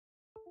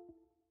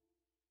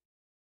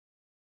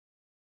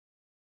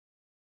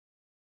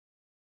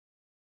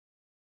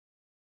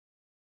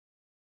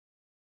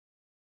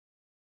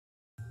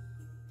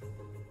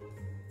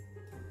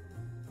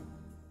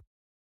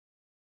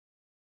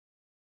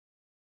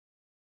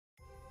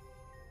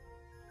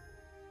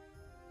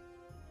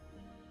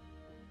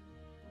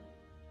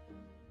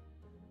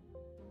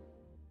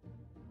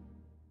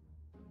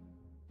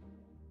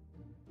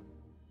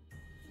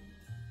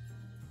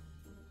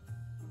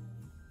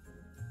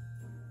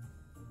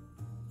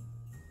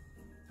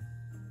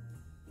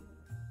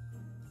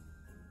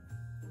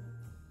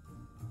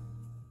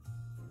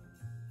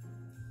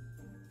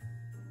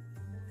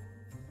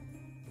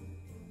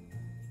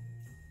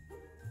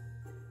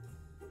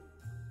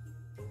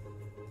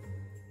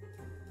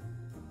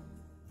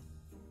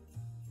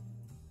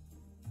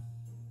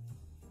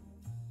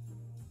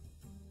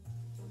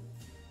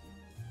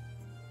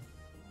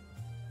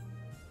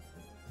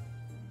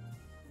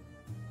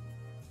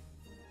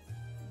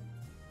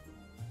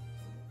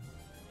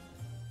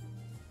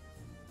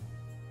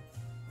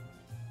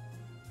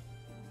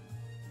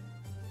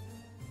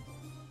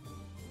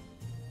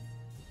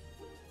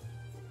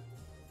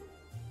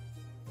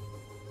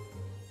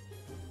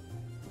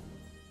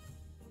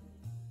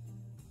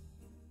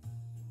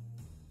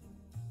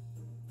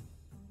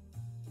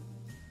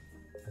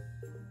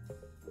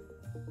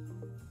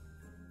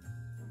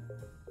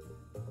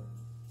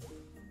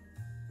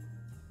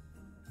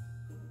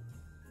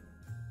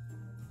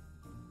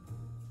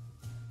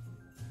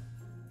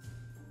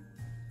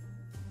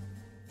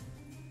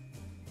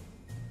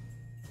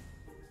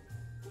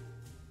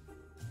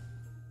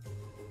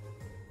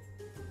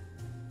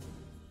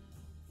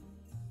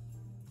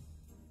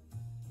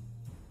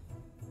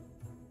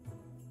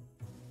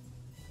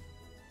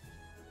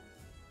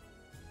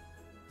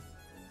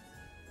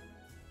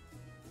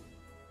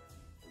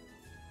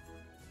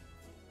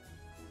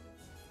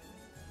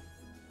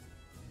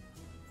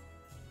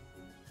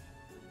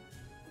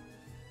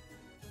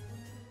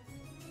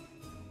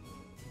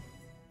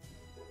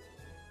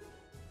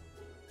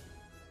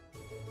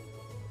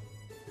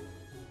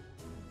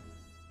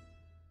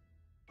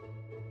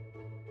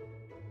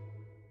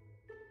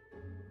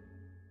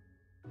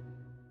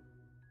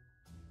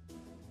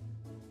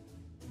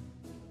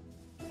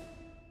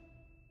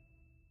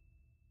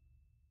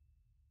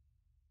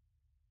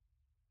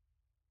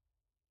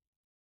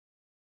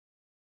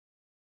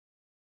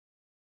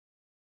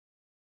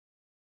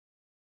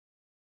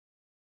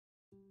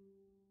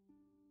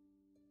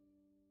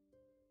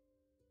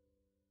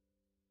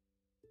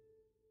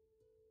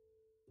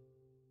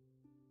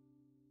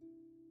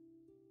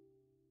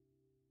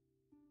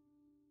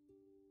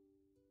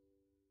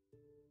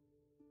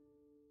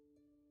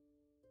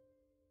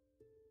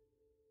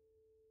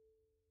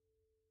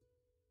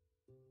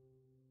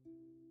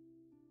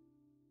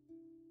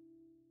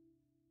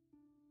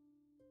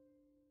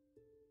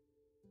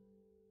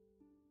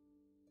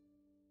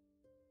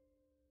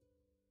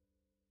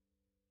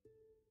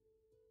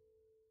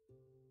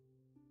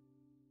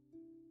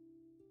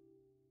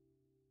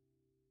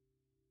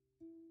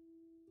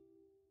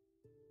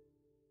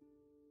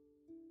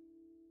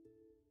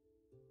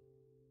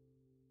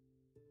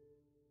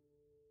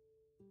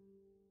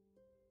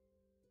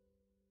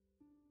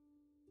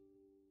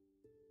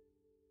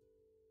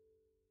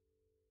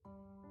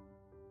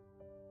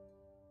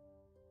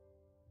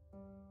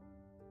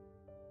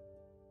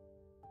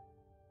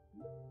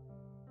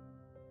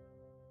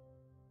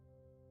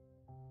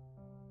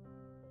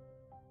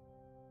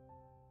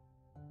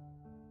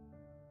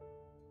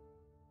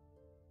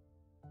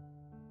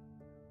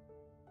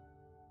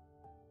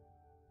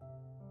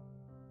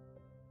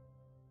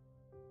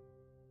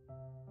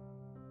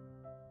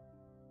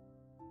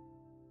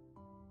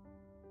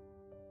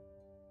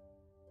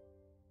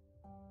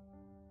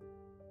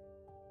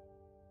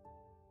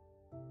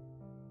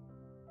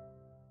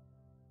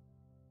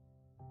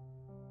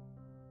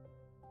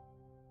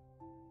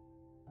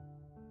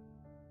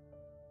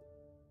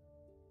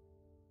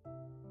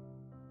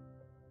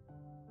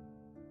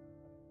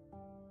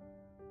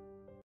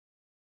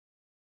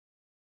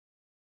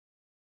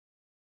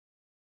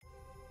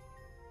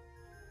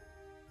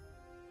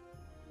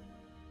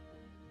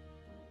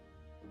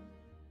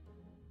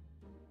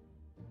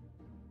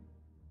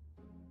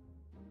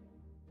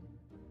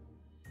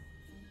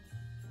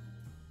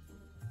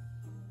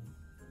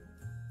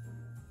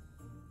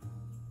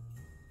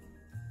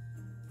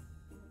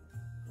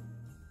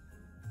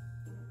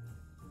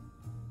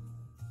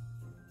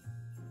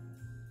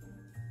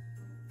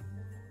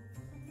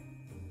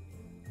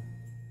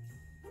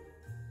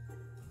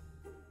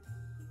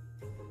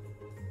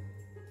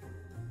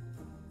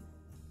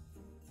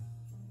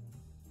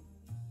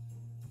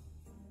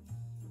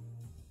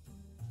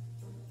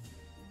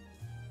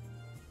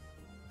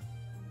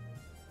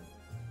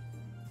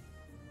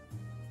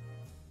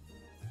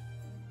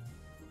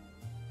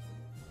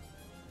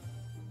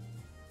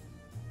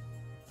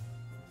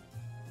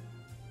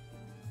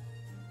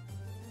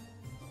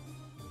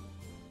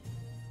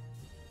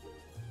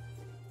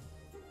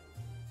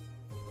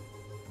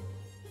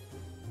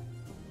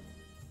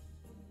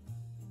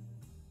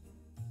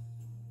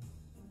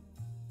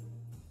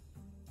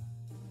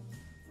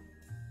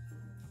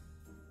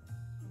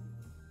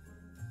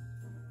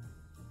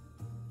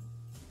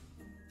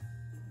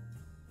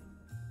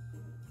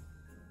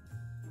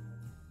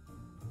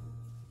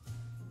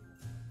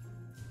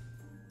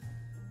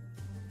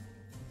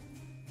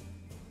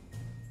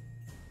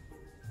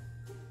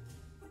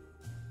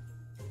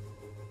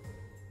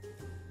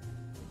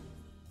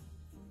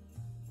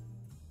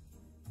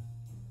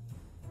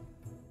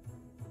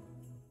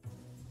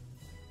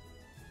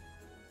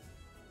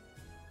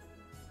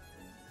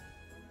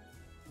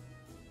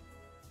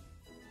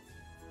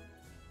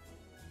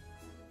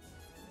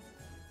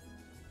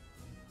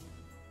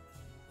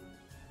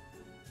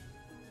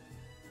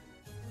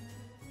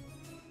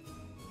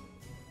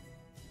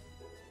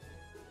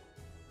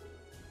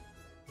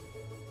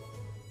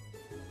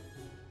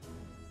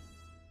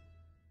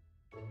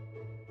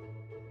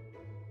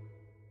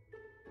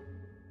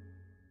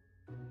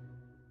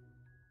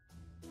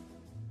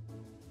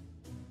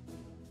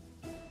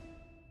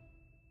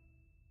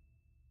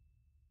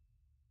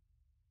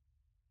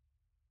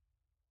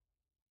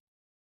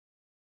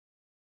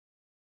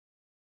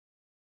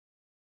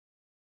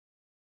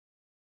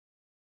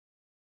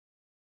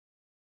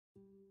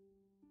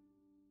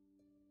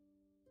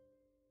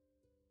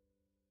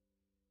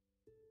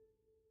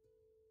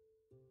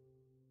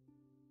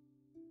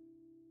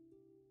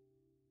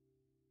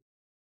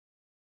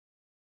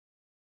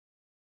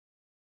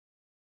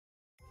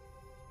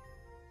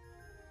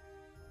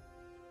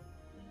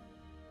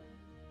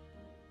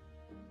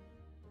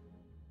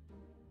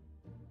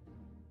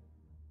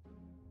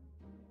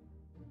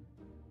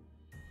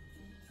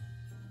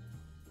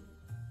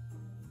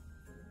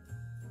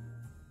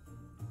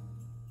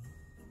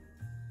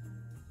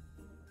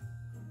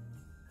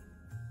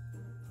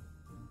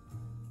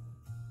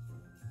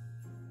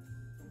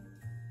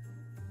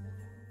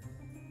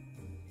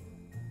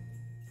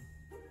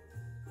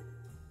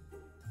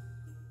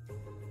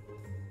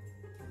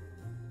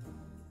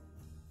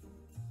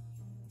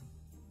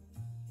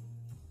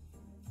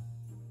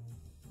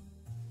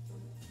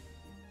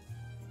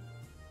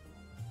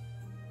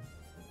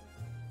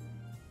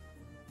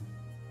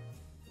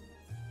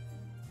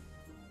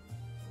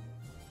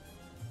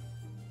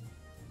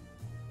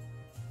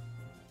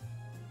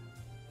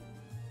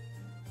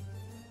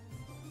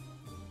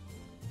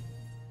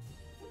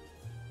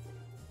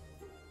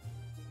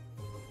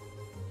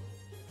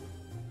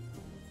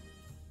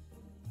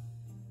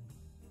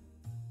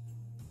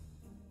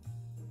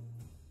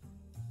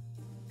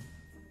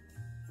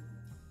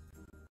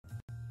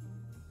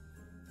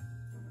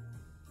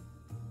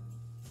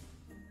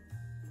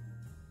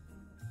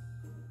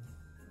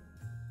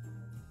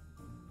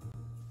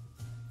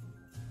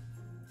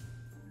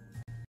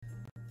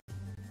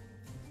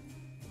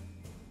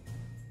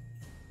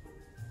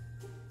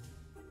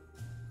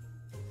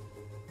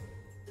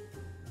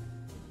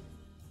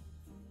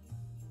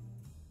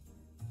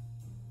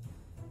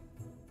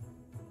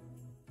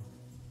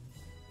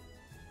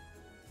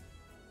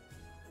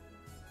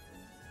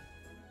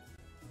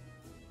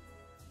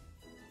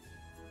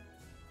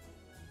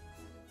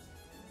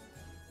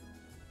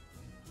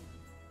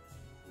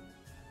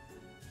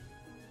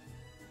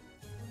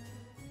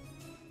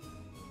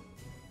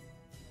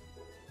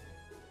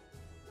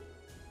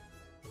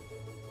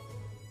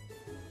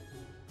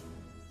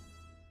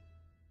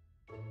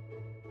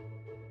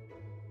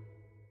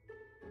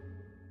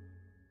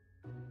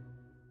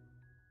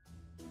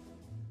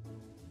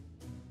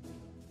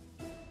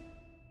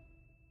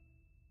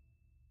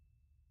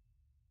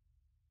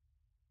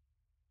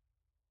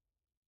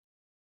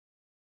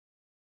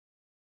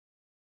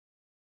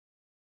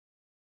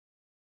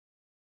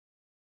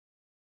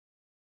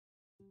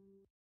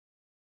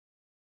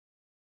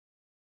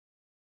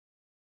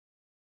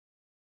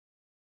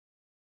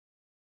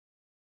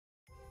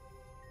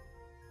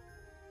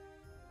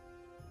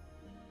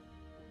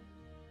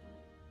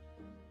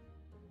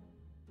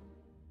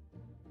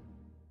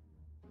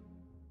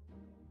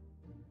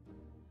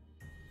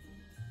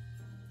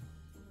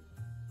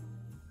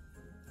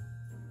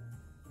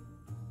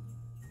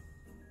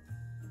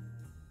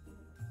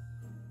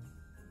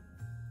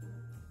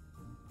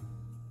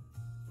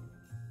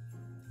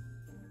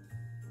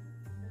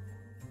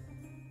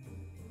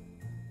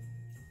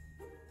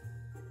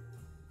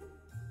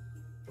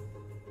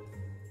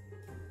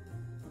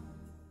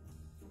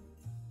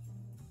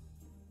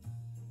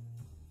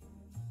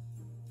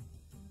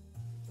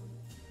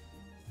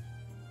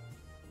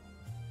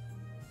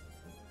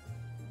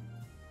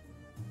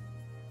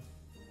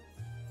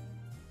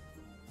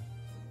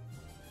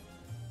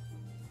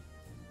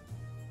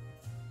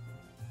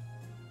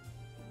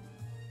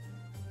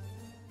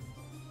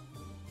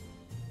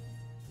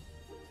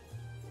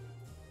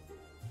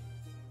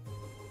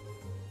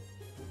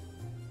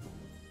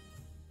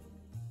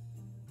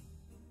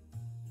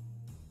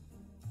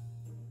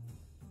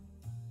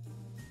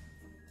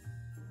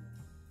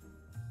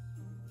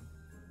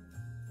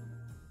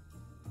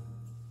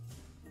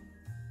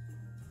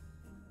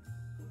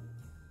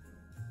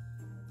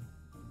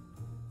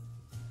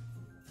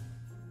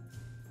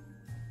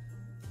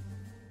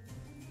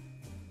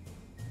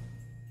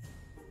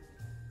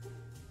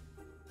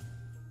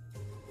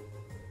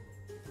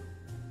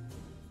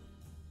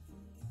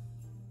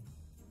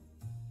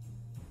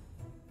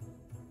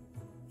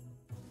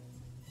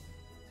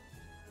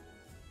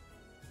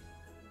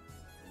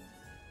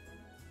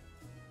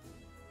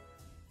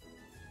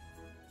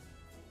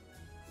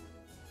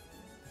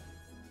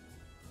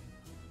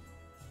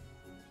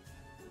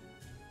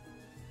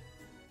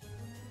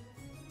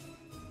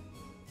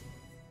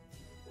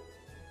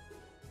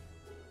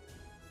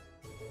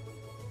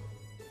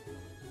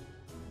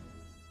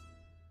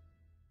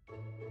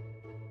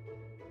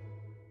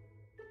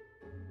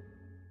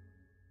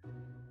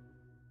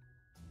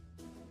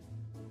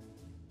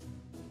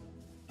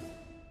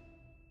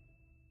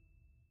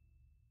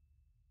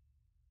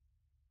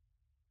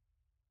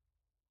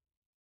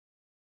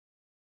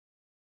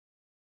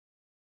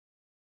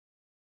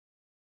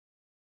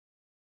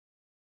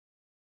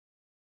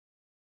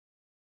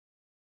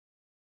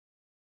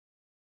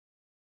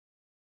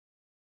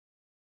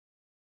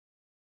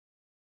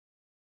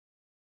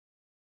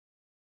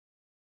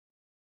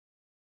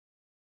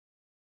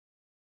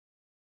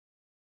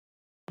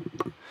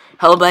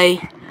Hello, buddy.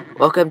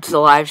 Welcome to the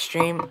live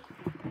stream.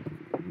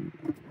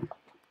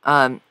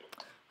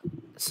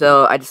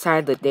 So I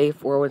decided that day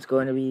 4 was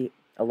going to be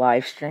a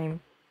live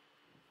stream,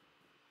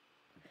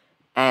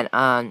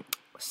 and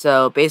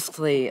so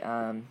basically,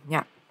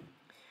 yeah,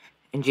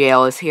 and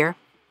JL is here.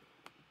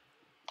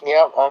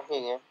 Yep, I'm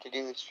here to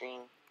do the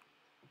stream.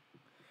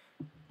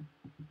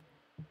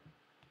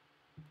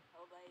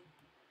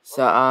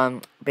 So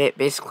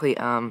basically,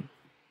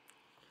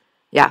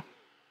 yeah.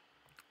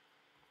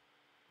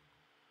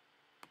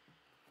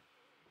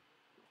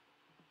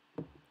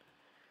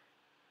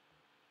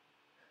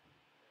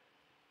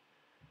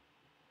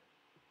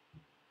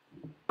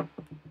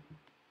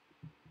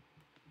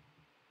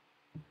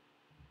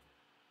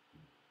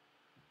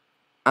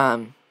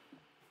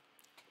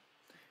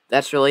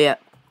 That's really it.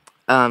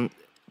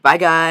 Bye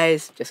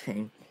guys. Just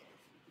kidding.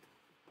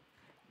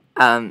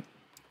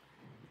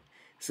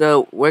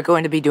 So we're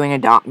going to be doing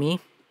Adopt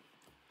Me,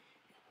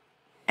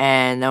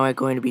 and then we're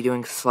going to be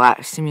doing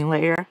Slash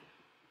Simulator,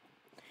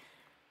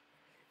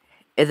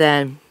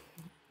 and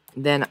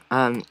then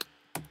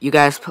you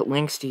guys put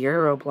links to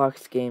your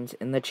Roblox games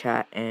in the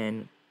chat,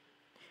 and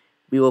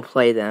we will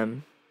play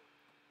them.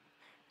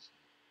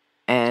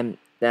 And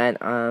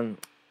then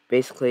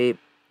basically,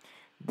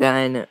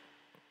 then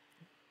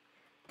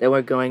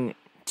we're going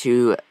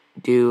to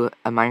do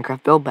a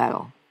Minecraft build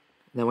battle.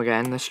 Then we're gonna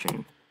end the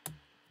stream.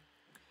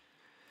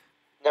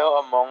 No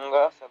Among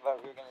Us. I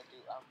thought we were gonna do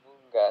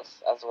Among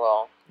Us as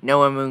well.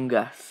 No Among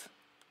Us.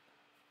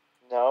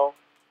 No.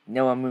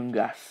 No Among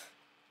Us.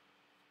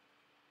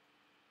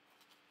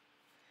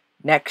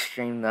 Next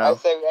stream though. I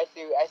say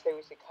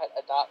we should cut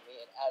Adopt Me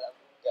and add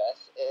Among Us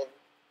in.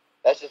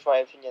 That's just my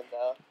opinion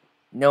though.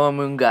 No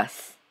Among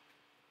Us.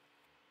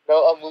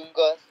 No Among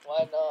Us.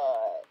 Why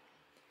not?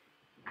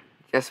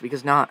 Just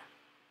because not.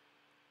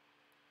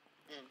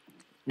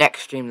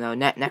 Next stream though.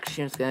 Next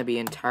stream's gonna be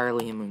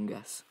entirely Among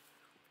Us.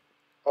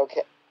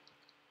 Okay.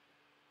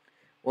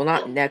 Well,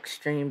 not next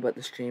stream, but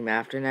the stream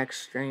after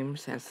next stream,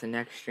 since the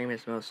next stream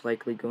is most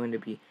likely going to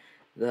be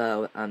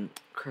the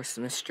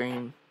Christmas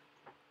stream.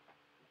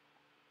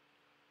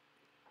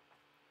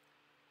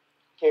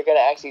 You're gonna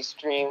actually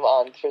stream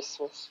on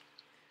Christmas?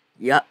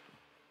 Yep.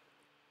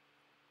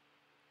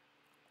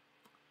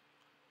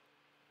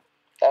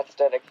 That's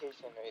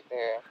dedication right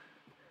there.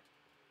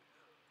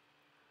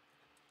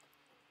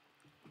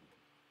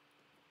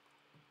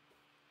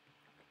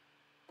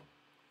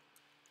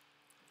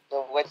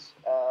 So which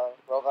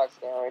Roblox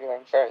game are we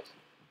doing first?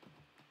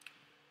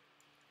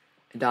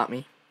 Adopt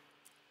Me.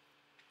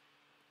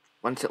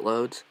 Once it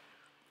loads.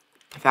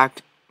 In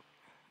fact,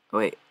 oh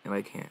wait, no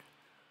I can't.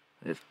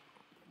 Yeah.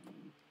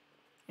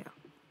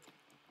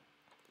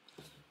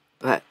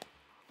 But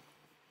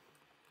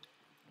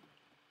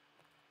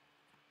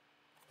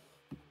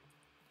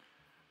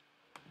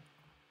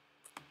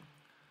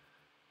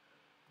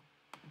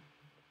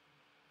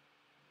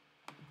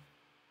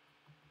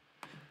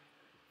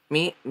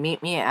meet me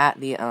at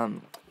the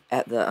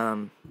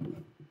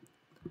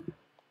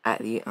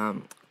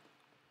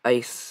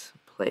ice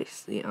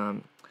place.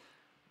 Oh,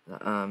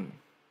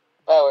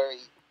 where we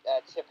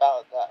chip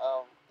out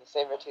the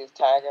saber-tooth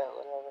tiger or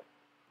whatever.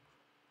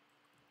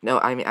 No,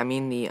 I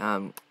mean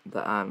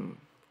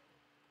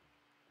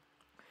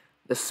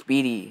the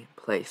speedy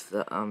place.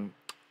 The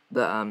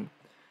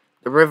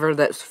river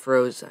that's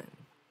frozen.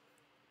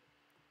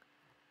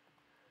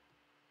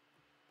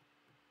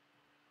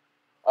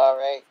 All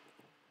right.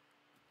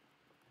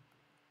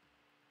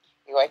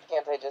 Why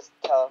can't I just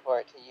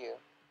teleport to you?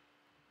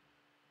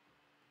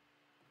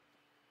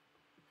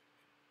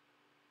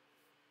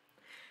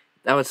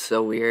 That was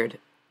so weird.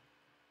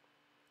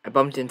 I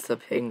bumped into the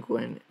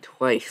penguin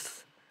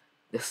twice.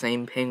 The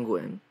same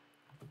penguin.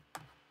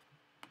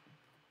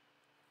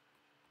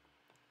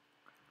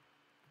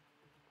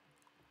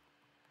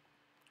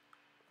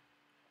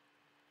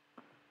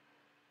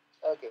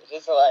 Okay,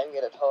 just allow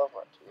me to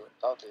teleport to you.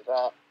 Don't do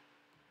that.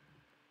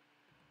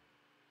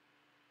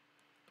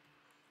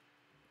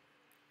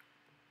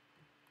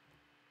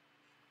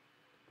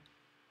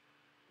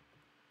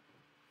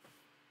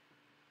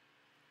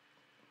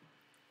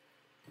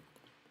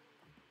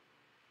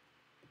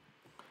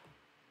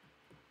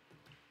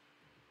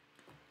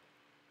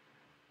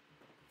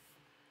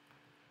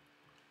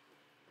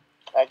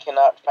 I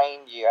cannot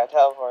find you. I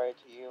teleported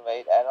to you, but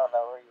I don't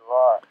know where you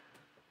are.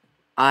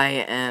 I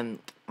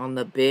am on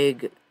the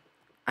big.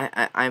 I'm.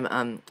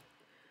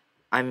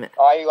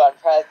 Are you on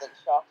President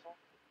Shuffle?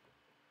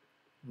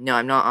 No,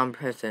 I'm not on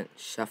President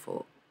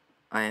Shuffle.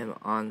 I am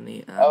on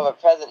the. Oh,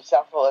 but President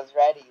Shuffle is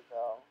ready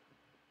though.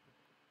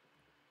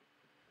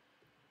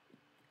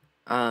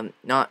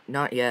 Not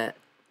yet.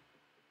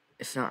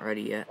 It's not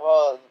ready yet.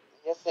 Well,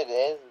 yes it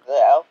is.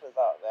 The alpha's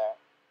out there.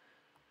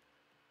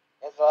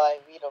 It's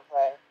allowing me to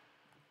play.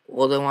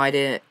 Well, then why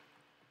didn't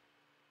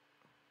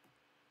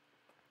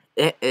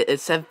it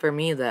said for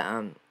me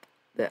that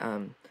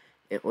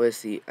it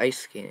was the ice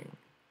skating.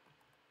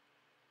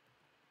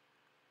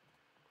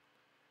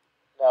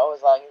 No,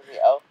 as long as the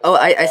alpha. Oh,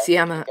 I see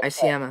Emma. I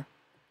see Emma.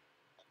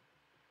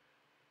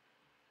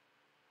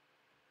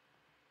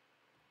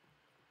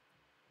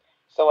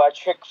 So our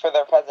trick for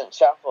the present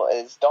shuffle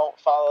is don't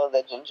follow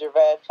the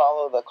gingerbread,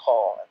 follow the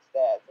coal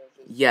instead.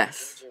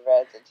 Yes.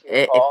 Gingerbreads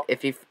and 2 coal.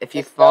 If you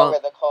just follow know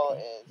where the coal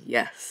is.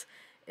 Yes.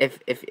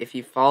 If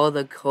you follow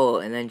the coal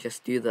and then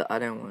just do the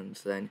other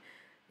ones, then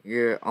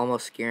you're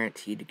almost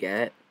guaranteed to get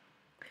it.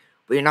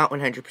 But you're not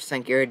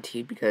 100%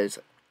 guaranteed because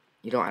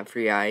you don't have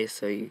free eyes,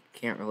 so you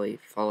can't really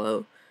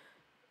follow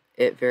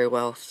it very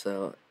well.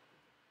 So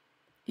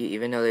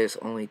even though there's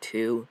only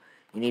 2,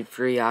 you need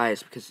free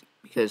eyes because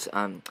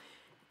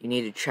you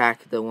need to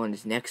track the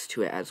ones next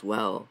to it as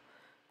well.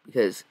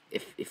 Because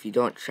if you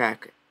don't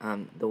track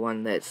the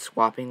one that's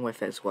swapping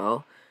with as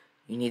well,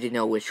 you need to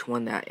know which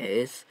one that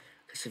is.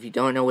 Because if you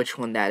don't know which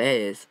one that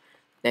is,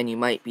 then you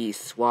might be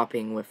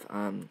swapping with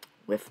Yeah,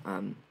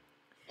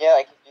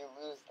 like if you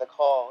lose the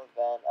coal,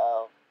 then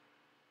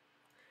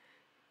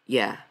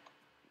yeah,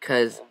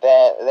 because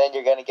then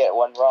you're gonna get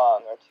 1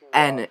 wrong or 2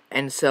 wrong.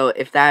 And so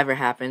if that ever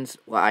happens,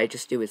 what I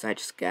just do is I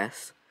just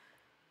guess.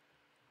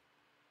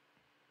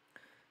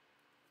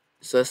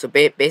 So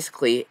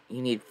basically,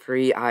 you need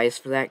free eyes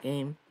for that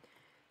game.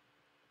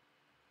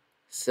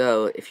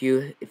 So if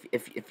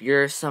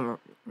you're some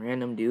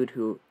random dude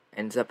who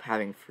ends up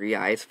having free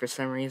eyes for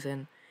some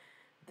reason,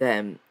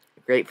 then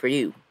great for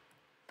you.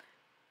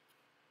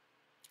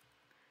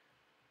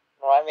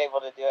 Well, I'm able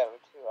to do it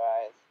with 2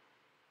 eyes.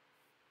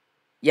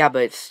 Yeah,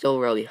 but it's still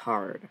really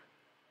hard.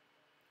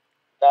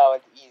 No,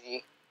 it's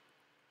easy.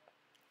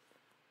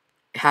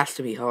 It has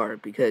to be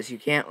hard because you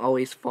can't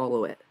always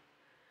follow it.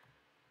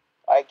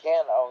 I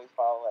can't always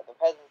follow it. The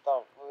peasants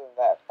don't move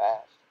that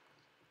fast.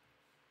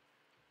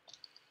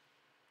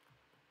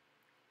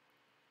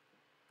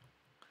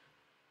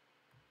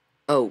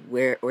 Oh,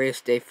 where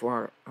is day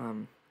 4?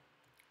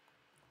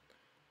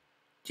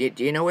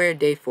 Do you know where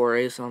day 4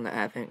 is on the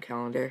advent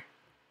calendar?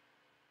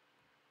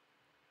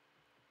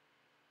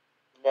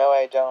 No,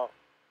 I don't.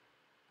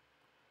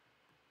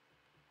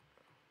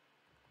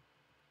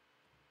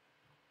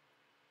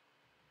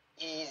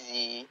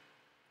 Easy.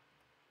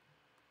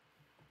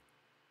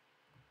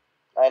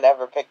 I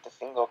never picked a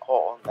single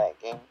coal in that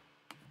game.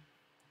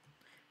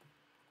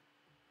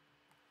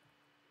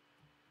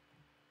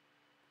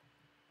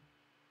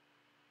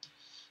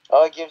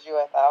 Oh, it gives you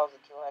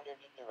 1,200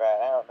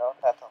 gingerbread. I don't know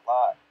if that's a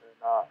lot or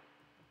not.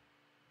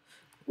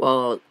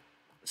 Well,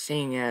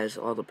 seeing as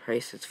all the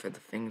prices for the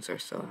things are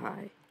so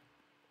high.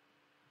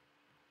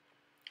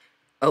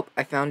 Oh,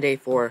 I found day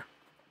 4.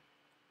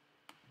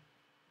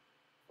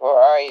 Where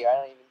are you? I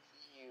don't even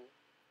see you.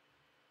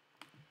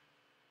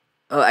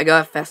 Oh, I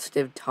got a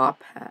festive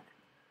top hat.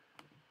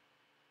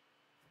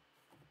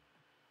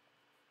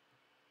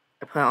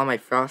 I put it on my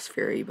Frost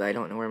Fury, but I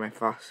don't know where my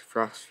Frost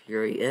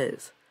Fury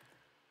is.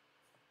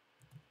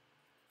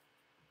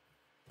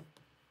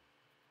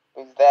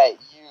 Is that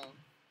you?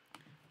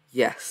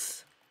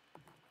 Yes.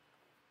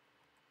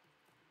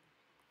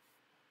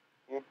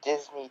 You're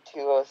Disney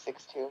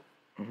 2062.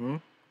 Mm-hmm.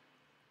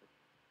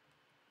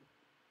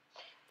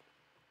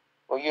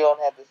 Well, you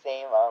don't have the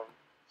same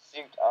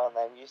suit on.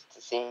 I'm used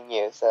to seeing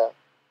you, so.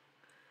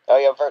 Oh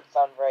yeah, Bert's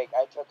on break.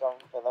 I took him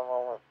for the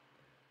moment.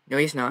 No,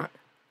 he's not.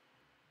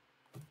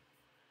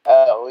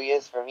 Oh, he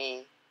is for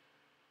me.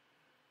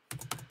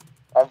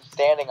 I'm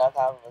standing on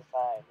top of a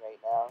sign right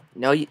now.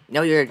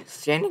 No, you're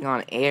standing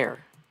on air.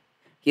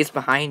 He's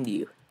behind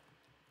you.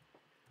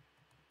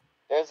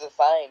 There's a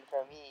sign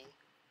for me.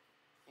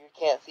 You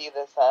can't see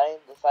the sign?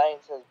 The sign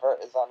says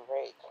Bert is on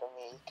break for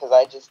me, because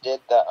I just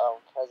did the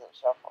present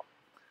shuffle.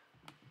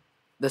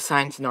 The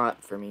sign's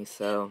not for me,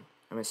 so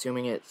I'm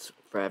assuming it's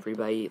for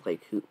everybody,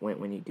 like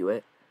when you do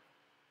it.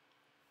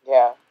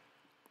 Yeah.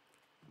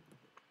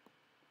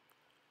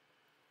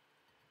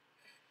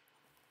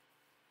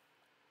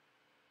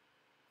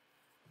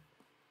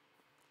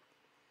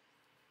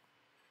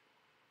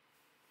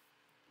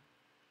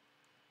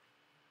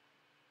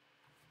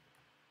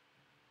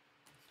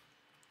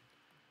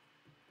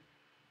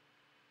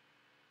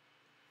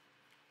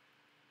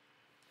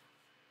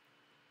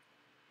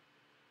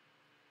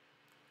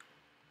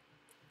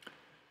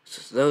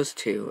 So those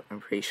 2,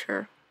 I'm pretty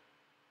sure.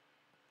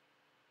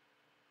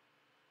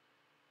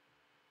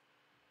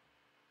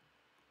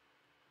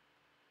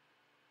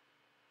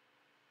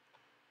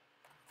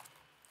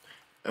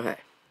 Okay.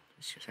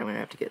 So I'm gonna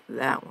have to get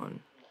that one.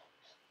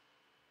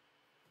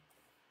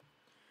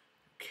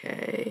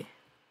 Okay.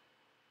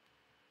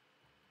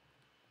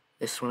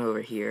 This one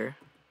over here.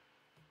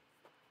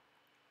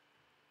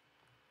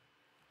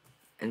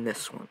 And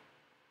this one.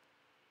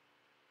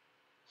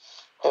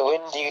 So when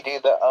do you do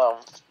the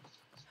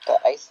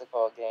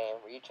icicle game,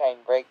 where you try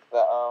and break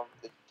the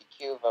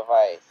cube of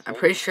ice? I'm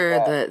pretty sure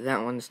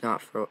that one's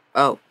not for...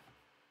 Oh.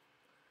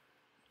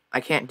 I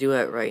can't do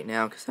it right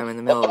now because I'm in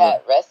the middle of the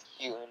pet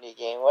rescue indie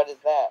game. What is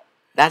that?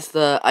 That's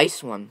the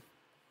ice one.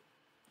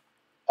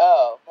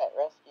 Oh, pet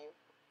rescue.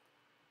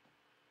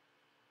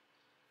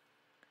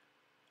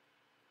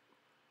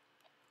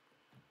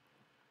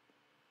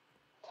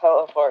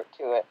 Teleport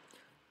to it.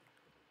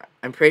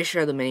 I'm pretty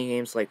sure the mini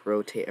games like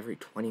rotate every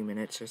 20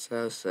 minutes or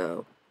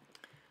so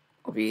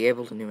I'll be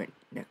able to do it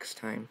next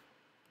time.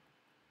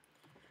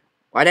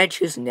 Why did I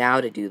choose now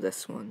to do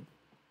this one?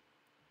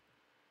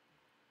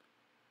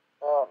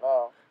 Oh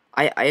no.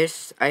 I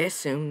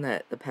assumed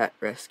that the pet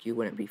rescue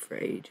wouldn't be for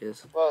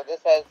ages. Whoa,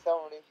 this has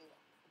so many people.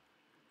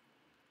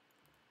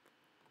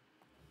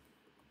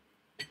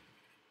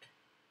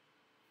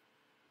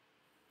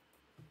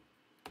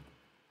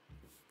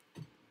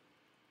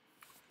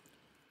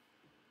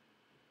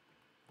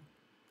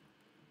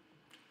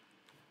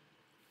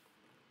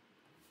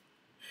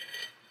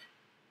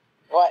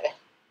 What?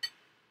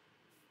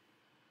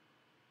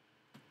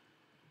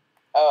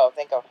 Oh, I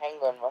think a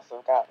penguin must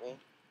have got me.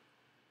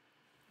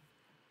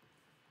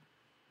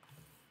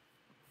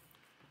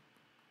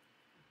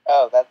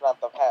 Oh, that's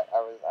not the pet I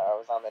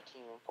was on the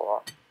team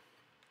for.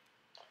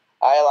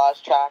 I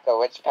lost track of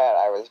which pet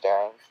I was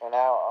doing, so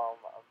now I'm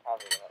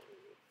probably gonna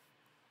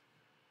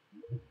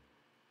lose.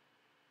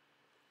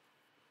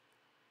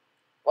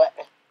 What?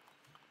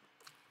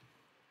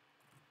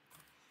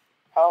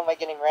 How am I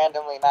getting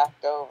randomly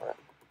knocked over?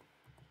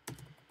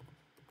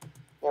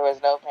 There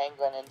was no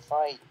penguin in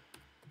sight.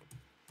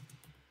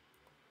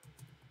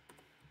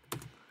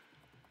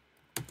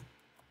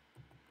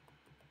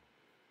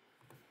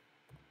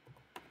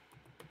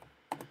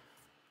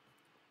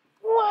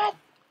 What?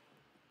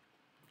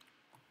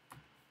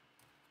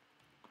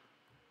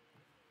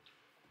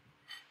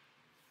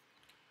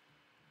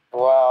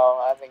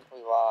 Well, I think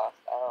we lost.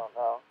 I don't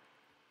know.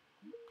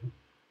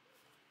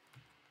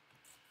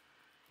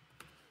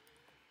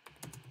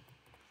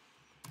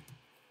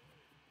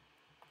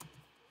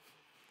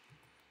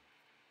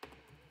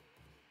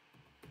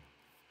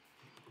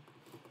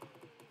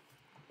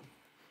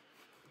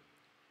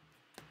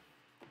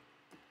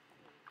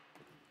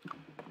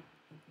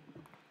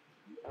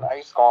 An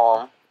ice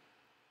golem.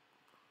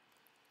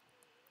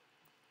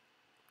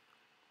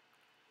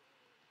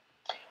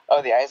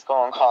 Oh, the ice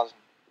golem caused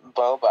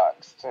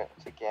Bobucks to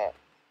get.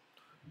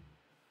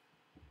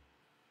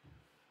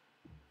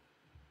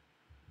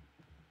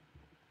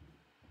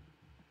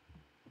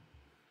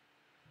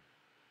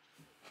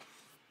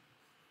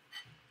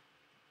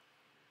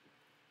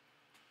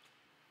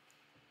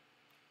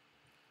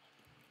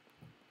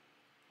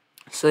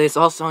 So there's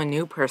also a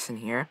new person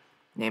here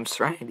named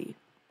Serenity.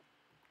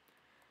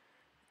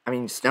 I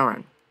mean,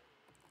 Snowrun.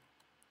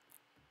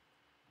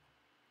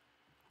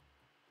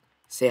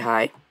 Say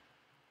hi.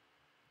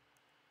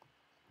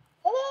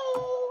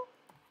 Hello.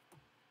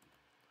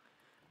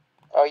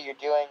 Oh, you're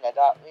doing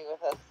Adopt Me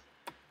with us?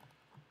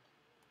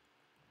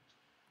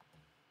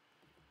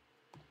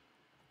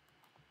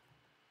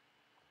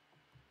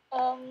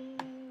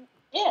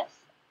 Yes.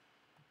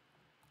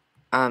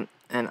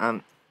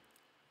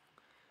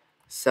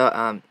 So,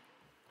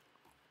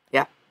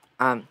 yeah,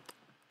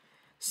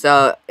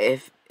 so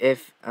if,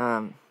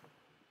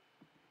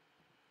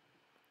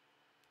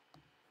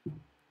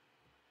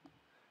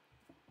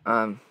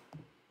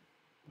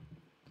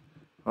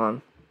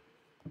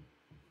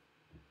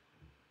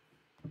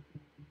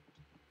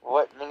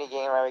 What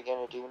minigame are we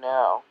gonna do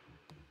now?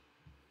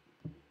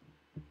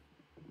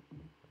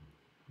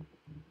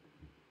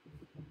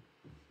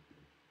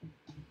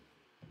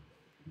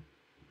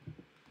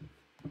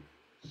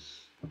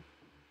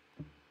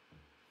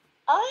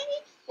 I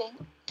think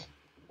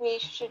we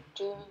should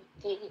do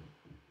the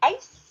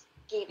ice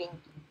skating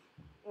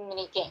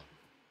mini game.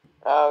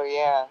 Oh,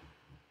 yeah.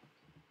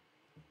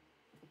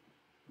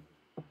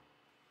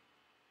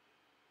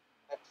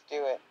 Let's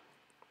do it.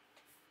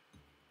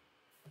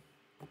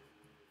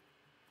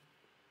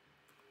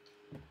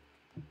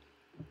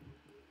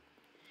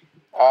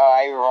 Oh,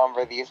 I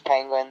remember these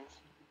penguins.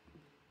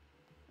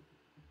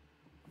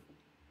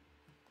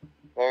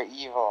 They're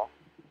evil.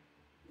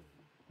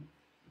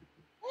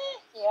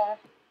 Yeah.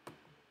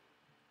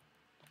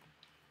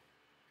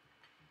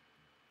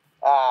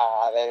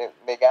 Ah,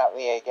 they got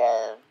me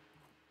again.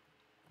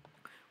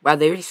 wow,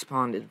 they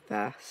responded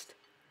fast.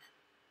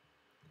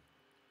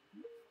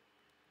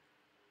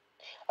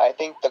 I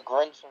think the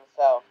Grinch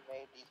himself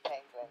made these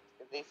penguins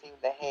because they seem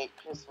to hate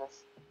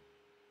Christmas.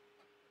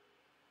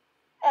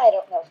 I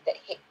don't know if they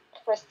hate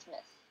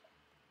Christmas.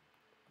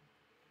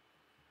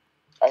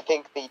 I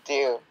think they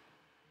do.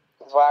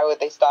 Because why would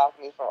they stop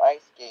me from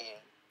ice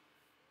skating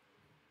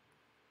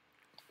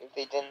if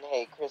they didn't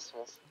hate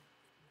Christmas?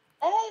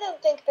 I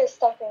don't think they're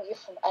stopping you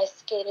from ice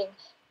skating.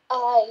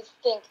 I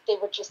think they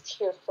were just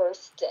here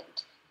first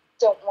and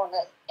don't want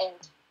to, and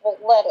will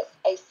let us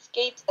ice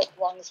skate as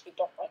long as we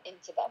don't run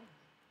into them.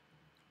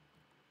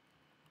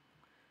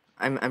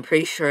 I'm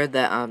pretty sure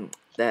that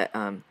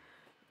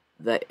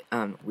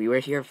we were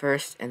here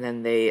first, and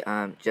then they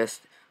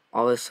just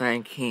all of a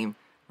sudden came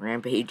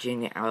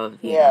rampaging out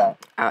of the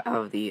out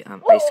of the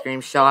ice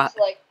cream shop.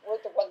 Seems like we're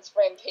the ones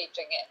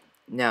rampaging in.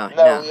 No,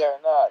 we are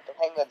not. The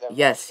penguins are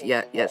yes,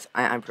 rampaging yes. it.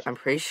 I'm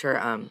pretty sure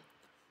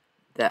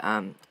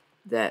that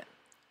that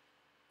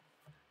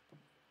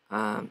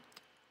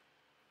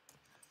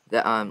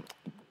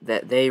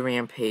that they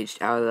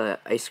rampaged out of the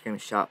ice cream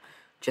shop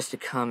just to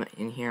come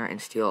in here and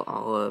steal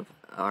all of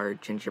our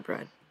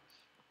gingerbread.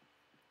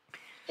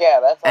 Yeah,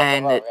 that's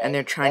and about right. and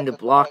they're trying That's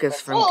to what the block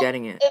us penguins from Well,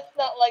 getting it. it's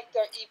not like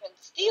they're even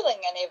stealing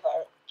any of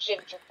our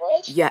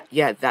gingerbread.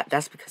 Yeah,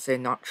 that's because they're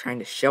not trying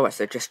to show us,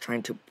 they're just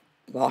trying to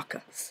block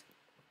us.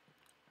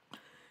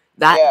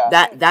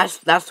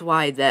 That's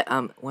why that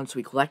once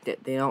we collect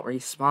it, they don't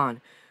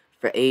respawn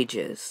for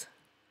ages.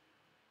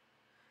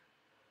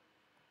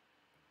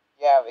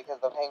 Yeah, because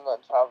the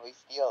penguins probably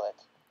steal it.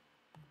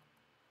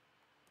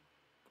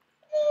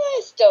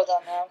 I still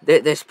don't know.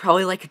 There's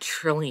probably like 1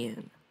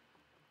 trillion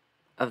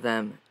of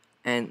them,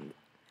 and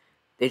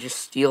they just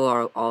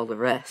steal all the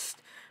rest.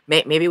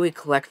 Maybe we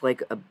collect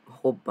like a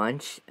whole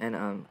bunch,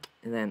 and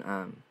then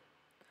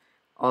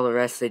all the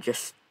rest they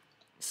just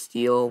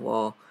steal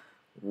while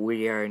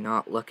we are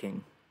not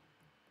looking.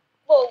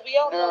 Well, we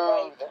all know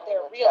why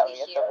they're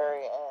really at here. the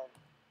very end.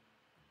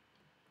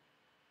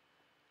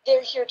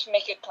 They're here to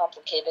make it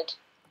complicated.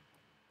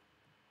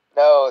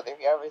 No, they're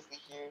obviously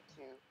here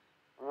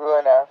to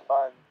ruin our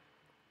fun.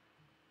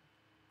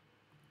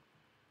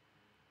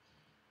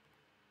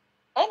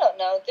 I don't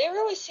know. They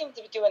really seem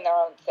to be doing their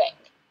own thing.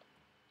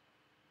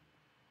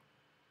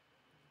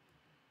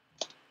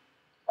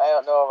 I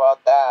don't know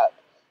about that.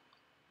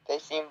 They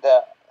seem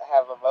to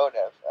have a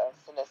motive, a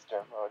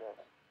sinister motive.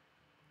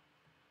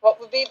 What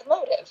would be the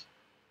motive?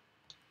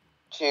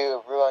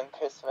 To ruin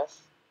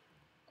Christmas.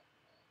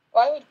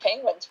 Why would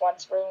penguins want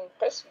to ruin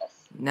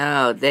Christmas?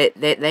 No,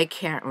 they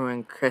can't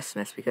ruin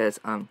Christmas because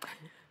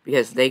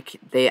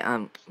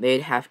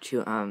they'd have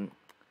to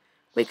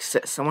like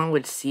someone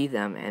would see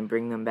them and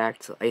bring them back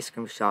to the ice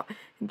cream shop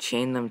and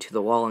chain them to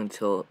the wall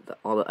until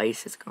all the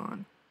ice is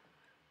gone.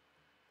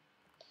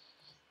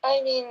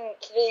 I mean,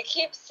 they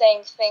keep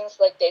saying things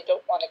like they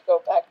don't want to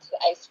go back to the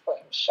ice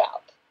cream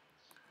shop.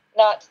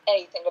 Not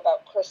anything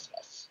about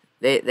Christmas.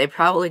 They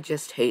probably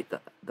just hate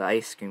the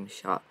ice cream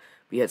shop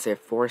because they're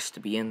forced to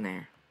be in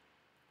there.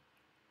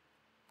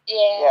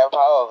 Yeah,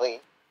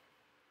 probably.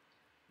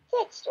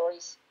 Sad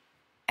stories.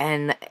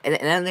 And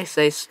then they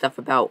say stuff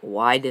about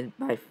why did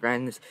my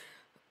friends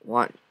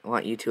want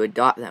you to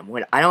adopt them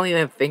when I don't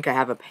even think I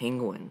have a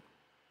penguin.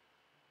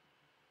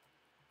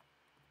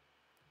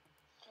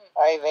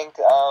 I think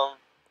Oh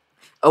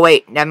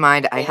wait, never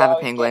mind. I have a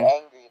penguin. Get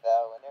angry,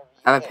 though, whenever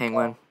you I have a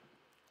penguin. them.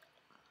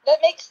 That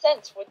makes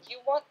sense. Would you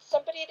want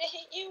somebody to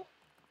hit you?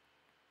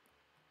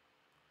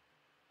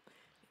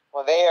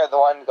 Well, they are the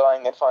one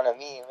going in front of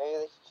me. Maybe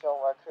they should show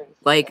more courtesy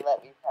and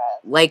let me pass.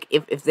 Like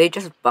if they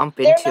just bump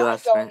They're into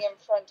us. They're not going in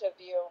front of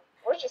you.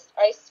 We're just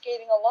ice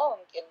skating along,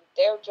 and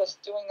they're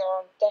just doing their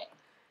own thing.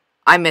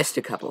 I missed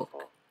a couple.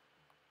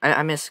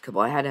 I missed a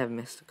couple. I had to have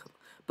missed a couple.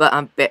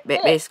 But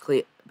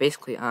basically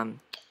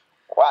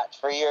Watch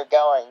where you're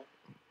going.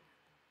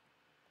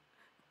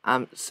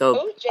 So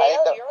oh,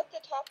 JL, you're at the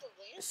top of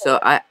the leaderboard. So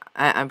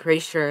I'm pretty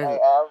sure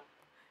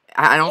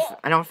I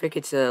don't think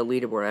it's a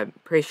leaderboard. I'm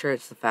pretty sure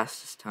it's the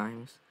fastest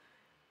times.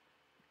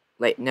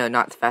 Like no,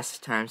 not the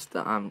fastest times.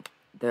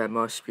 The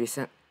most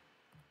recent.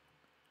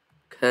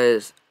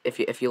 Cause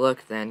if you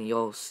look, then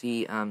you'll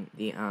see some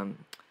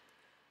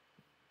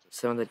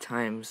of the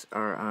times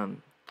are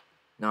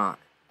not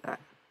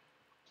that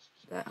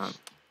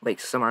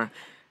like some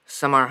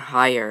are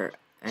higher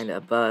and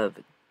above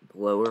the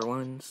lower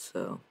ones.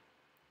 So.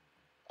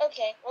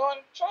 Okay, well,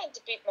 I'm trying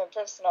to beat my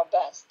personal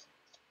best.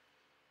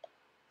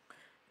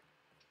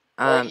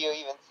 Where do you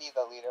even see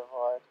the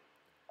leaderboard?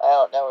 I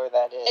don't know where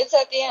that is. It's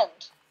at the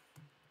end.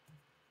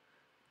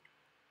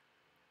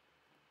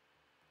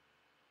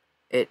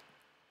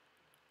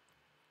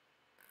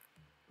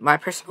 My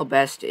personal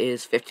best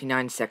is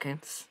 59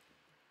 seconds.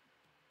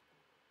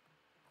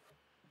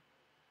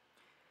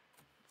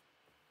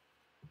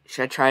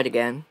 Should I try it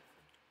again?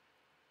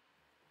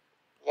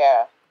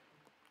 Yeah.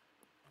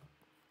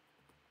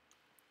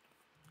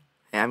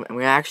 I'm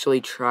gonna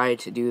actually try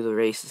to do the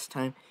race this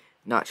time,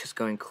 not just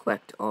go and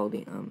collect all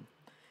the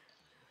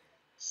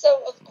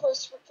So of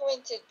course we're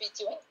going to be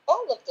doing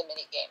all of the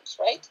mini games,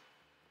 right?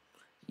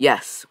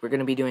 Yes, we're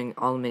gonna be doing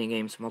all the mini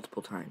games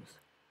multiple times.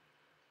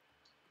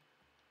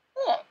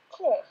 Oh,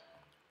 cool.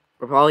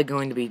 We're probably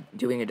going to be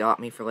doing Adopt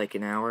Me for like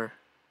an hour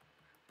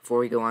before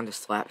we go on to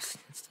Slap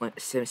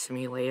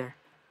Simulator.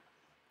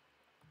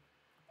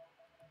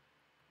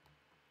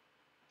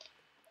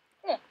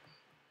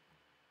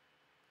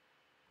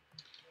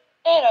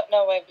 I don't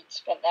know why we'd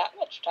spend that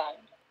much time.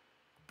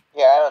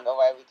 Yeah, I don't know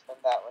why we'd spend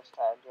that much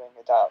time doing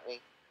Adopt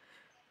Me.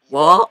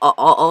 Well,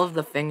 all of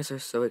the things are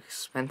so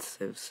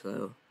expensive,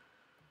 so...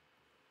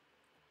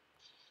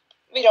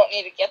 We don't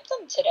need to get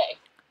them today.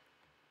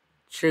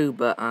 True,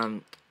 but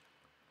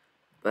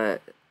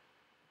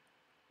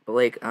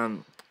like, it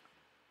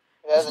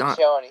doesn't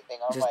show anything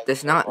on my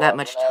there's not that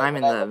much time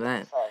in the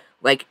event.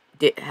 Like,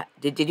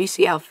 did you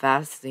see how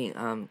fast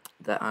the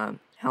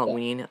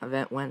Halloween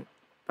event went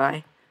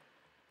by?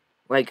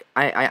 Like,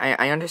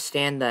 I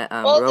understand that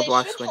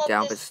Roblox went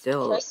down, but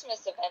still.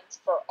 Christmas events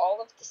for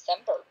all of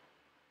December.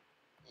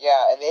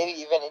 Yeah, and maybe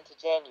even into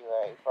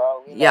January for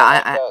all we know.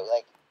 Yeah,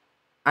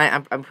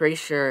 I'm pretty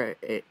sure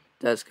it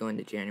does go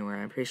into January.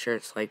 I'm pretty sure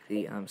it's like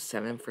the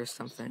 7th or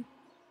something.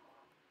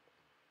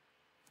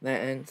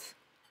 That ends.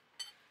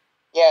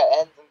 Yeah, it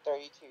ends in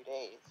 32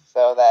 days,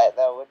 so that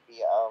would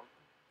be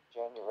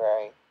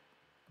January.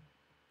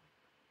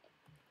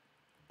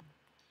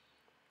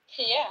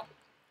 Yeah.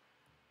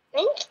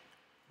 Ooh.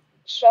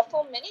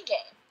 Shuffle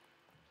minigame.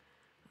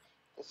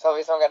 So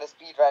he's gonna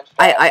speed run.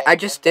 I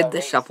just did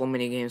the shuffle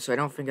minigame, so I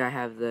don't think I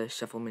have the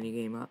shuffle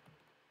minigame up.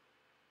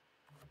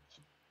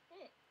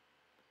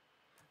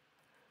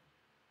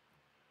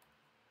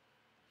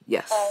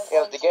 Yes. You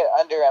have to get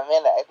under a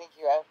minute. I think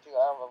you have to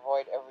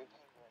avoid every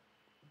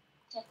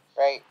penguin.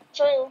 Right.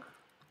 True.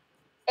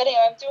 Anyway,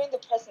 I'm doing the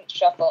present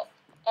shuffle.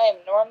 I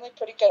am normally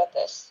pretty good at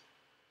this.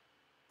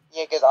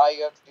 Yeah, because all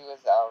you have to do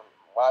is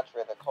watch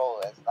where the coal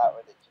is, not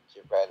where the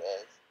gingerbread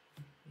is.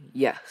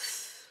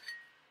 Yes.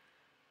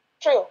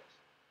 True.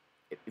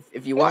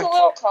 If you watch, it's a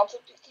little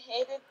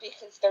complicated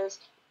because there's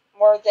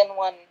more than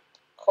one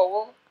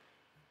coal.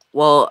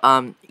 Well,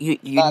 you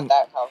not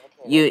that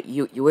complicated.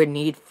 You would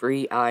need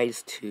 3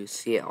 eyes to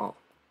see it all.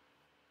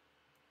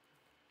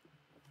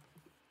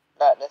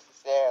 Not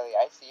necessarily.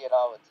 I see it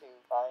all with 2.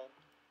 Fine.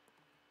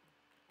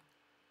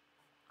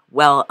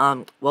 Well,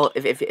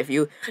 if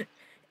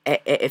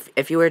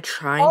you were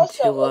trying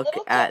also, to look a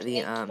little at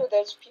the for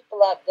those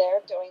people out there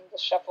doing the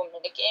shuffle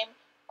minigame,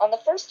 on the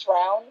first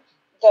round,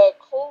 the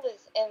coal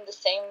is in the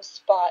same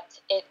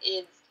spot it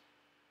is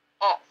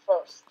at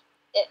first.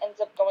 It ends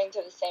up going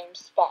to the same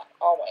spot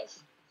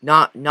always.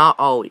 Not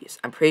always.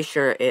 I'm pretty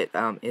sure it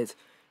is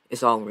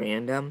all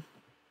random.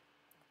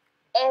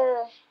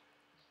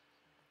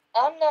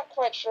 I'm not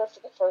quite sure for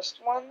the first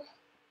one.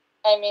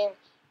 I mean,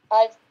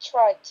 I've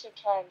tried 2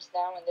 times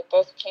now, and they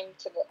both came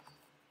to the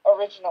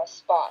original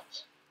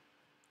spot.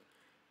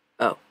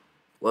 Oh,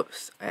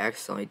 whoops! I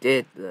accidentally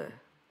did the.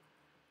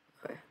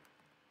 Okay.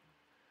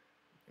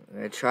 I'm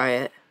gonna try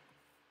it.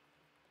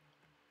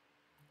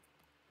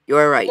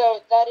 You're right.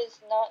 Though that is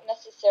not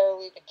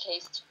necessarily the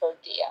case for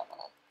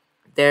Diana.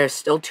 There's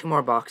still 2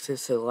 more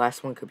boxes, so the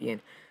last one could be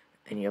in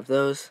any of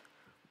those.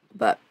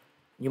 But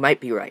you might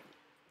be right.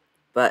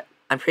 But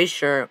I'm pretty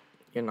sure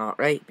you're not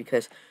right,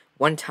 because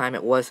one time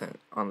it wasn't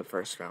on the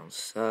first round,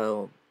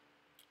 so...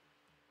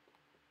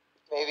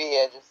 Maybe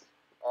it just,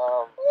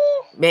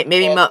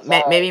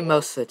 maybe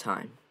most of the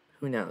time.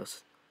 Who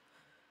knows?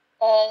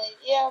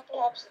 Yeah,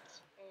 perhaps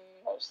it's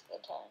most of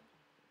the time.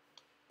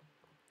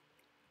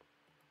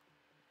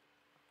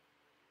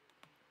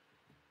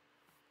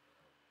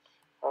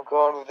 I'm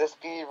going with the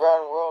speed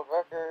run world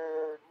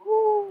record.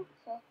 Woo!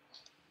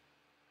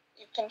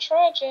 You can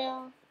try,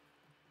 Jill.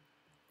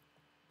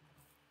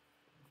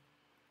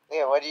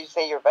 Yeah, what did you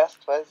say your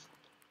best was?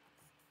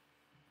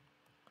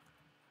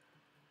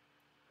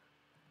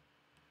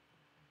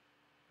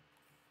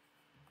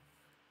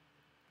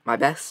 My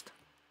best?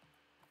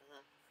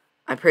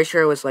 I'm pretty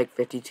sure it was like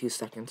 52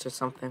 seconds or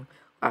something.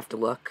 I'll have to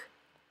look.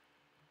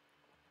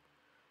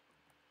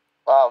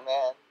 Oh,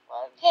 man.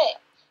 Hey,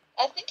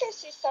 I think I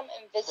see some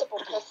invisible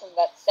person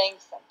that's saying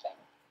something.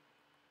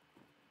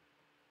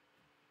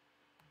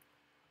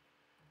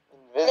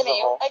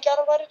 Invisible? I got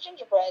a lot of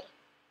gingerbread.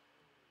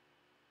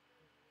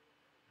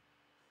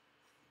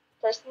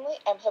 Personally,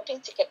 I'm hoping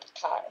to get the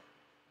car.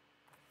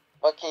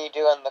 What can you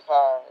do in the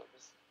car?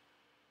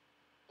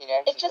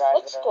 It just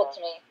looks cool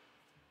to me.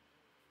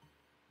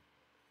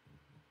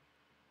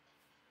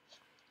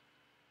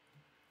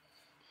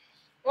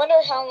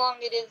 Wonder how long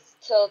it is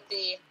till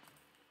the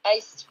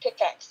iced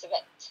pickaxe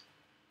event.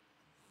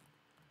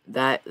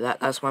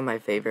 That's one of my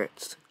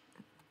favorites.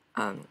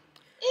 Yeah,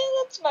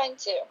 that's mine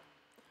too.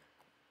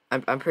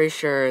 I'm pretty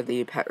sure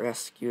the pet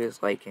rescue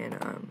is like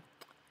in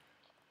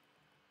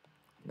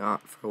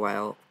not for a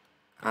while,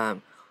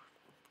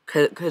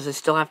 cause I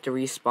still have to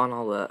respawn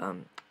all the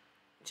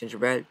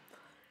gingerbread.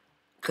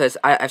 Cause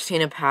I've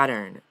seen a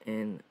pattern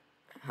in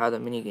how the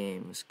mini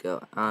games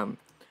go.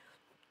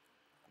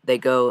 They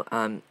go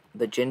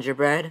the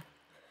gingerbread,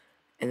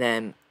 and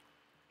then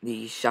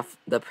the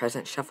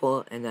present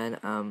shuffle, and then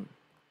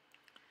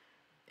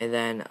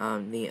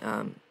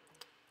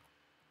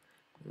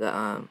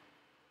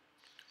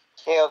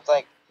Caleb's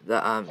like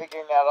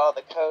figuring out all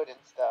the code and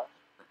stuff.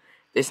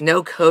 There's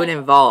no code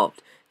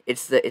involved.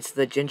 It's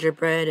the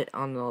gingerbread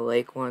on the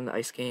lake one, the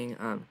ice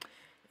skating.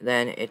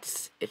 Then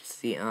it's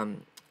the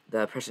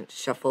present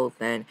shuffle.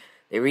 Then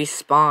they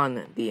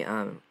respawn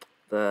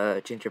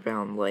the gingerbread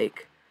on the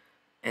lake,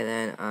 and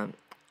then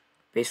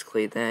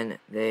basically then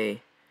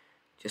they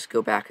just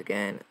go back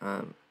again.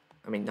 I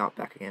mean not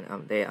back again.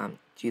 They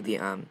do the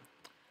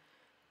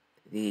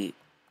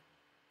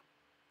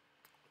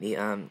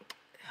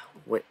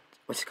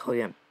what's it called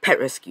again? Pet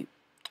rescue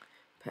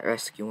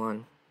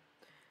one.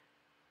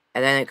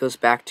 And then it goes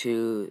back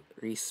to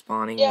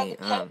respawning the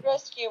pet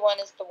rescue one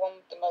is the one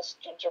with the most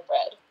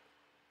gingerbread.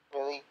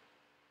 Really?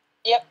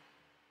 Yep.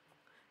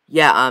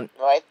 Yeah,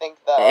 no, I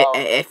think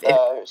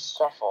the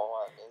shuffle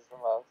one is the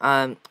most.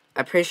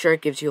 I'm pretty sure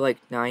it gives you like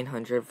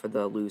 900 for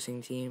the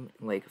losing team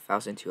and like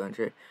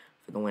 1,200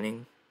 for the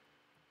winning.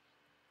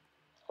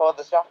 Well,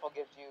 the shuffle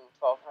gives you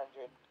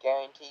 1,200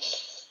 guaranteed.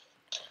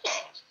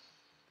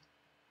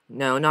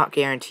 No, not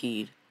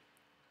guaranteed.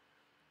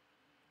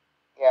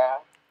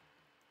 Yeah.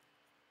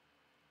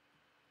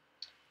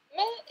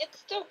 Man, it's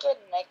still good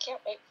and I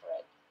can't wait for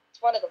it.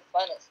 It's one of the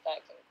funnest, I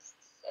can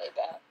say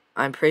that.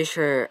 I'm pretty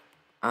sure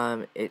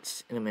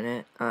It's in a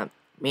minute.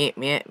 Me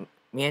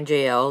and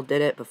JL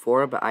did it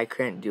before, but I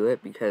couldn't do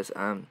it because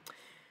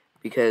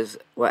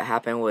what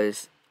happened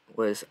was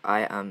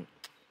I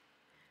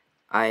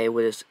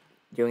was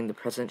doing the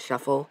present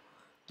shuffle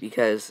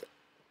because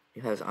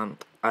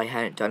I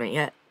hadn't done it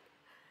yet,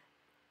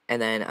 and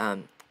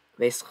then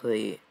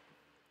basically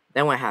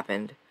then what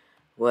happened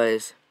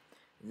was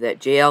that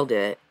JL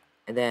did it,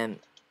 and then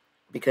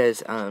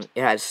because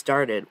it had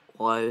started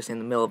while I was in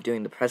the middle of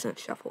doing the present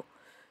shuffle,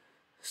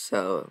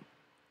 so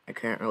I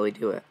couldn't really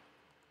do it.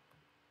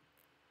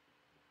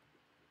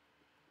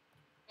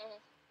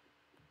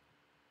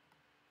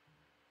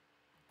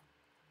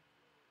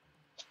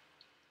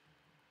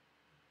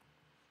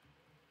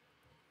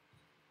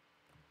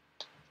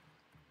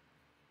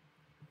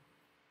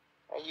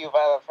 Are you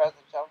by the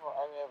present shuffle?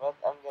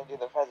 I'm gonna do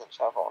the present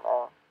shuffle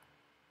now.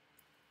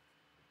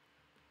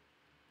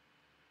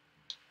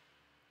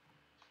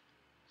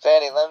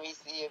 Sandy, let me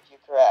see if you're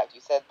correct.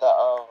 You said the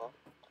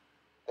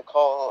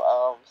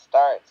coal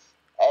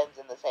ends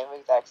in the same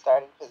exact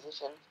starting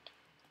position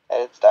that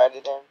it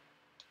started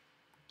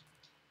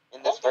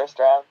in this first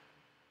round.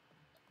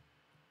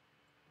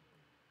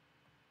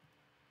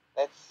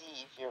 Let's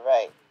see if you're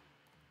right.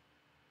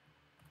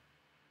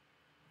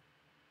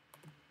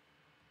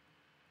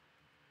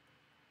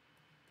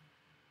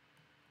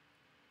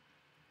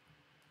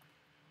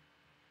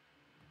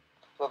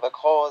 So the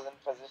coal is in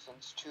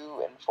positions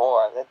 2 and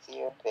 4. Let's see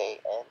if they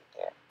end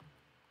there.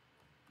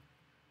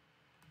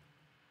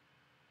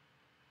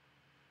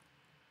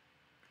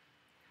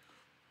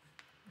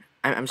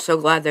 I'm so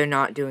glad they're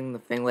not doing the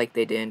thing like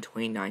they did in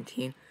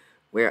 2019,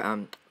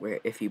 where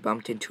if you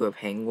bumped into a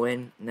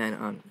penguin,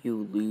 then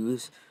you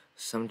lose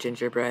some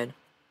gingerbread.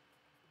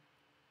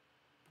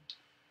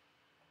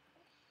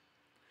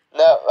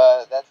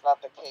 No, that's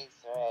not the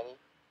case already.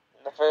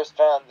 In the first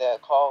round, the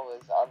call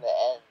was on the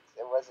ends.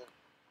 It was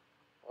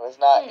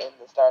not in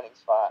the starting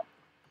spot.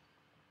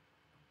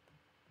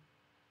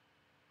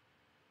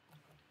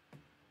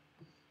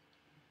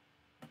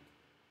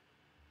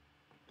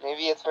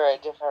 Maybe it's for a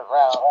different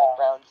round, like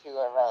round 2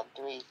 or round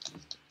 3.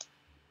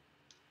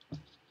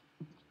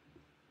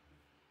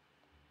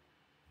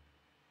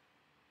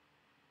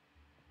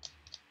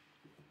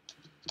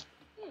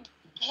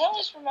 I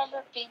always remember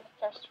it being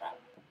the first round.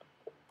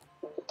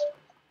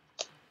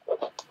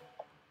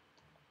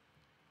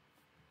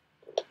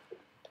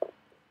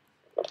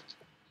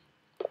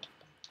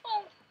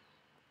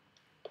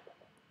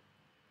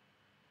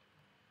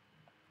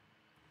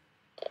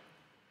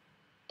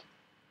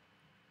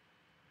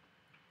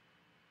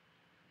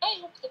 I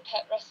hope the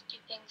pet rescue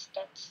thing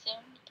starts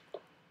soon.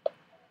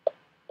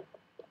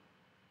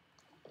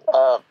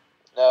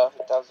 No, if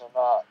it does or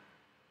not.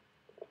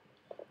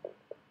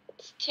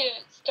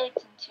 It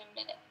starts in 2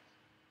 minutes.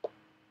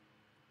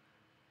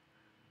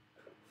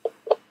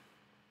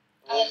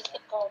 I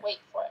think I'll wait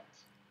for it.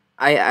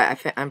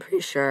 I'm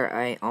pretty sure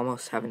I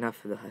almost have enough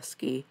for the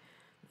husky.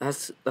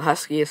 The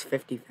husky is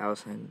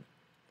 50,000.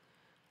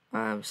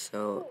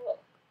 So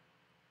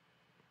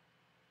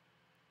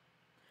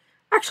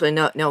actually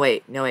no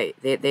wait.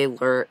 They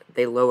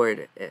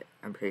lowered it.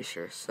 I'm pretty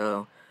sure.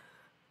 So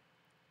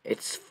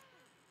it's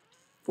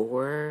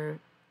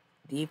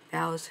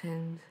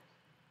 40,000.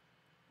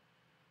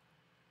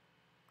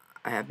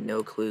 I have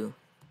no clue.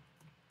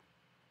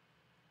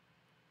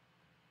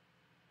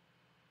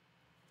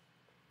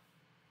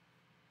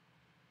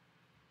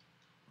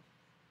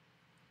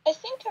 I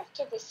think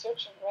after the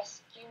search and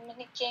rescue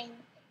minigame,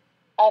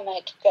 I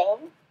might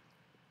go.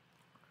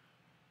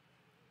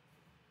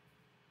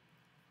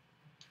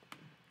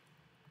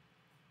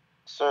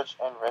 Search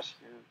and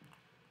rescue.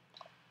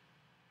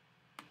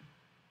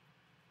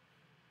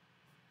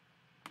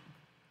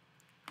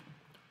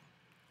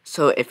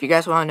 So if you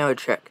guys want to know a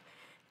trick,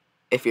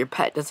 if your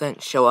pet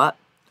doesn't show up,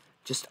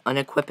 just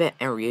unequip it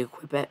and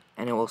re-equip it,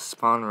 and it will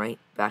spawn right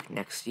back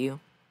next to you.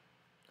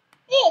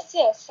 Yes,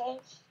 I've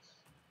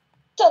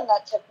done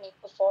that technique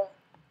before.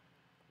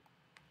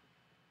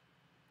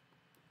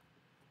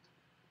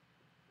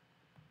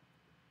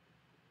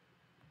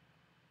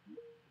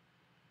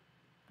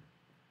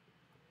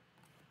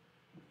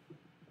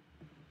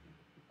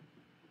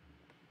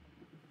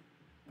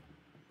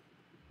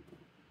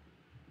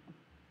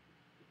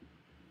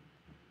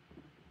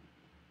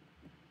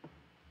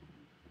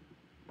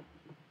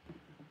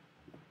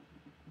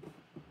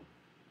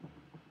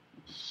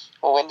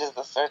 Well, when does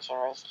the search and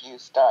rescue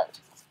start?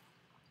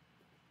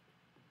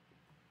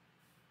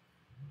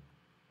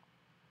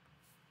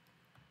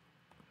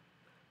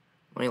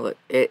 Let me look.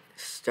 It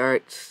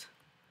starts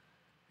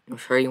in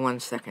 31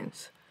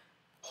 seconds.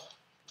 I'm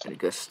gonna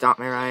go stop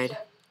my ride.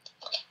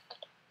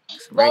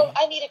 Well,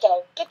 I need to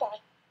go. Goodbye.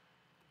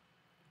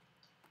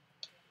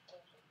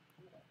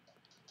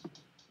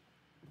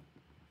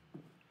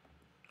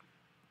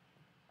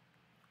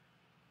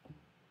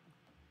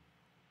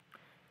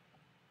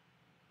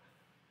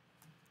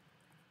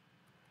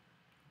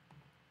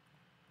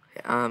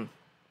 Okay,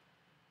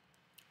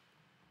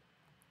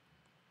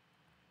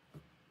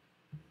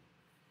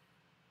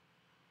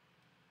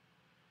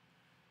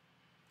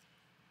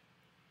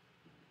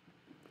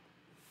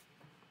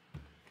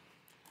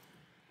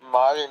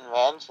 Modern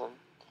Mansion.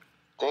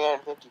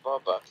 350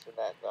 bucks for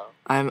that though.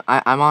 I'm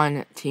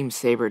on Team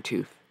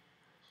Sabretooth.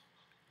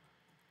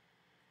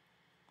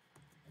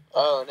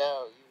 Oh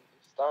no, you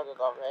started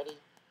already?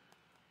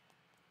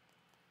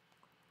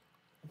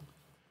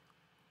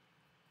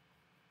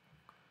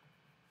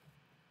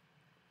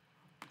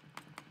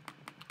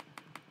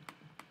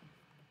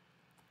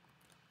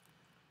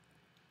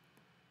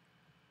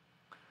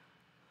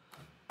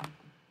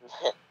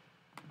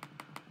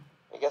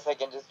 I guess I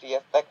can just be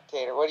a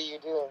spectator. What are you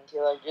doing,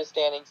 Killer? You're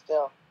standing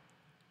still.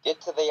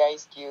 Get to the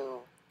ice cube.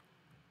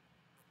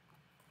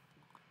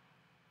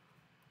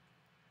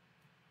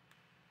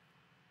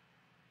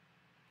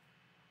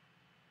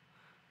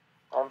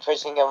 I'm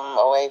pushing him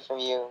away from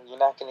you. You're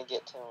not gonna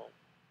get to him.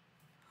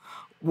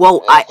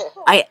 Whoa,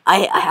 I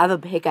have a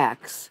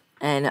pickaxe,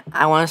 and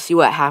I want to see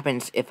what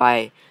happens if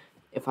I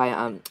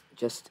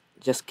just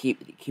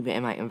keep it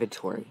in my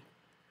inventory.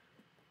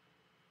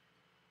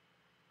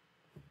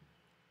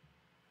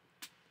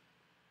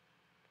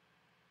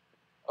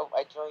 Oh,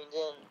 I joined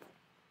in.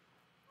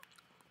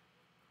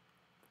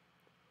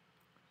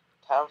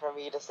 Time for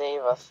me to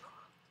save us.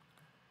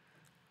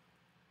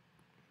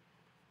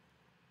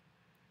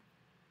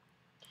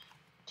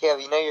 Caleb,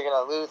 you know you're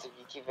gonna lose if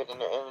you keep it in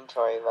your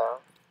inventory, though.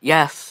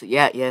 Yes,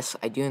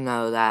 I do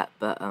know that,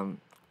 but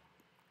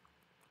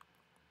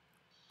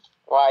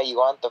Why, you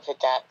want the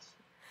pickaxe?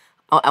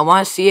 I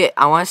want to see it.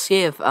 I want to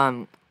see if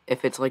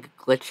it's like a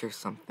glitch or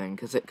something,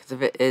 because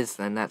if it is,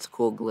 then that's a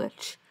cool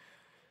glitch.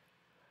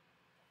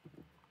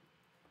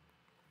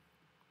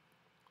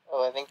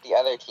 Oh, I think the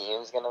other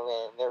team's gonna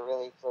win. They're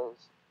really close.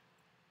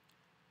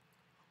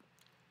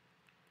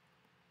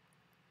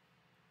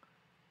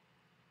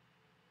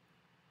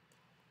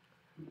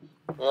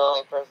 The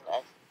only person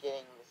actually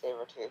getting the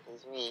Sabretooth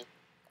is me.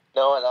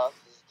 No one else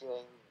is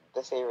doing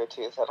the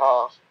Sabretooth at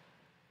all.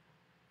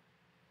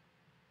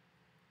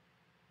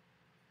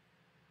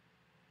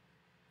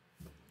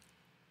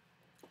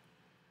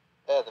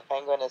 The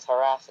penguin is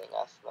harassing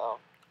us, though.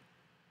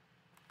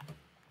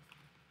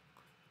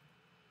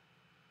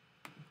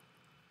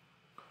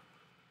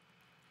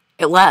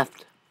 It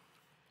left.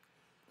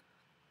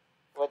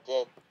 What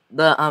did?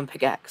 The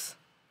pickaxe.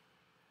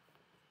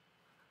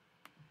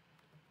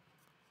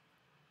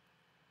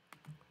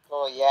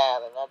 Oh yeah,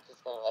 they're not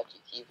just gonna let you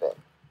keep it.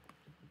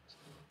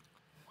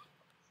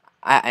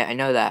 I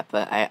know that,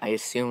 but I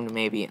assumed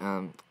maybe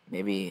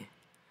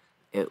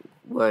it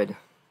would.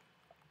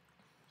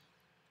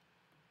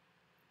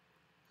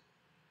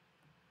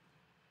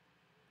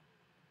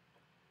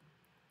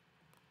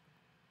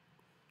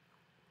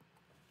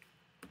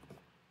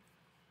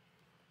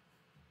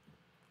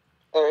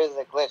 There is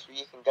a glitch where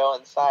you can go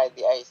inside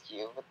the ice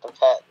cube with the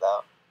pet,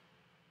 though.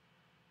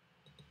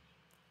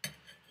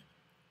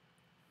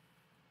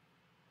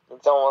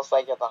 It's almost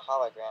like it's a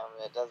hologram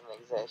and it doesn't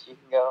exist. You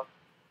can go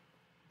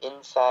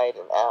inside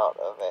and out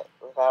of it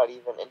without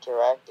even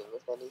interacting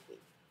with anything.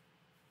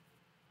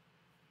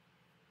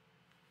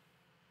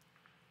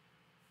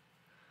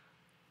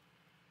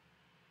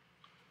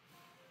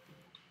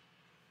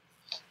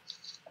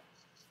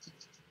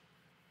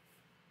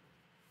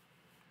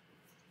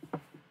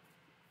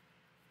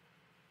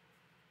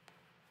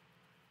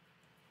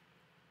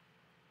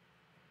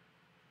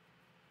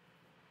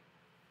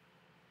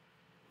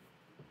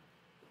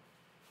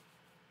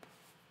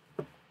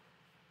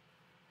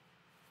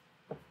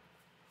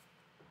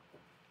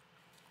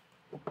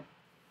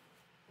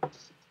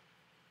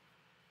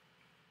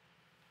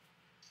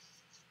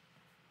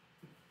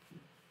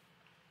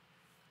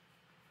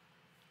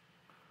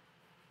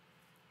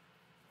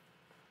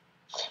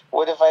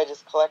 What if I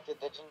just collected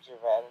the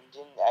gingerbread and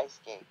didn't ice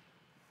skate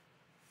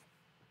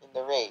in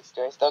the race?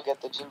 Do I still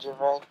get the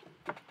gingerbread?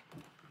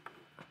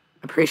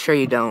 I'm pretty sure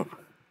you don't.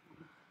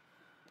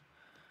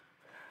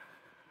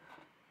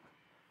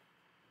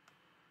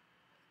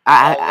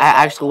 I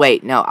actually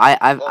wait. No,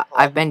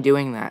 I've been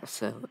doing that,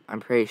 so I'm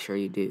pretty sure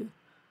you do.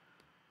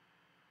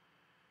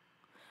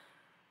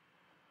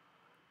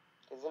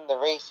 Because in the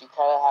race, you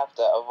kind of have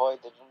to avoid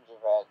the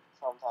gingerbread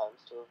sometimes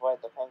to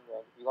avoid the penguin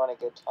if you want a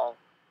good time.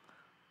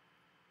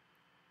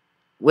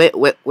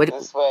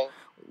 This way.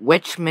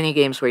 Which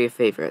minigames were your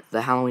favorite?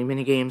 The Halloween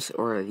minigames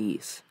or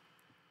these?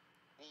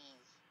 These.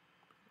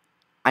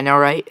 I know,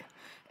 right?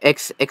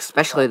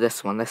 Especially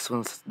this one. This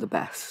one's the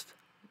best.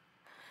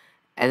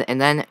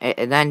 And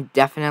then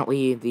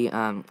definitely the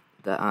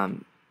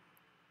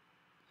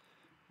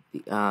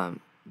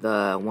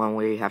one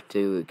where you have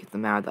to get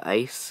them out of the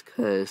ice,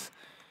 because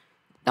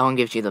that one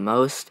gives you the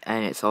most,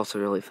 and it's also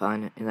really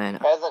fun. And then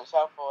Present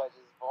Shuffle is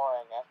just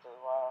boring after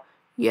a while.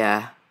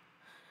 Yeah.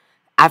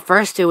 At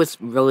first it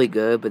was really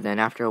good, but then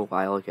after a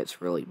while it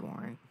gets really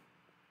boring.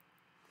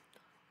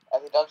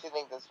 Don't you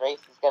think this race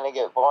is gonna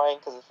get boring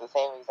because it's the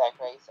same exact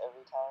race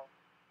every time?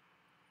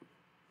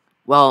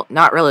 Well,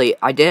 not really.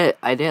 I did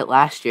it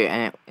last year,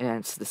 and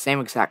it's the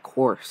same exact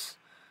course.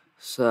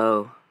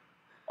 So.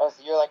 Oh,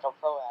 so you're like a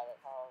pro at it,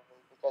 probably,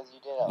 because you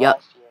did it Yep.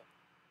 last year.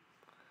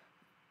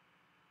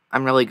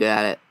 I'm really good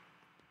at it.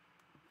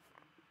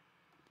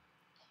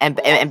 And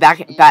back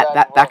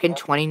in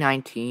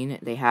 2019,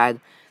 they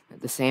had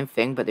the same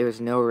thing, but there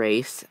was no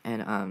race,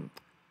 and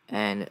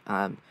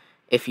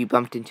if you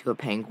bumped into a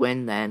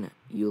penguin, then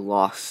you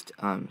lost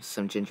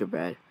some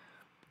gingerbread,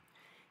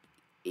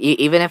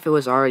 even if it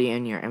was already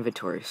in your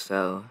inventory.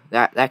 So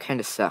that kind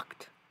of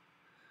sucked.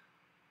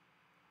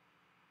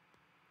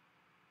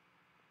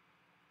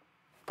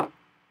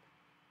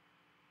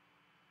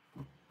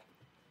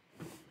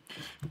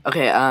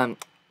 Okay,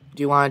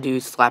 do you want to do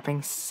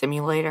slapping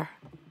simulator?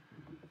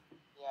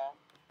 Yeah.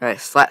 Alright,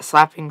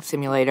 slapping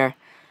simulator.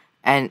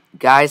 And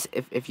guys,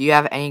 if you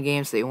have any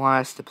games that you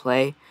want us to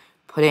play,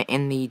 put it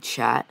in the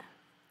chat.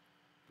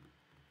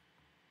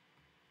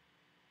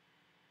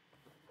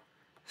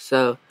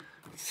 So,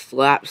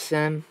 slap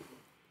sim.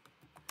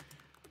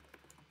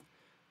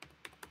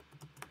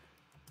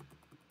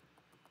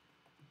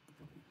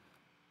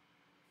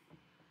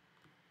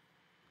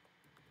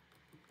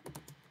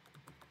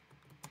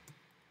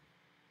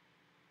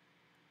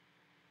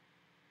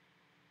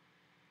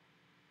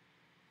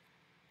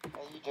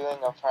 Are you doing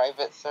a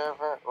private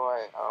server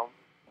or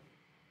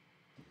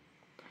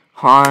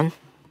Han.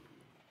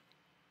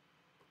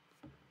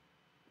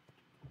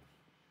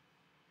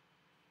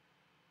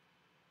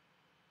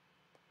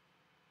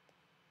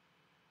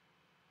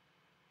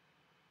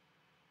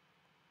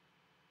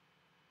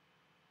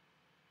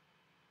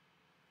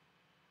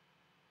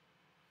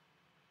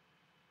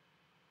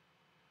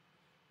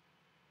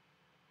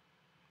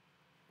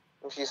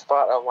 if you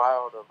spot a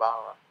wild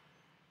Obama?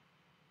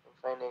 I'm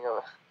finding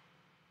a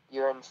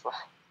urine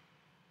slap.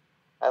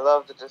 I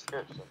love the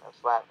description of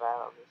slap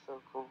battle. It's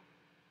so cool.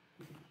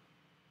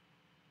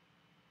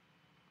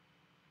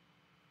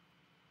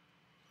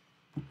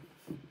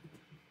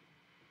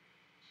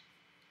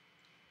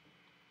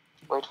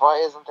 Wait,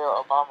 why isn't there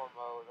Obama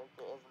mode like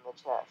there is in the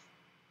chest?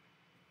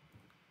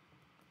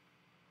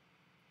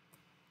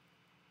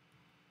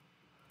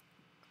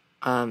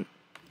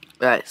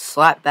 Right,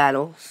 slap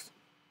battles.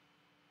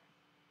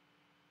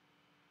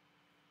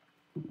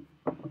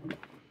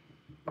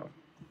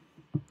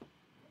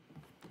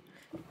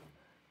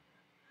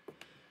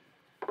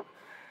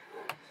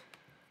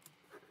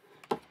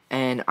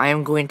 And I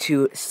am going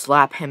to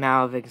slap him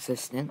out of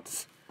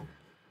existence.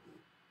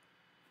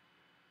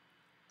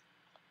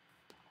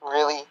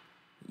 Really?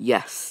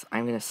 Yes,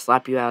 I'm going to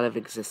slap you out of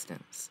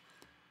existence.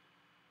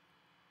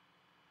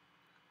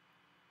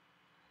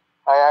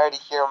 I already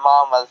hear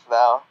mamas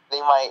though.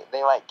 They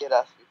might get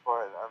us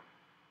before them.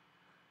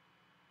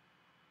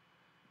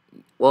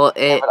 Well,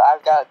 yeah, but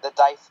I've got the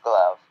dice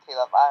glove,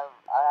 Caleb. I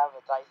have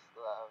a dice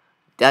glove.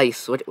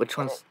 Dice? Which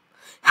one's?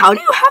 How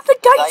do you have the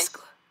dice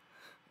glove?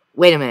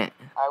 Wait a minute.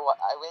 I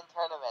win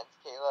tournaments,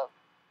 Caleb.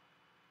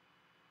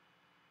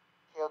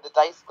 Caleb, the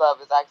dice glove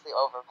is actually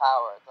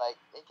overpowered. Like,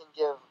 it can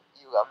give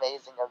you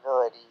amazing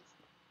abilities.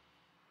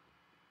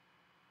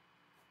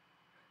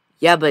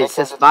 Yeah, but it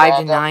says 5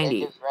 to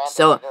 90.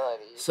 So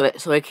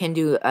it can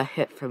do a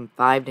hit from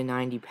 5 to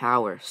 90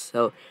 power.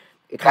 So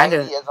it kind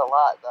of 90 is a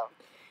lot, though.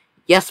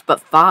 Yes,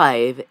 but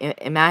 5.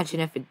 Imagine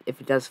if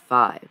it does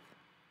 5.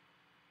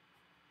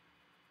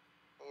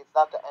 It's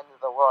not the end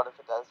of the world if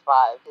it does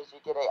 5, because you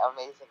get an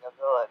amazing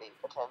ability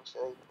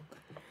potentially.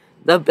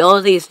 The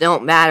abilities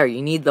don't matter.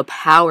 You need the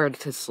power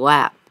to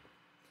slap.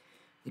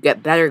 You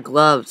get better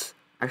gloves.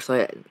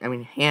 Actually, I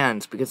mean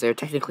hands, because they're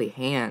technically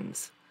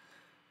hands.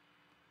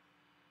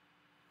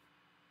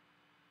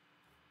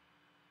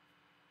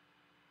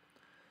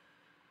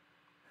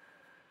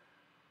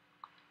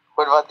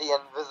 What about the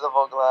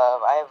invisible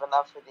glove? I have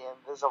enough for the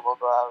invisible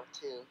glove,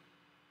 too.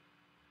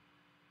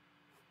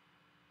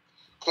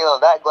 Kilo,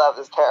 that glove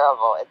is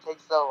terrible. It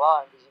takes so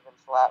long to even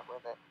slap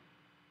with it.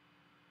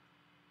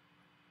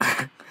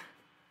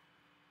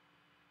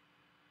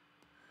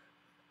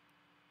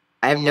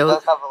 It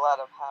does have a lot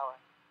of power.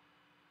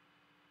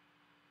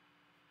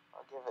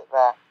 I'll give it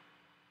that.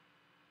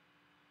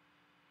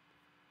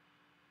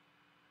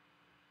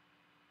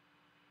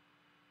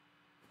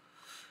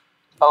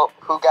 Oh,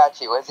 who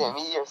got you? Was it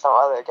me or some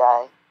other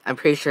guy? I'm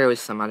pretty sure it was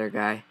some other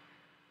guy.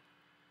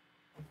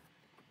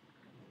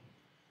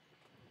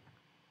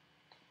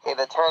 Okay,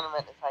 the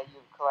tournament is how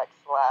you collect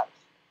slaps.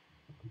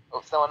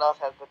 Oh, someone else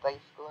has the dice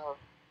glove.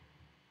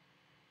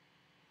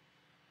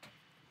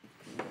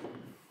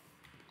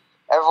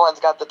 Everyone's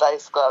got the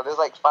dice glove. There's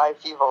like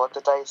 5 people with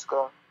the dice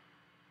glove.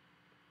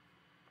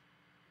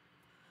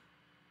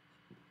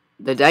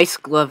 The dice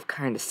glove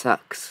kind of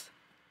sucks.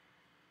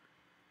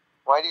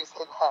 Why do you say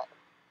that?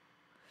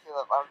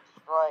 Caleb, I'm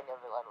destroying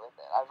everyone with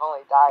it. I've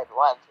only died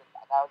once, and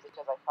that was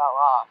because I fell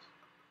off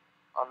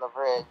on the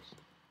bridge.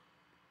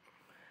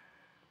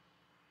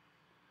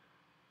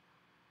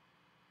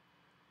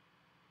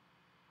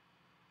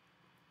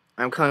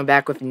 I'm coming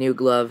back with a new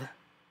glove.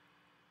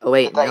 Oh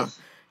wait, no,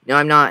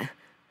 I'm not.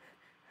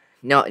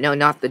 No,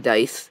 not the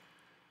dice.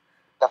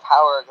 The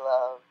power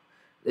glove.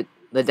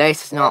 The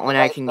dice is not one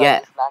I can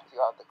get. The dice glove just knocked you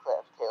off the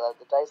cliff, Caleb.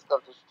 The dice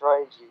glove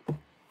destroyed you.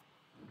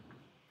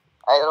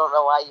 I don't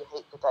know why you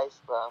hate the dice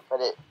glove,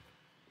 but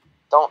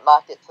don't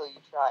knock it till you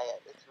try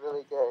it. It's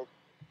really good.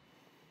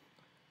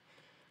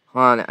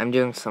 Hold on, I'm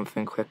doing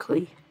something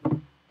quickly.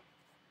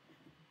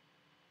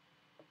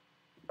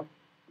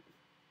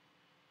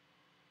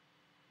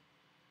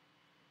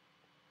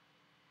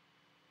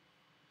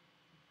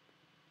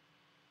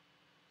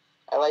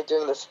 I like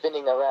doing the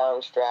spinning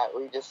around strat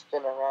where you just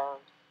spin around.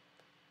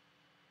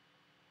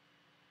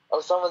 Oh,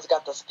 someone's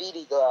got the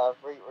speedy glove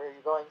where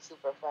you're going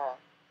super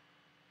fast.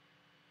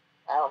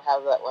 I don't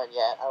have that one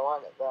yet. I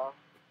want it though.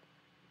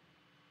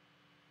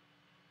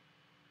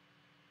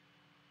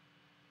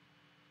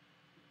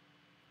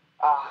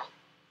 Ah.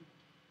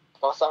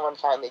 Well, someone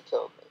finally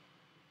killed me.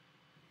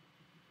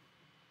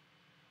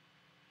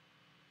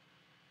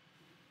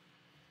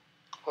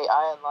 Hey,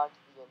 I unlocked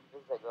the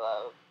Invisi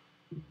glove.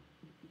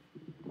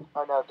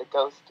 Oh no, the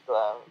ghost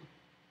glove.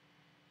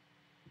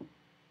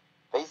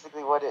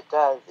 Basically what it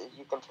does is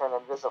you can turn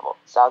invisible.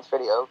 Sounds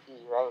pretty OP,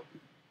 right?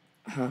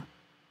 Huh.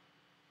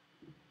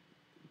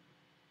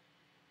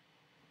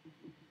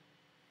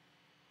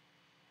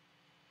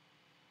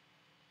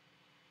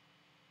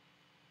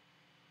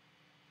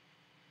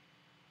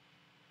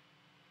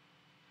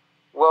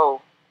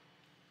 Whoa.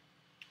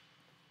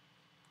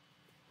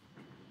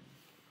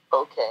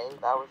 Okay,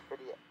 that was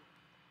pretty...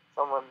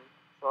 Someone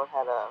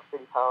had a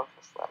pretty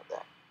powerful slap there.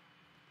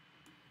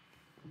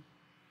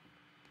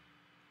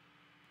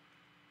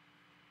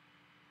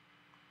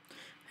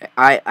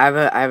 I have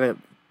a.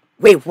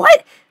 Wait,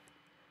 what?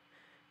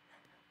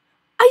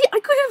 I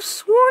could have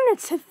sworn it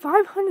said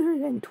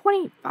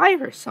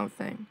 525 or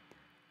something.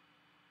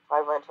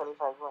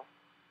 525 what?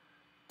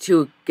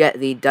 To get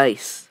the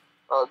dice.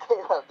 Okay,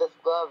 this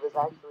glove is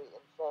actually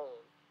insane.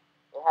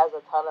 It has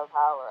a ton of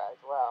power as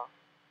well.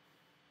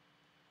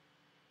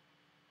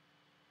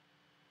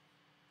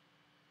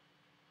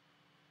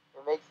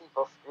 It makes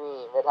people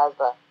scream. It has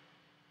the...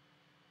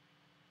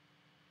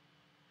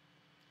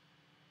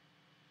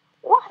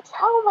 What?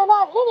 How am I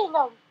not hitting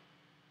him?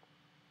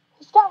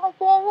 He's got like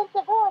the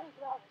invincibility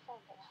glove or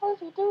something. How does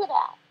he do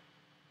that?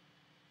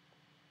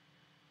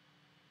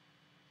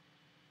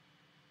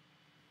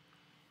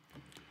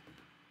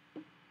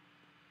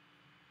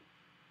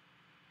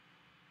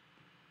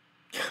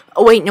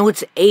 Oh wait, no,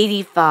 it's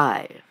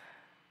 85. 85.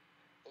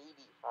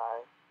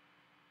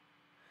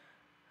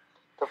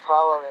 The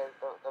problem is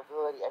the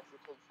ability actually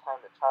takes time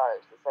to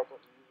charge the second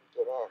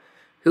you get in.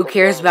 Who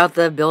cares about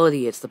the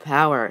ability? It's the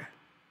power.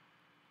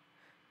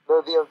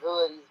 No, the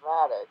abilities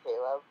matter,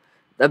 Caleb.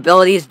 The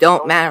abilities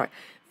don't matter.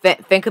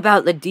 Think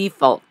about the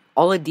default.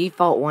 All the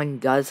default one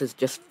does is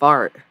just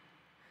fart.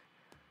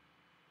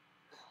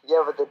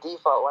 Yeah, but the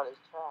default one is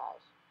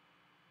trash.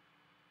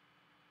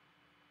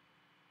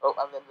 Oh,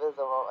 I'm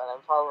invisible and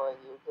I'm following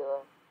you,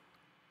 Caleb.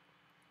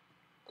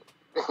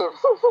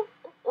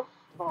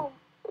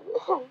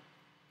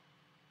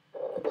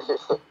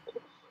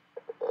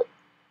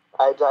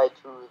 I died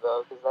too,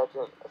 though, because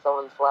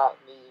someone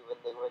slapped me when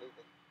they weren't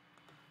even...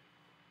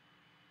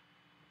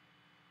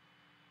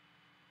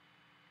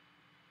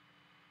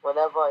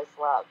 Whenever I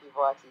slap,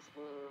 people actually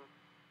scream.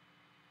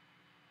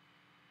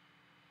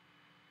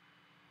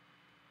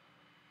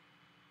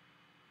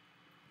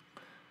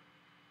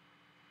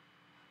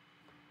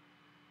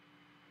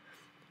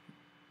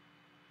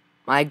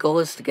 My goal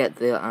is to get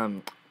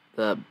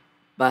the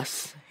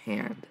bus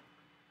hand.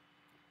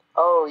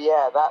 Oh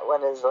yeah, that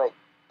one is like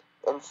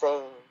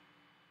insane.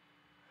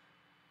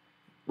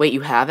 Wait,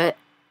 you have it?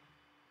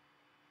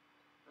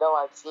 No,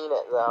 I've seen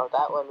it though.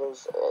 That one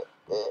is it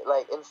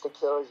like insta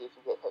kills you if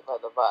you get hit by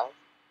the bus.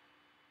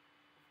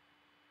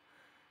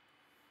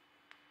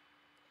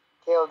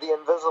 Caleb, the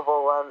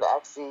invisible one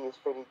actually is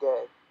pretty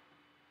good.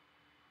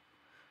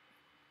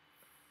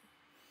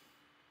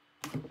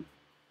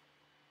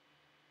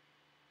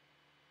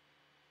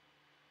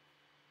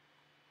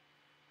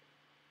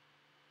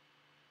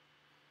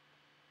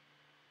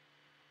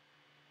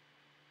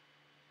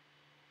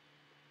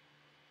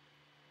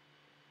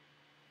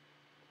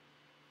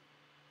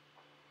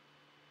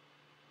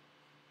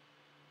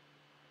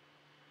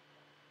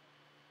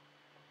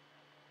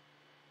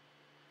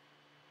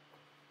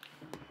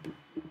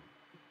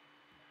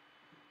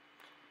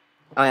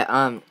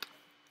 Alright,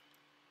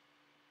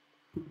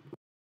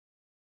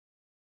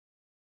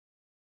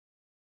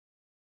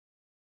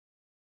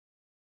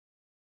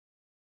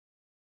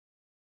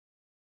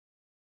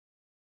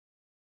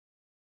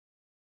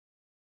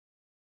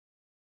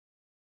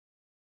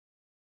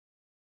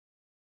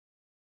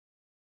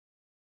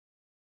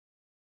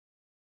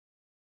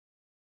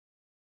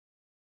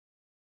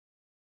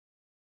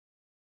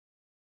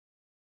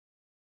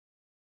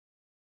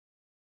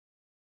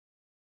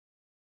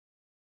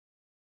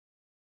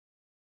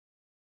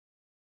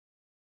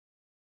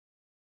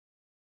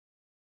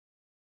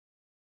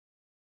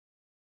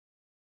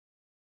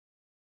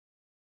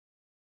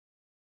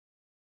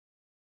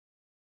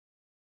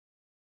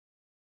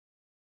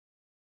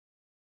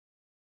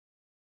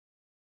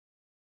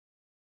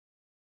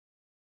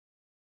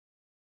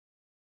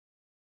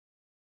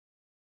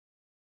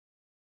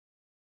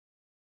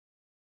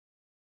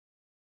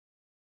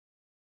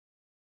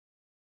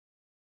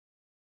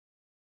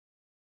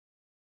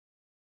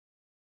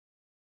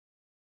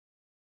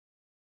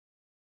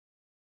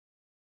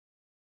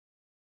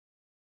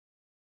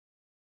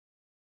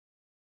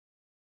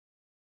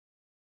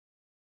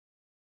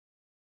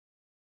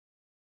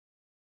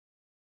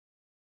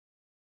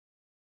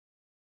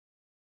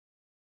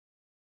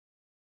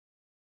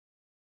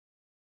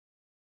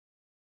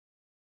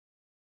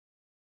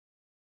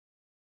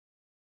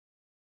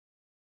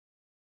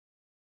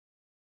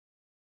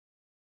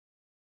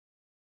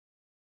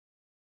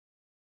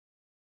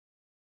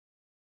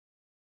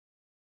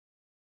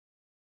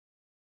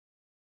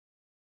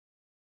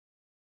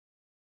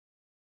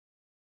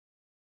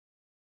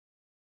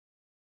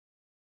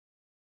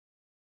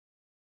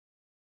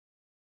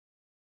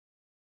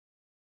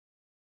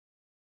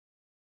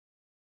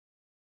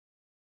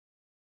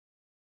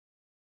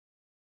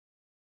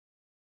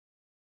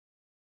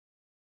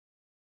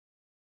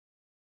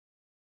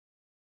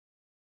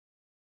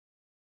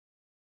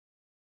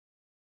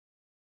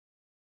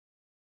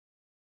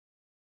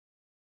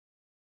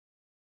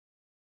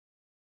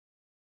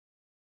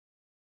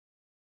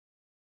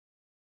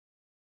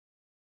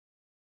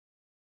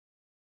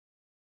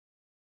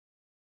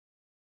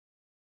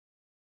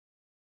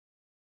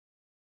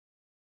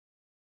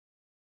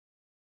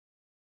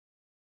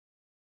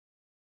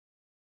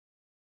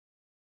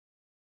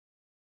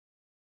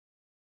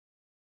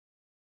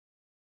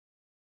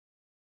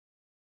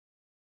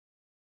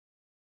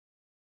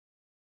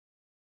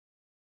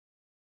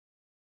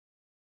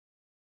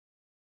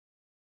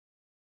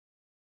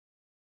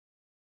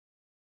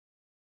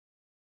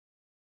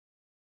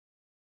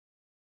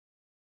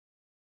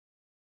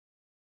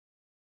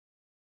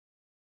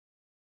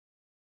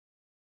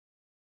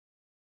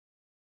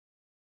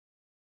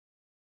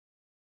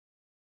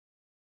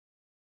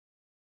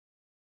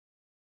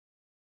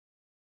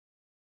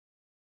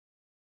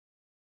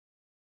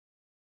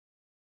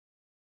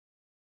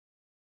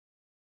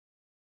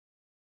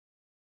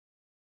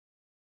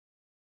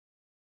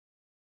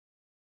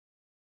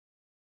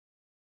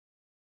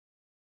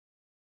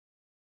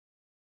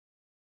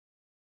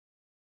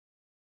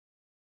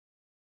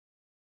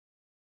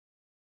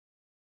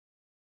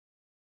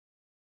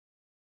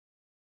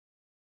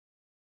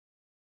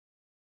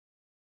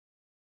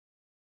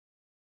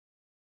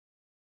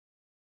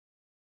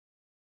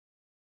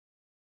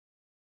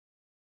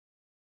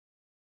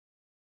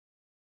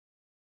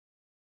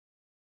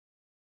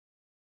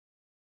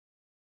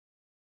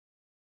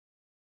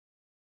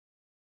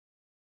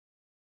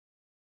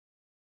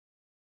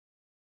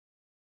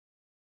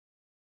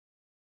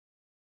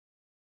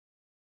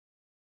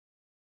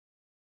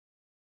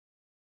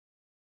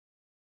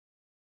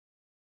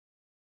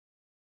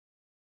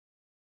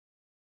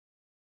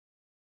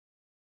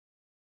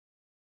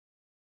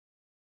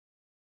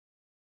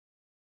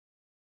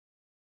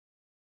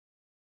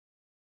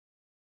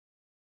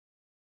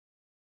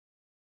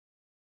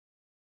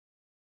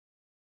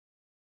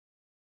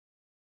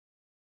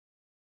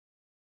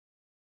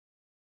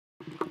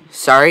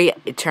 Sorry,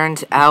 it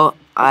turns out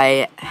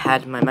I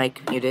had my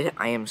mic muted.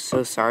 I am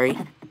so sorry.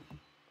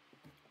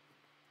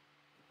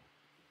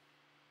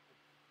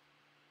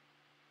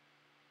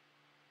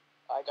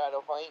 I got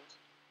a point.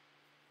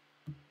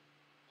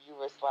 You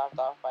were slapped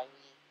off by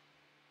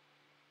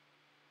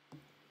me.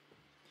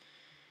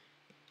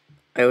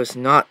 I was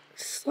not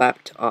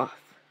slapped off.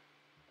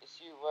 Yes,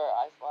 you were.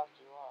 I slapped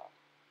you off.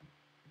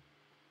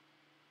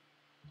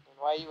 And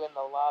why are you in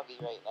the lobby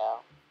right now?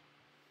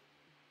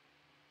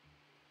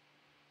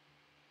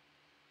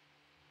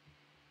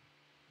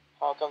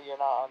 How come you're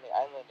not on the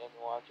island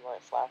anymore if you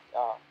weren't slapped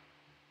off?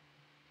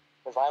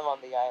 Because I'm on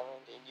the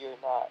island and you're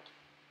not.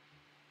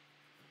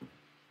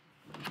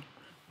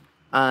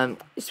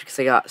 It's because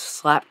I got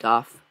slapped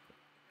off.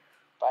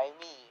 By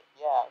me,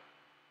 yeah.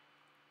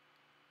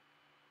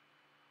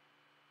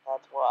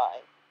 That's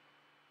why.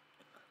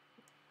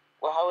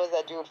 Well, how is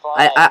that dude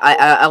flying?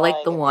 I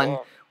like the one there?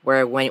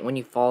 where when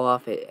you fall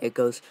off, it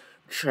goes,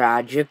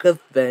 tragic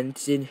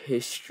events in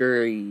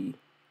history.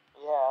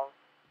 Yeah.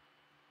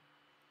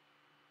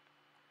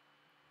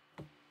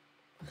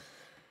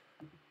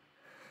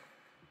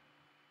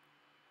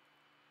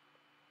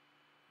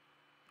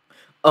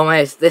 Oh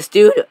my, this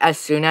dude, as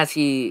soon as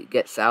he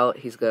gets out,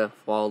 he's gonna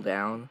fall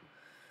down.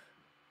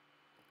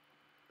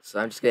 So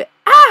I'm just gonna,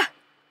 ah!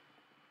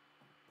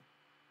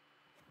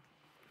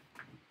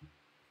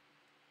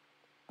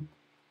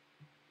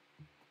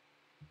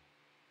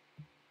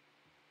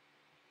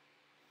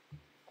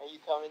 Are you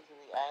coming to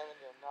the island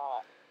or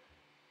not?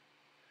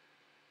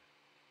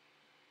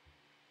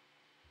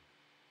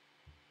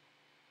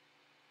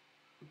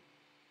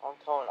 I'm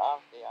coming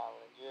off the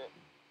island.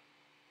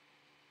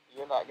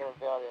 You're not gonna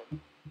be able to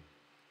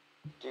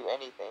do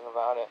anything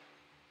about it.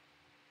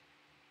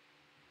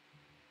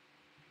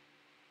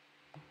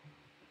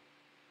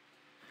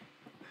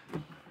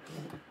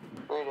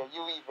 Wait, are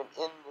you even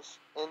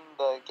in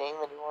the game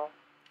anymore?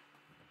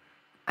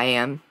 I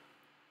am.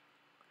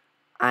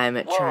 I'm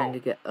Whoa. trying to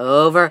get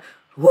over.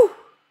 Woo!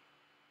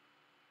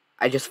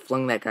 I just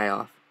flung that guy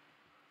off.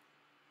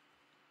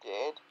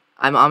 Did?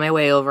 I'm on my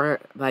way over,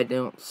 but I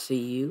don't see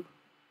you.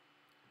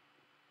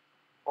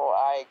 Well,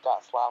 I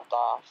got slapped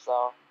off,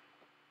 so.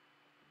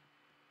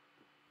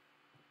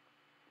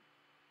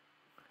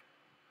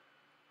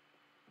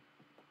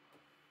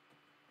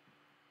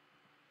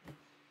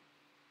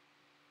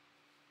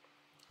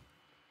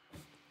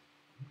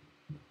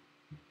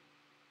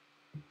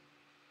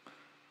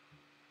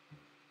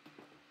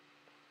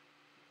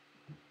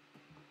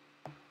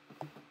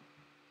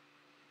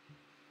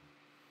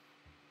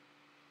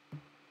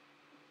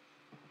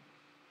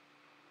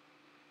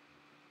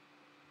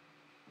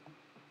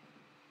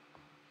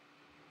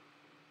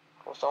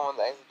 Well, someone's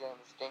actually doing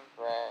the stink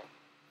rag.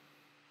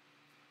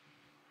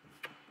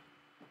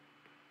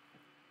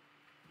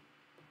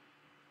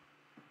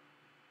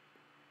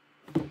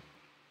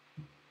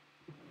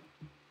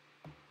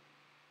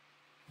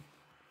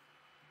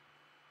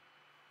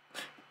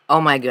 Oh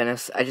my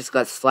goodness, I just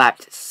got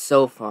slapped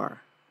so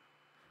far.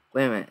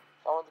 Wait a minute.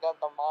 Someone's got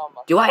the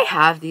mama. Do I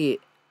have the...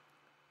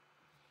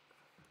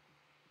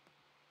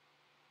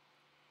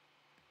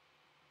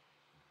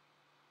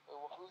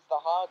 Who's the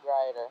hog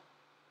rider?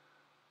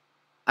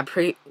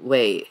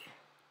 Wait.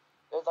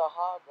 There's a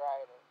hog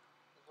rider.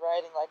 He's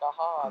riding like a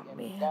hog, Oh, and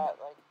man. he's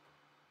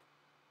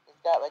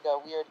got like a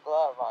weird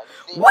glove on.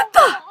 You see? What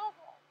the?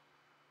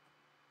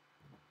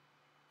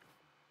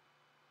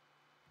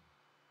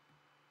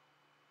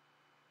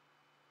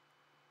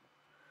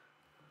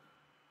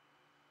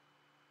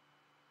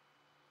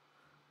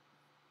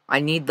 I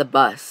need the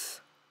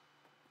bus.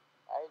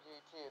 I do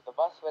too. The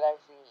bus would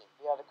actually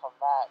be able to come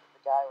back.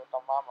 The guy with the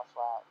mama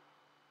slap.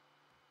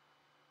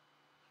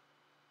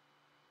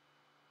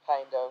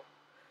 Kind of.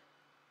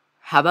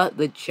 How about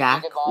the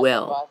Jack You could launch a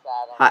Will? bus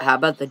at him, How and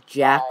about the just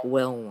Jack fly.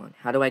 Will one?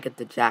 How do I get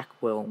the Jack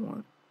Will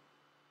one?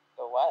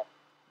 The what?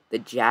 The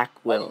Jack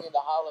What, Will. you mean the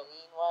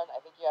Halloween one? I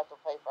think you have to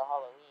play for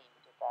Halloween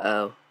to get that.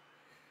 Oh.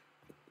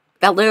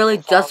 That literally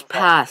It just sounds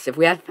passed. If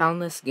we had found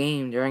this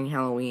game during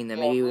Halloween, then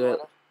Yeah, maybe we would...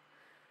 would've-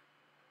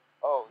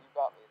 Oh, you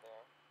got me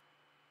there.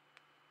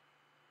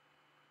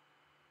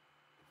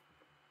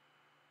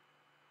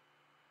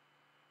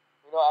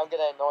 You know, I'm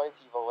gonna annoy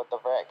people with the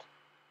brick.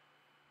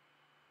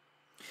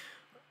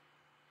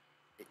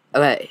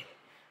 Okay.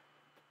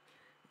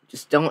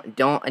 Just don't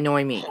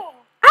annoy me.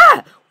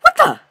 Ah! What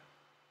the?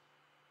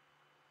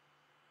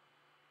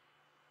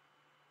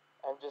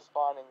 I'm just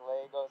spawning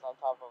Legos on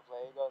top of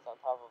Legos on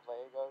top of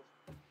Legos.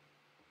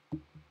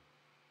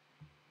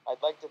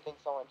 I'd like to think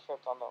someone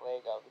tripped on the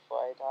Lego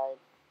before I died.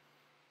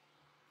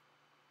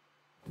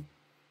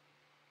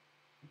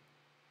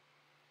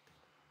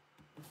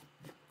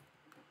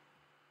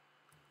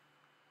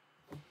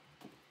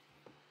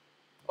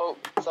 Oh,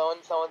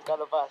 someone's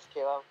got a bus,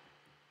 Caleb.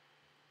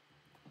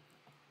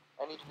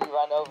 I need to be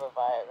run over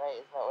by it, right?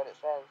 Isn't that what it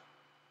says?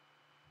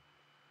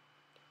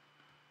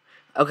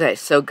 Okay,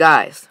 so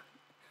guys,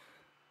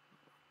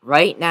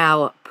 right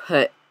now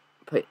put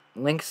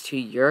links to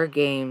your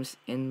games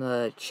in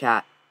the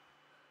chat,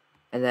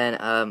 and then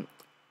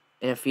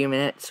in a few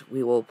minutes,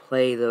 we will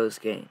play those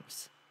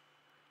games.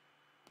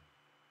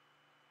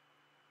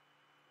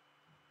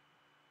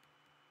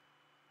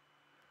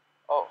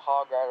 Oh,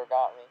 Hog Rider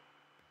got me.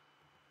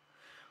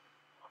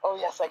 Oh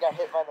yes, I got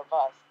hit by the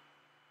bus.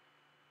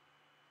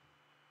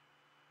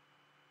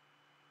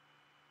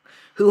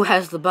 Who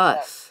has the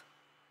bus?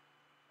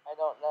 I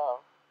don't know.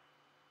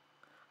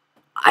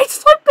 I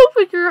slipped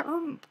over your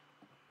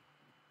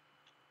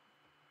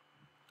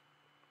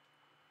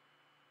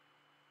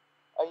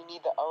Oh, you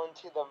need the Own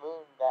to the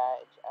Moon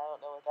badge. I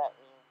don't know what that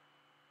means.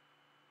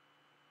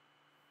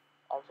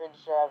 I'm pretty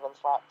sure I've been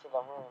slapped to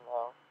the moon,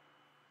 though.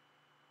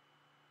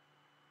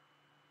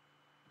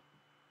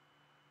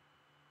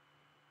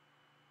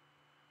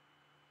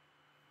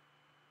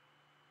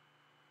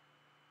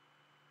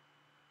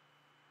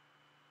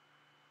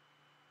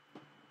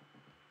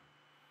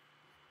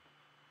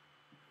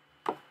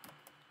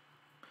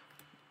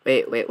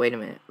 Wait a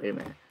minute.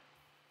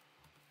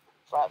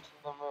 Slapped to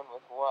the moon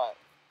with what?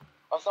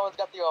 Oh, someone's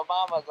got the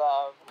Obama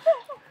glove.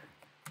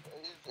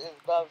 his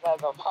glove has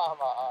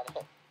Obama on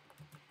it.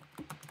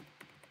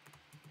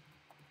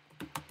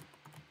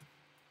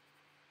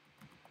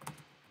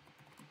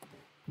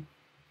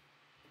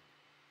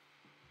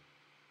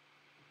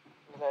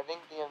 Because I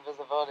think the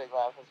invisibility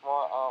glove has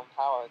more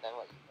power than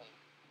what you think.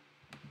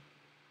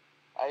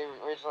 I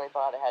originally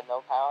thought it had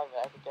no power,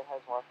 but I think it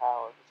has more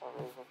power for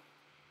some reason.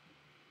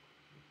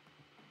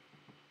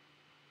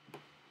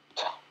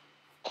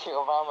 The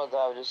Obama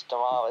glove just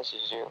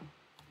demolishes you.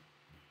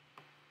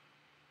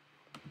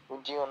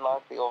 Would you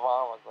unlock the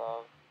Obama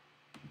glove?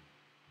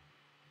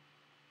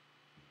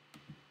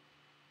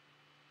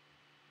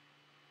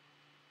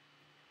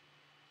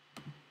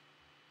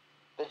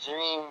 The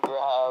Dream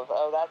Glove.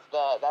 Oh,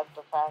 that's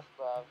the fast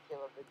glove.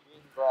 Caleb, the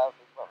Dream Glove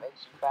is what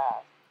makes you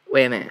fast.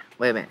 Wait a minute.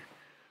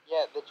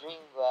 Yeah, the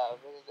Dream Glove.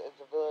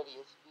 Its ability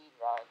is speed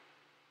run.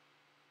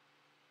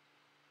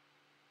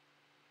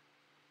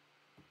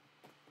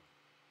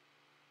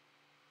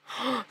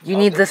 You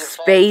need the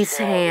space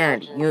glove,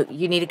 hand.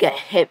 You need to get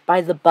hit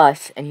by the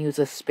bus and use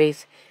a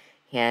space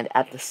hand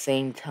at the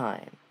same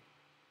time.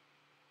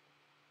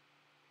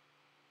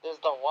 There's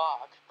the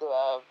Walk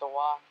Glove. The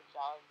Walk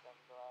Johnson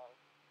Glove.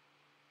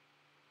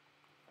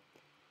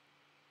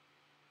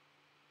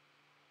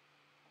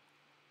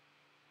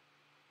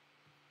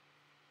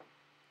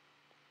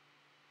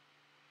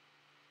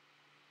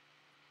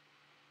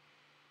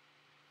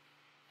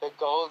 The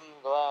Golden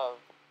Glove.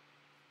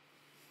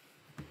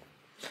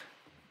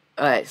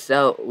 Alright,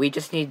 so we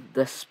just need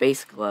the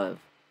space glove.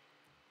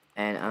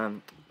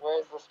 And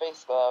Where's the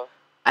Space Glove?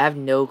 I have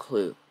no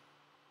clue.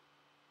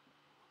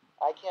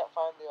 I can't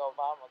find the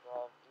Obama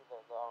Glove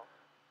either, though.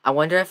 I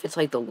wonder if it's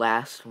like the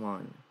last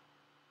one.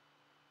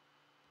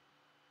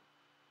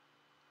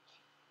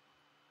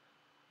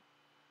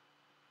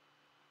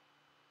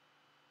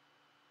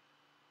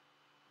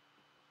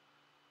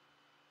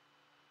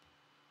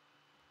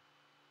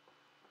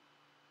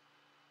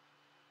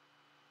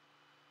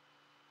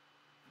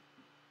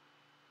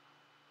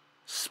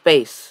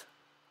 Space.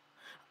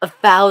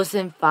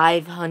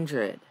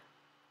 1,500.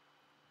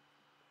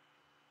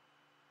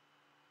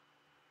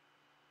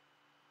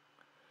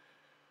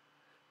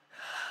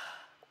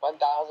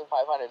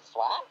 1,500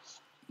 slaps?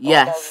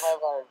 Yes.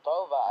 1,500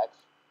 bobots.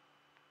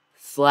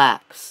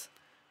 Slaps.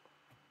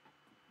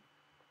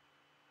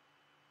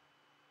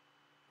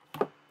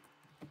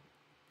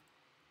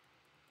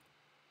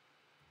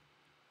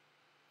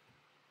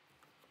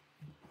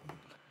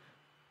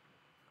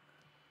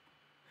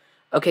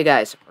 Okay,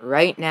 guys.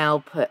 Right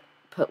now, put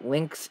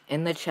links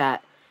in the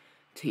chat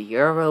to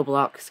your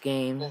Roblox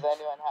game. Does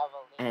anyone have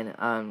a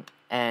link?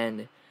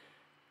 And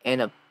in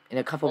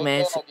a couple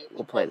minutes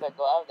we'll play them. There's a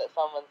glove that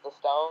summons the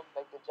stone,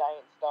 like the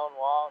giant stone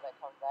wall that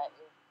comes at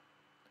you.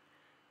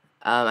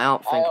 I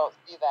don't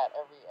see that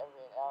every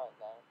now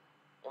and then.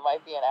 It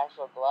might be an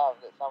actual glove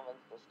that summons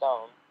the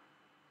stone.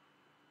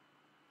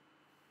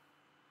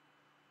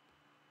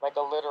 Like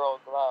a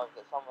literal glove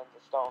that summons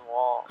a stone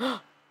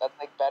wall. That's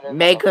like better than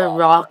Mega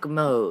Rock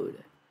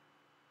mode.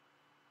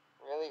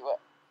 Really? What?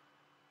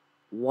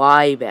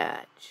 Y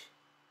badge.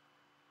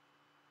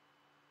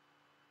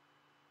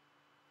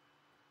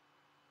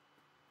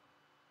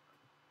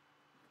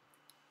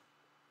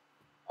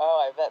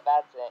 Oh, I bet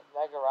that's it.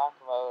 Mega Rock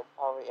mode,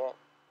 probably it.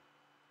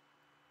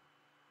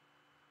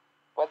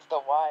 What's the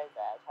Y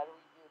badge? How do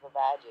we do the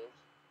badges?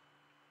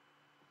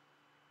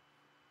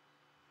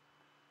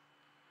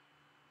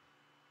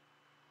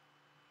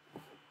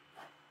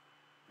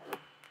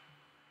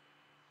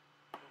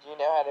 Do you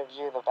know how to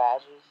view the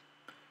badges?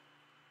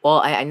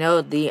 Well, I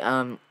know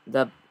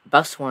the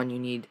bus one you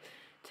need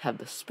to have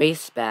the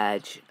space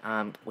badge,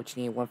 which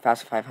you need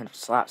 1,500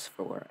 slots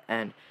for,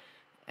 and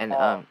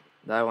the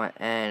other one,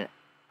 and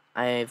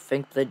I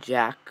think the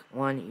Jack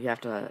one you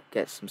have to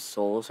get some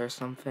souls or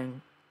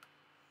something.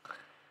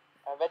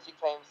 I bet you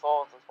claim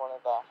souls as one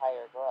of the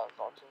higher gloves,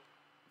 don't you?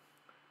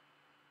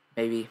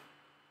 Maybe.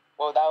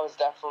 Well, that was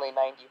definitely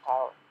 90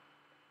 power.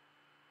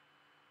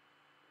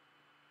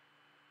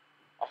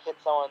 I hit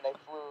someone, they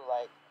flew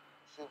like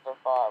super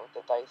far with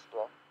the dice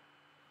glove.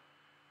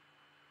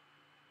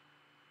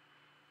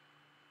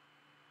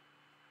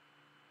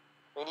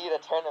 We need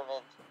a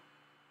tournament.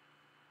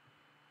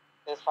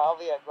 There's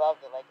probably a glove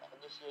that like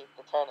initiates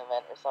the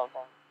tournament or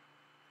something.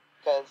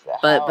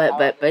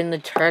 But in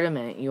the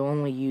tournament, you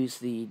only use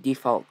the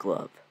default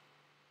glove.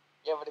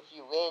 Yeah, but if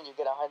you win, you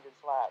get 100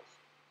 slabs.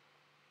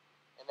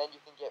 And then you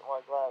can get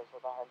more gloves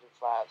with 100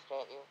 slabs,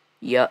 can't you?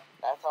 Yep.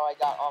 That's how I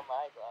got all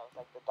my gloves,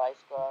 like the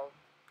dice glove,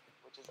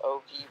 which is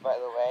OP, by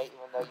the way,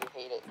 even though you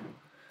hate it.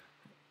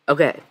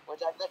 Okay. Which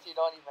I bet you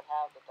don't even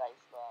have the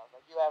dice glove.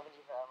 Like, you haven't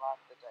even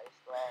unlocked the dice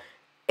glove.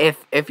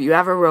 If you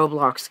have a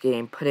Roblox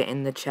game, put it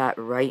in the chat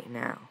right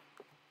now.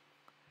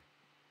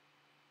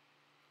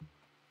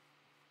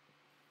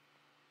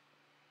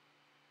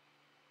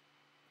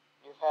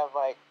 You have,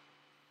 like,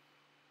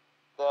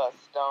 the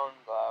stone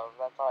glove.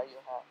 That's all you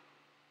have.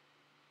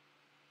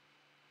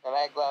 And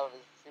that glove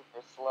is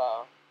super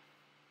slow.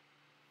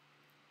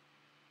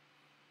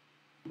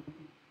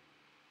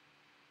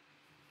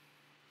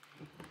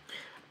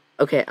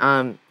 Okay,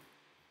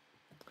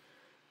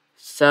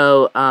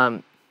 so,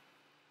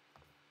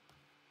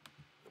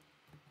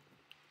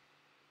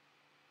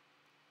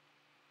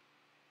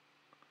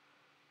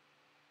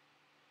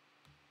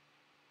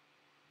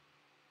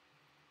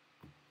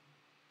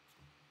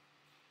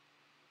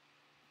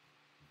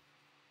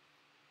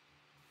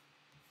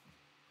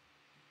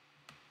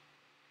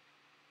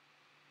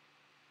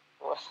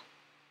 What?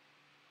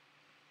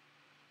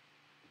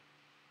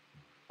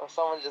 Or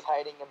someone just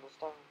hiding in the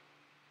stone.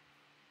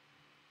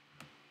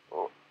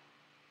 Oh.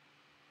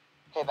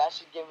 Okay, that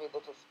should give me the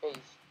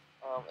space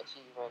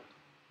achievement.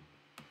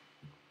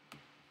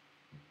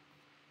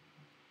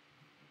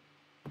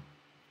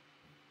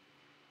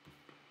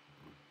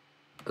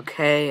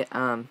 okay,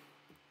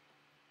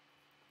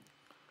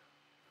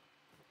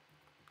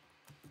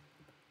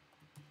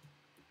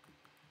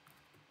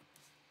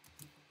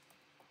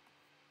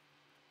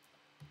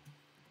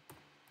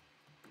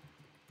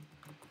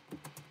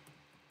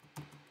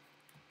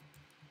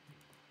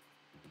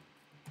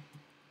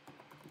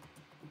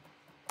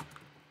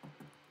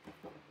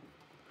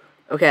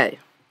 okay.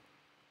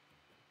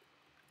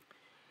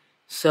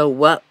 So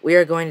what we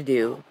are going to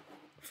do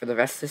for the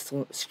rest of this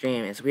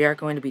stream is we are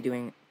going to be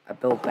doing a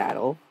build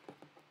battle.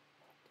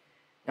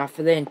 Not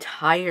for the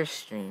entire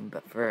stream,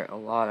 but for a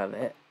lot of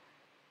it.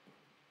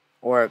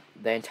 Or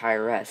the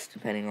entire rest,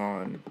 depending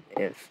on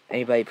if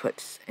anybody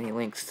puts any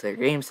links to their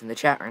games in the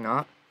chat or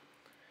not.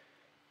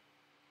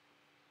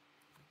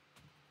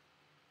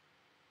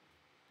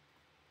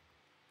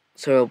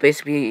 So it'll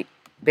basically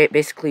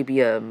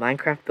be a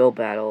Minecraft build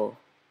battle.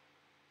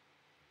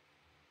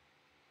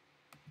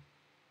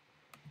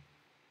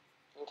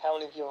 How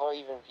many people are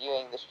even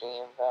viewing the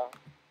stream, though?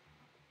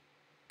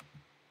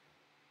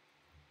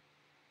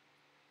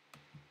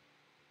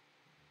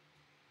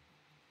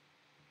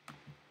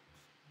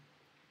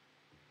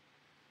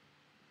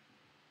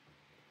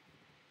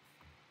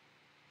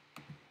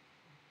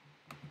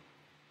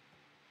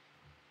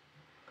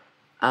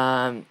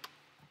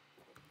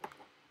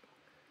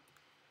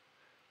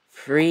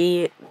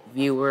 Free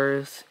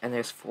viewers, and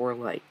there's 4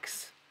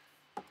 likes.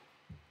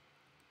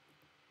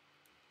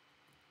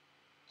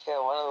 Okay,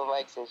 one of the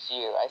likes is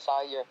you. I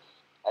saw you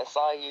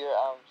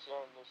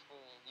sharing your screen.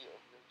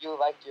 You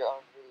liked your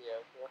own video.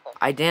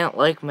 I didn't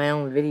like my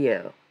own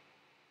video.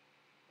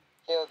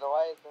 Okay, so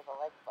why is there a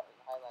like button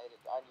highlighted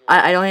on your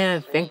I don't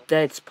even screen? think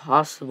that it's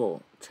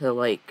possible to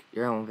like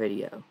your own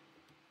video.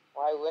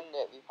 Why wouldn't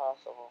it be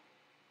possible?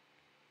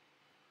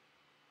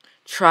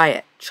 Try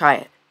it.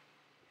 I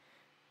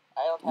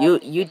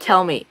don't have You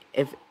tell me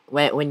if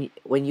when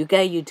you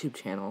get a YouTube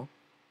channel,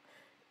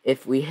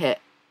 if we hit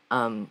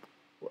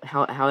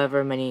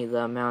however many the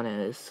amount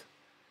is,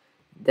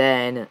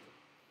 then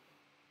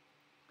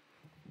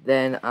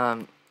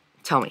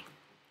tell me.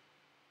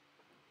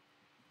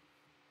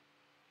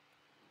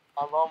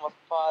 I'm almost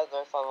paused.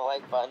 I saw the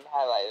like button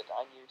highlighted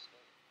on your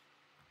screen.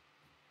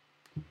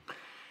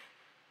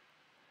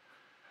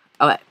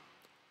 Okay,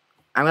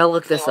 I'm gonna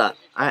look this up.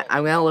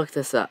 I'm gonna look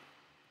this up.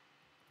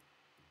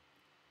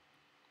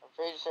 I'm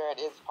pretty sure it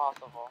is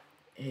possible.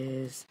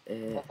 Is it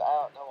I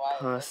don't know why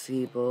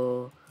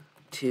possible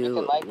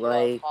to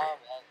like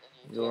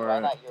your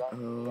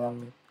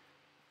own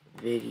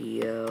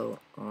video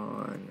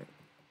on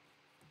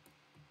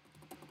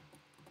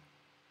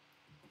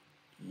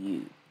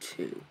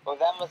YouTube? Well,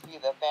 that must be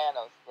the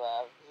Thanos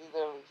glove. He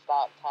literally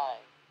stopped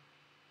time.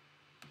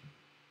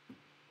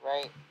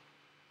 Right?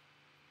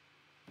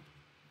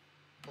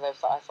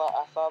 Because I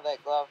saw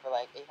that glove for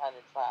like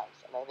 800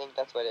 slaps, and I think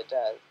that's what it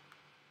does,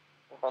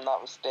 if I'm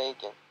not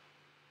mistaken.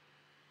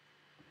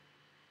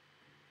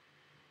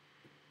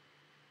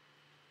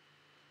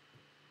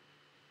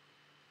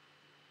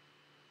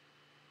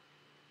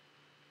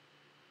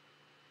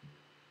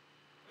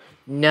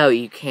 No,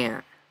 you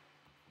can't.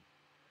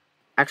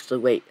 Actually,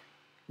 wait.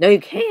 No, you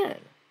can.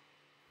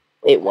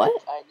 Wait, what?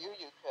 I knew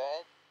you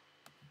could.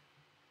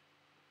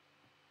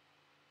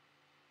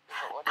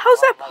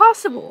 How's that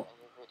possible?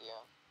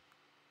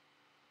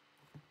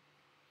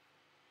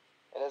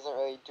 It doesn't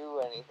really do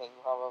anything,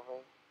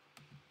 probably.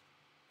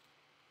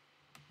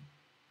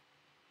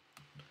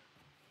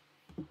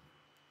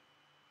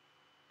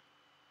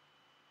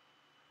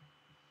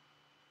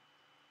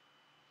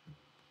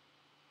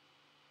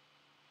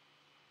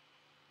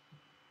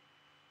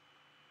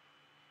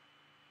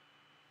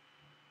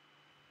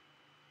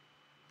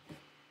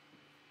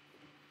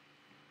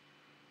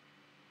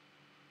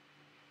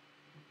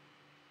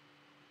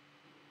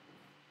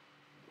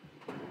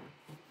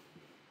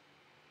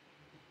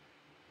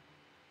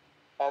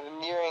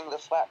 I'm nearing the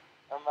slap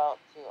amount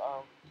to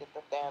get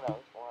the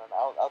Thanos one.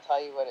 I'll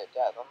tell you what it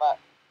does. I'm not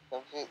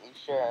completely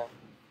sure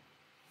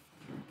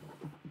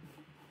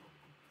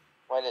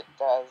what it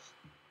does,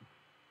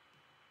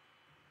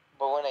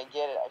 but when I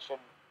get it, I should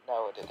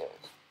know what it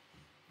is.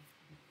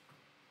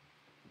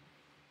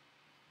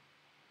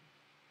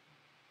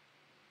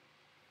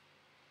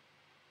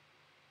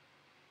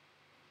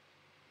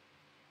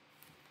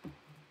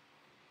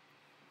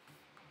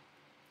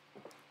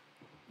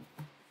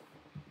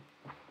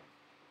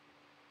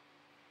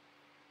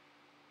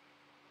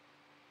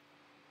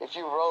 If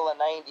you roll a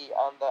 90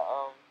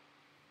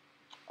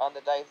 on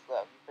the dice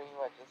level, you pretty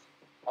much just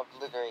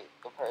obliterate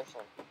the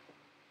person.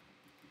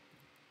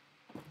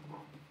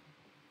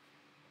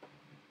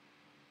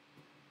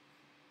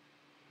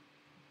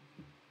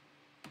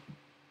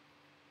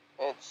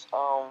 It's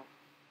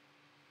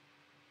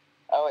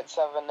it's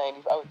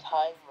 790. Oh,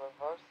 time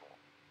reversal.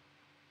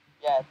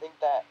 Yeah, I think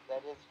that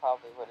is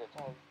probably what it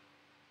does.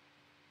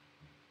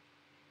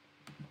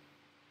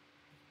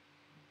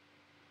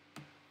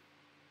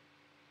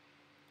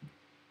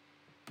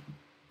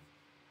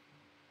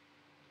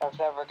 I've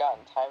never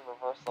gotten time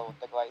reversal with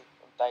the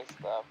dice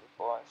glove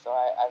before, so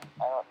I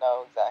don't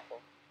know exactly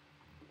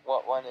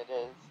what one it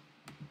is.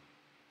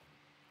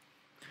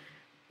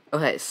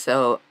 Okay,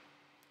 so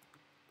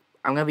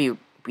I'm gonna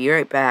be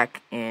right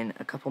back in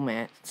a couple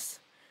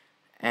minutes,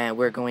 and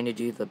we're going to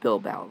do the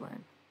build battle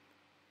then.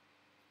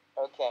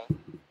 Okay.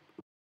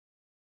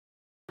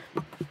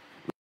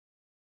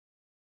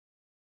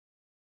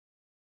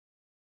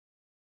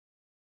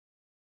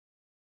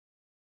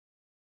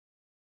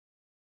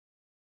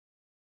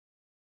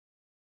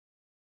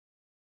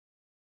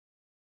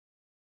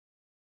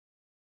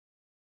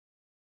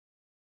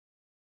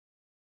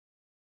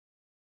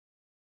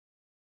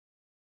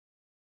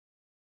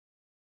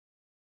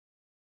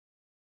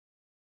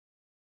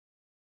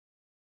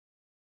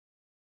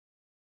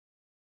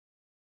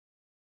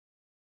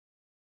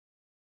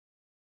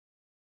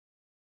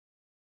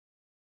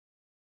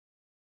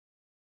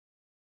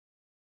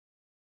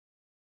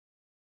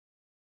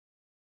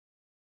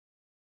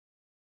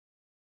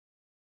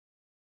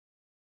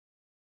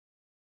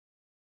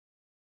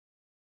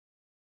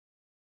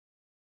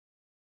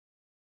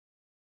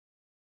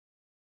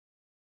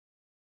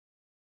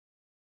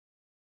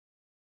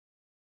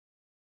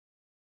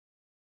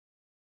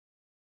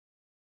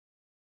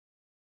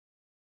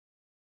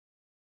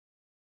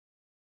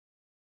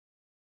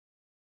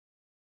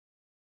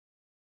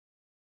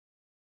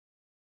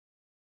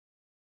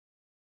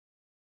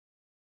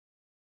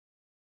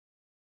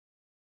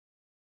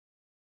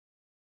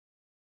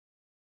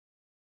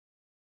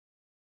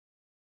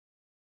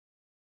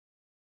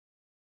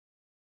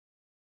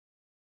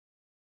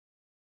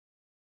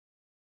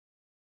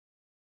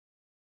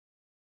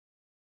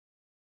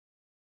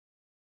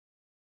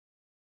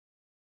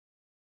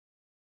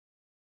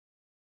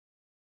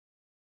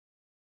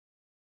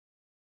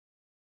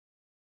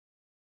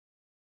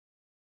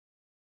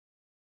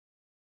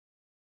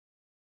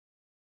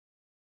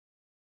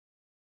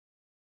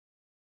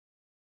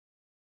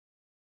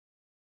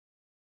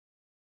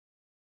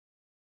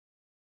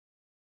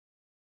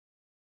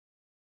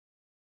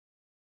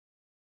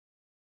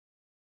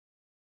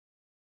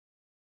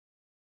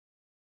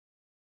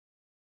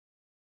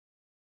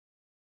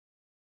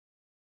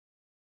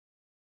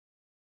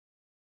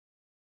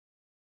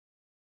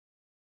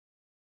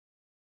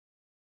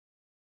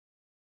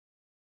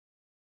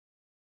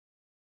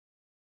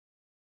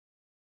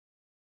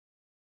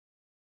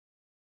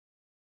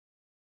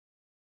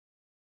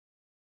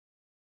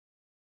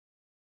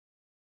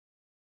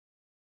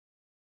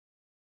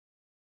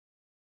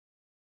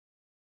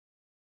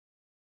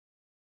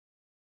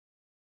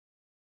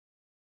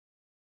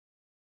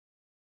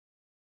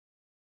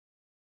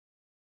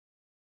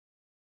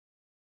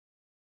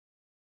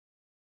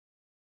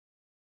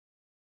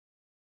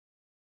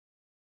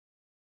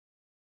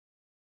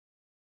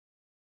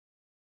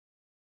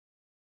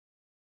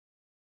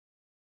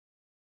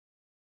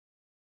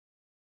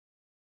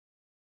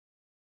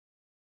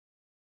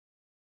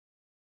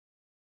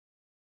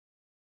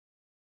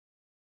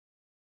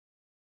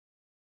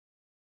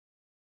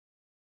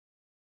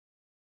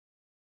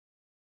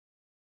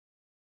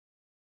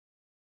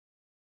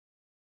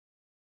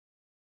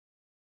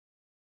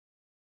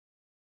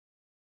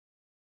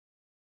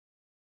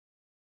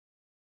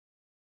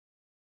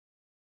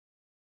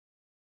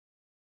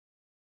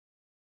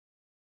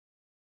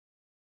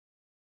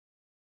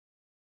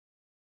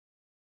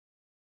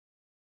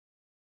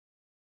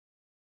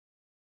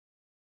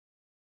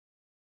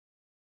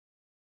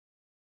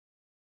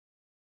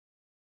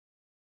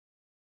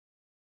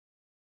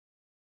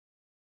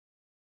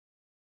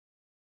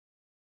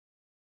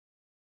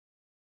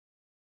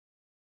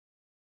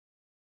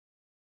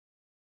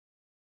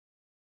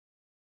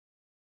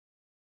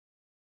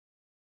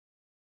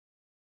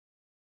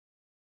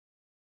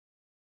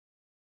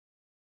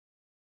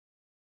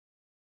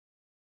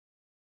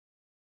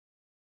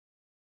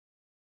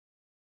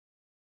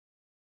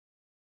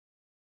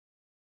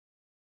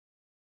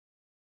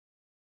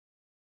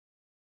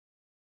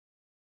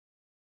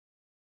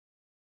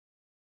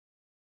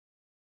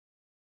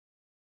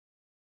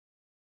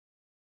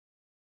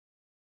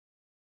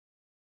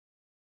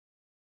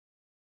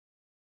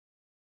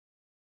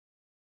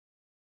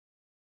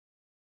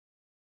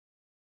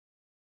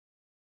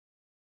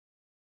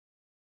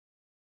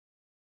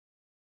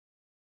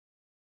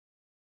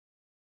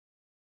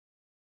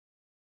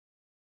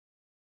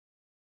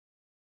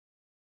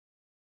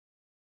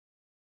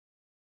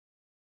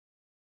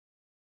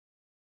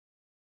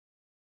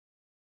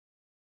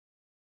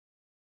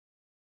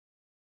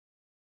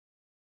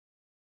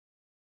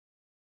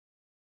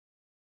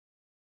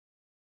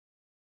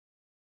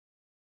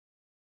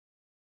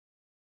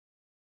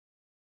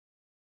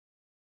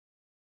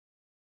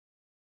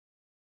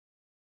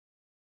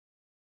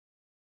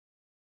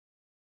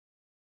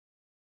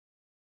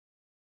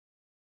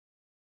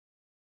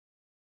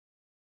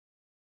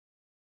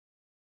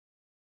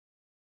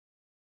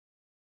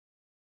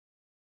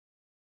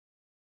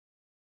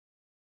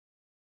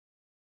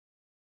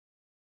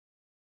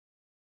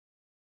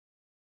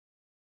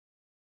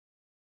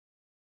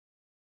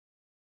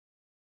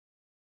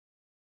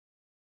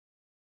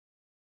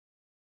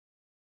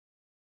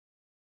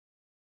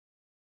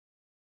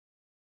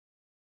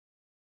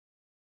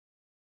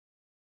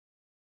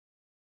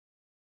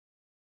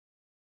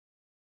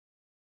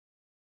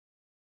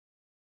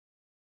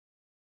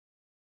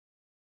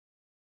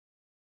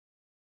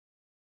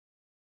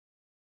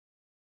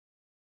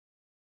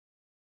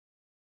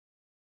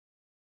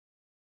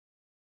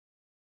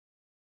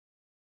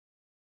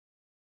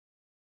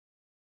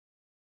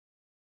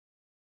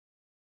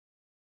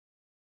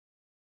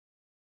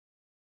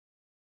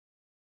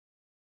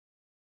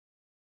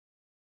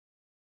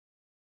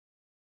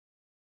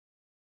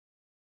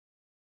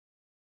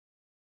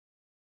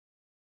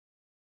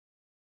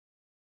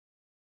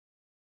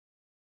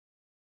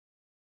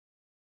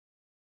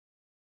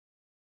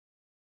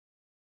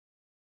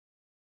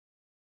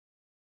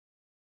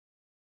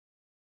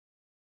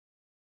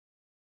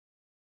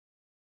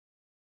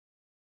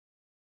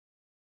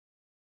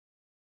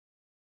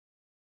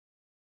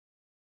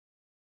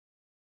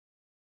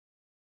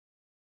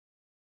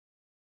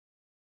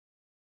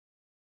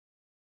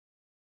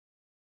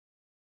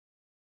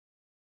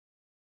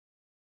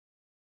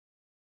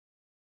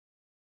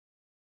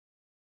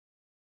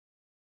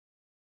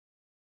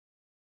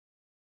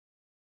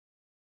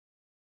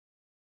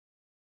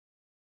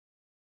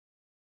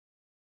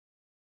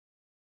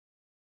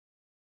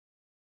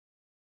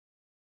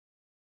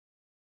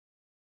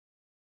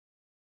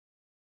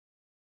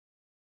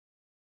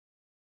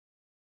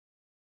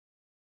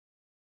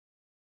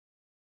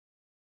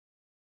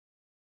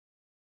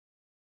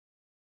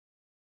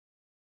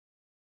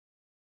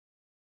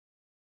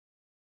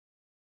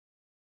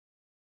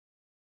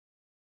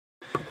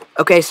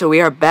 Okay, so we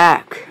are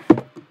back.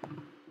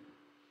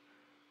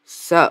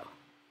 So,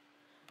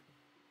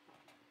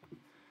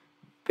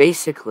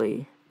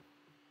 basically,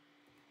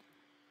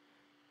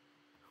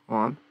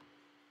 hold on.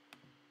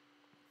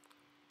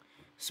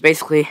 So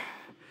basically,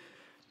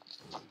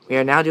 we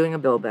are now doing a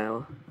build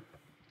battle.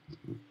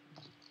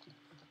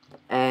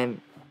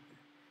 And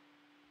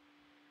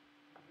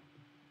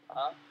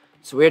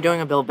so we're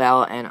doing a build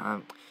battle,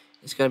 and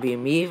it's gonna be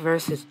me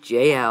versus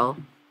JL.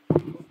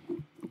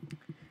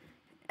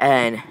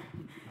 And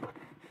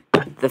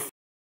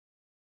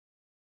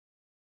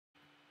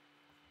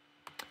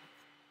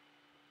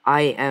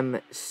I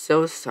am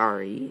so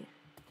sorry.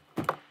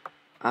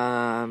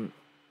 I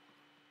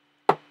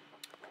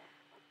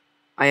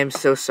am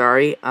so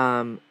sorry.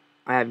 I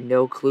have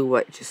no clue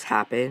what just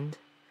happened.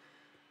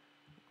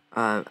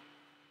 Yeah.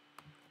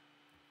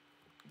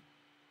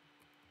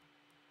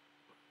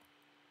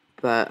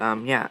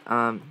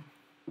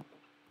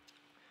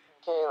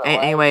 Okay,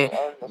 Anyway,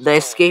 the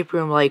escape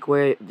room, like,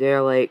 where there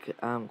are, like,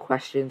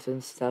 questions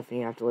and stuff, and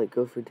you have to, like,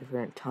 go through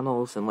different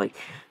tunnels and, like,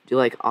 do,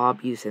 like,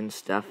 obbies and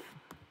stuff.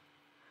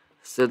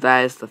 So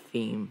that is the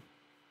theme.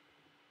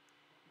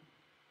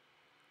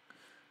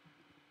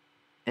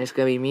 And it's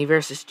gonna be me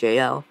versus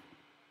JL.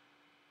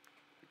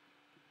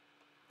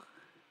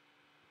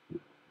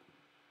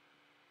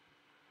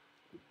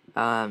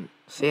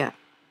 So yeah.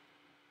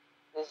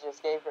 Does your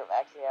escape room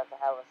actually have to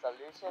have a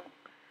solution?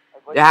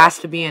 Like, There has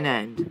to be an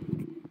end.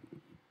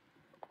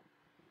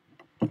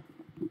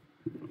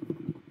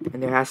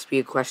 And there has to be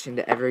a question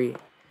to every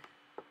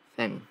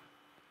thing.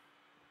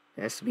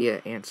 There has to be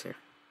an answer.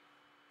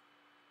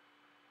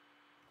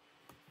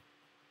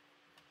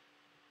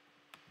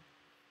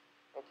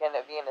 Can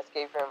it be an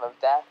escape room of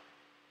death?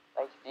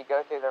 Like, if you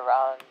go through the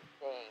wrong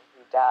thing,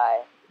 you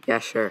die. Yeah,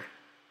 sure.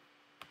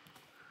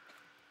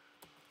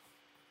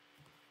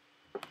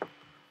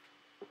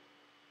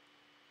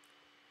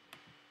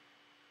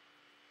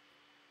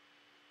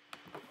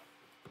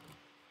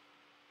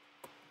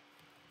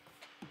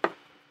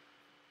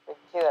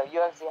 But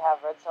you actually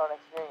have redstone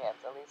experience,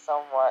 at least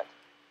somewhat.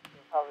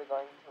 You're probably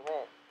going to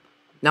win.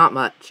 Not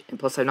much. And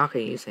plus, I'm not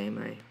going to use any of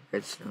my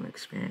redstone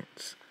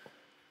experience.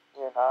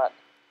 You're not?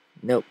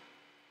 Nope.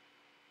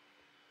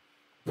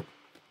 So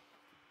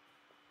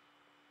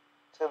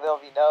there'll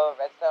be no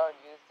redstone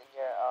used in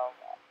your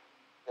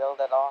build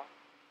at all?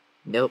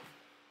 Nope.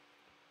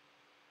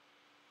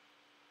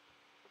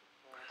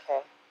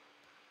 Okay.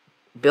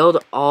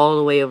 Build all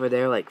the way over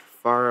there, like,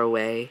 far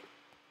away.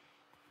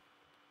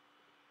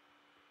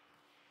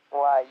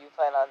 Why? You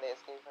plan on the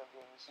escape room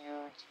being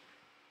huge?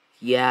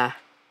 Yeah.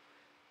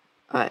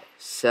 Alright,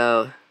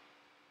 so...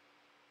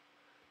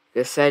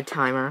 Just set a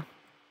timer.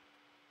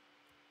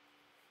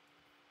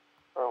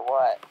 For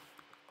what?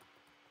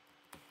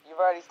 You've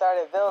already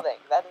started building.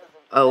 That doesn't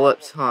Oh,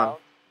 whoops, hold on. count.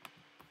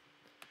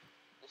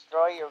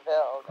 Destroy your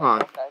build Hold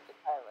on. and start the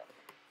timer.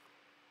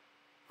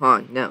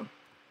 Hold on, no.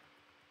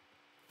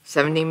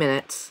 70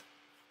 minutes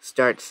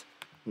starts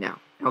now.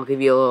 I'll give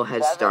you a little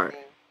head start.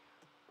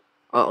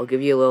 I'll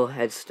give you a little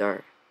head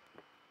start.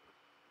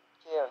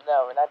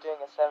 No, we're not doing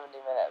a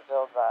 70-minute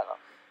build battle.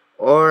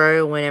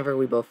 Or whenever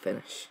we both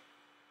finish.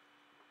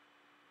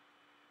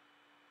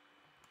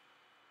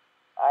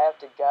 I have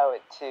to go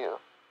at 2.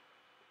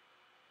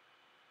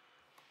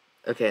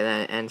 Okay,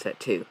 then it ends at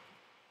 2.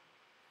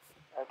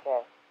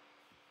 Okay.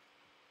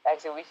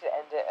 Actually, we should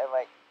end it at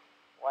like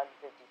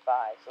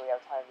 1:55, so we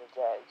have time to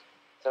judge.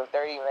 So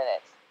 30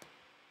 minutes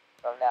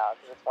from now,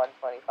 because it's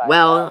 1:25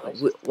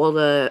 now.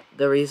 Well,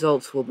 the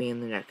results will be in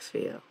the next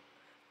video,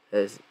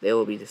 because they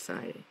will be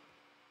decided.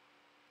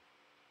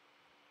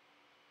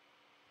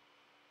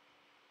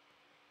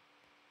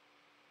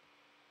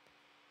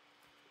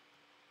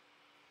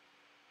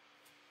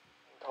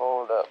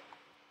 Hold up.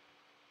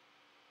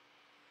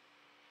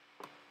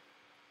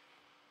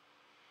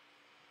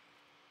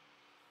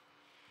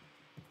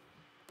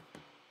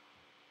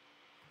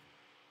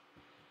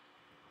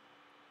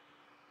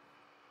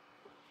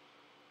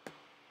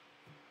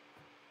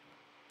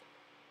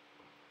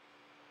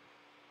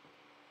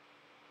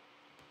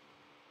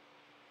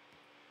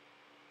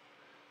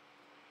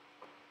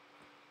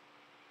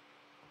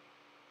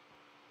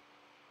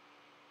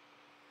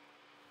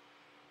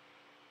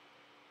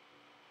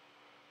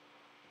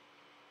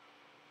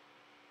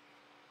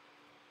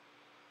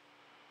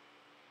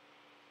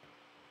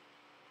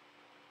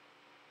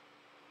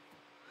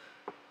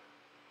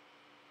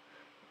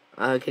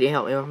 Can you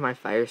help me with my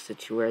fire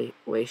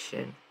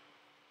situation?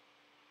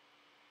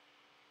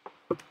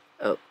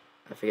 Oh,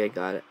 I think I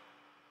got it.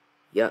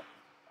 Yep.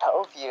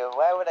 Help you?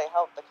 Why would I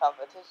help the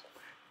competition?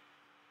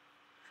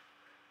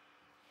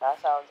 That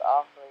sounds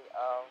awfully,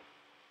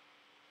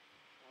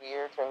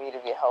 weird for me to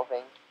be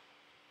helping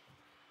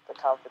the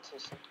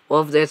competition.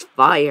 Well, if there's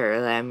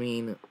fire, I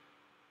mean...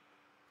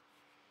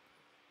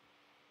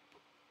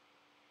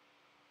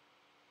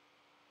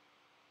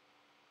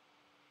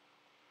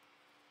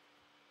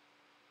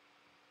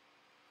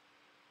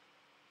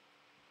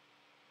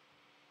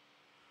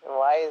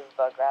 Why is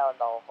the ground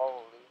all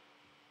holy?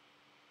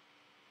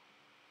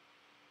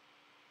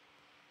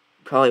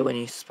 probably when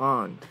you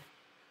spawned.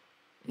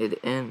 You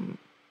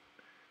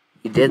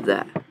did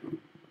that. What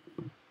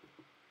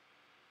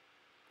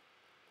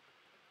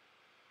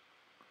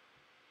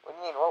do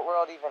you mean? What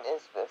world even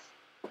is this?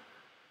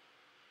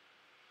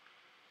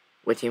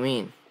 What do you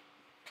mean?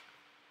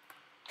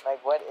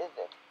 Like, what is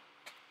it?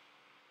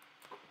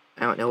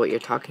 I don't know what you're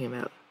talking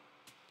about.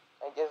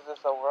 Like, is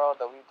this a world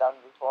that we've done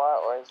before,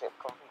 or is it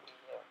completely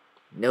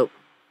new? Nope.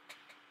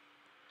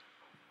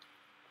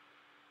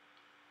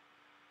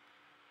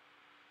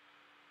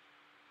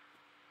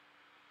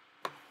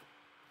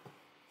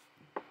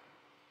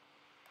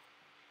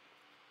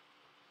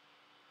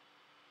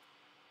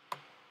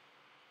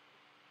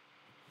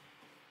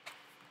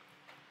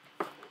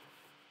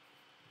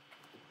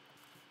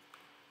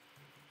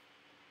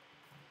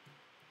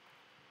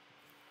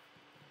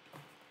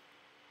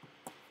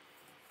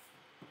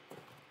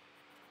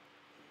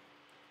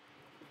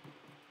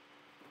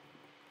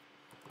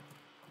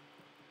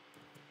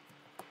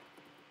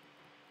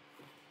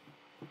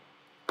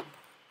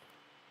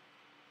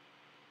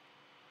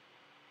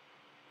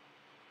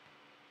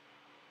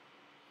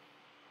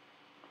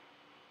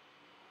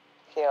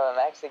 Okay, well, I'm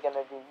actually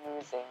gonna be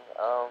using,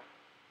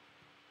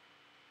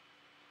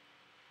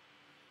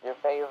 your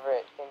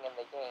favorite thing in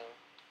the game.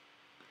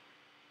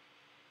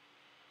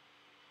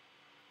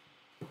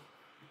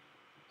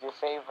 Your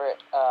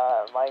favorite,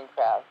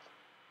 Minecraft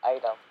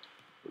item.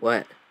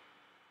 What?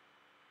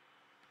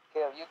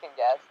 Caleb, you can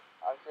guess.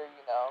 I'm sure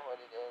you know what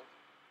it is.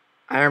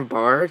 Iron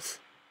bars?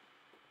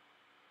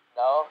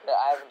 No,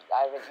 I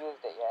haven't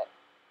used it yet.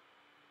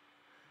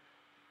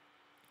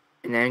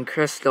 An end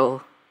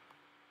crystal.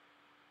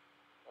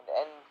 An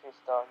end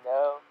crystal,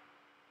 no.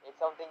 It's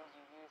something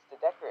you use to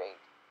decorate.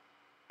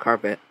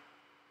 Carpet.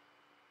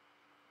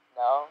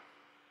 No.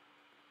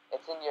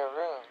 It's in your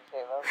room,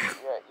 Caleb.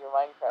 your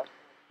Minecraft.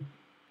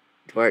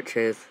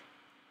 Torches.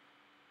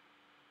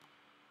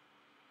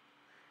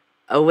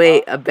 Oh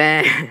wait, No. a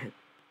bed.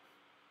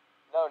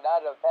 No,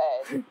 not a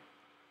bed.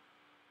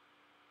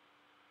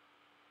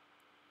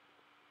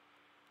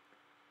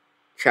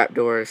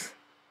 Trapdoors.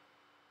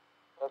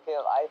 So,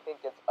 Caleb, I think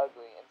it's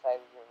ugly inside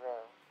of your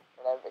room,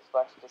 and I've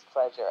expressed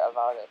displeasure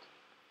about it.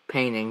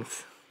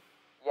 Paintings.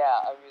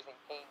 Yeah, I'm using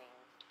paintings.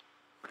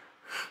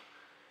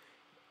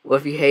 Well,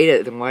 if you hate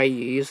it, then why are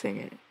you using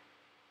it?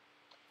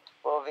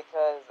 Well,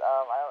 because,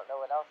 I don't know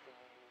what else to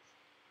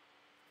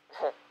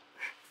use.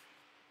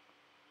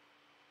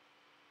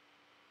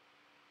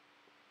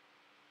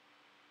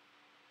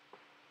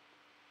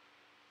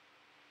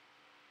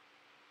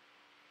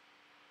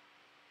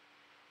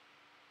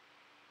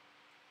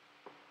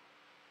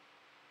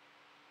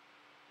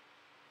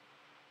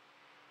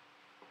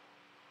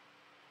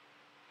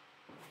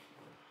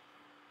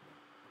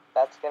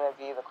 That's gonna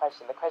be the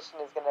question. The question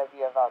is gonna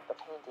be about the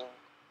painting,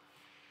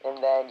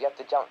 and then you have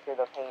to jump through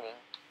the painting.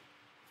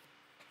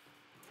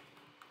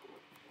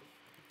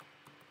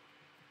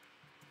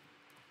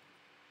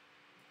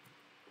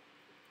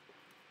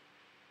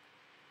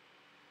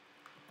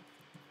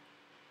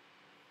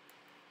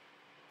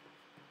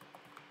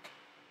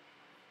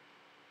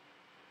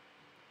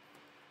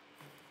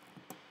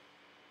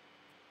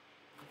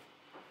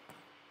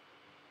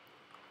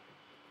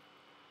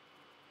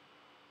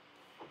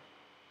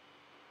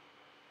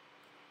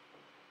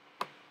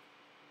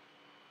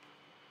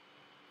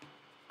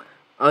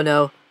 Oh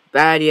no,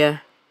 bad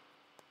idea.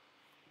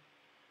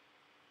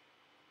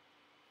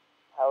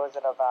 How is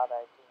it a bad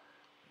idea?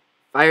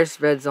 Fire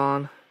spreads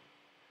on.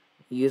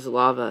 Use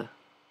lava.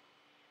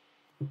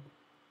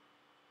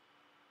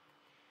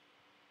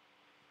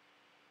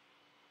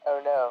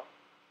 Oh no.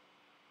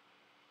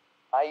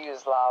 I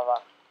use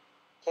lava.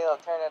 Caleb,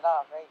 turn it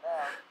off right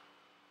now.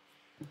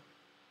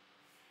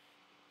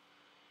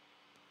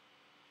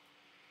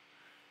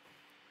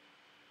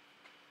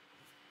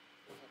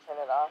 Did you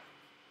turn it off?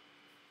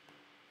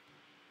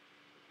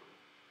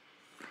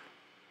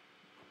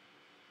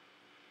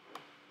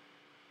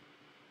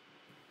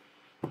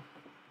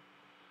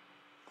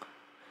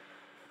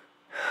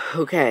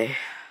 Okay.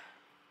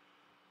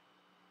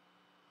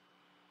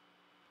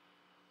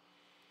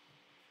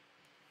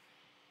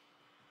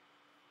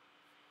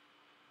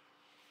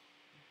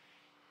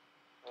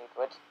 Wait,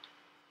 what?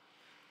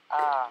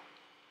 Ah.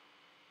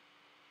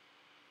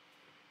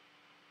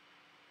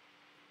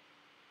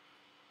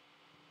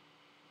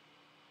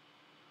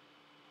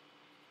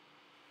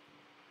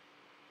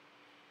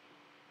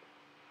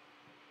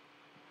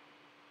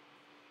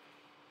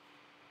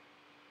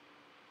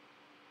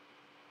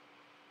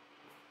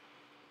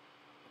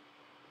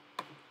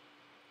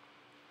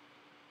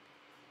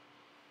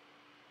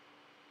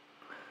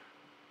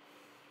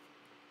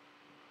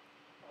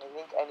 I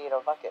think I need a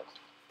bucket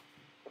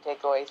to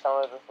take away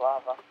some of this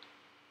lava.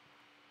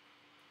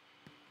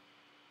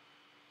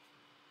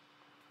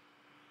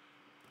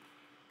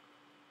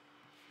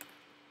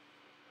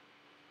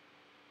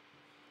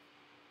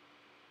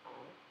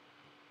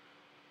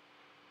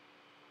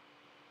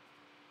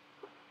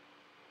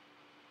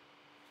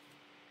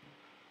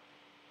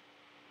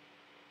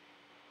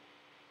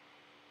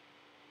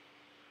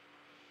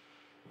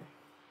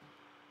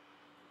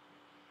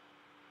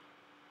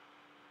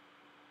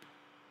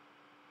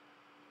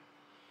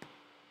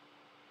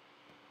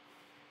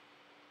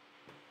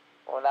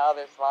 Oh, now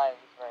their slime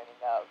is burning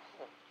up.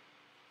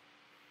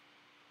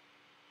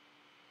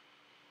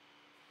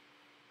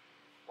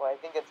 Well, I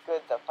think it's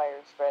good the fire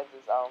spreads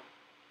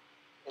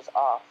is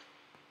off.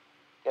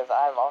 Because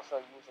I'm also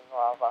using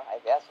lava. I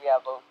guess we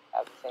both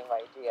have the same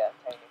idea,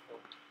 technically.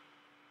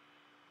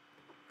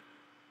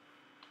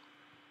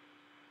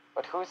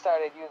 But who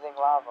started using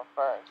lava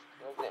first?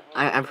 Was it me?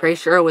 I'm pretty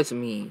sure it was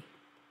me.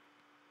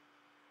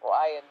 Well,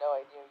 I had no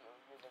idea you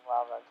were using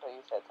lava until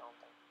you said something.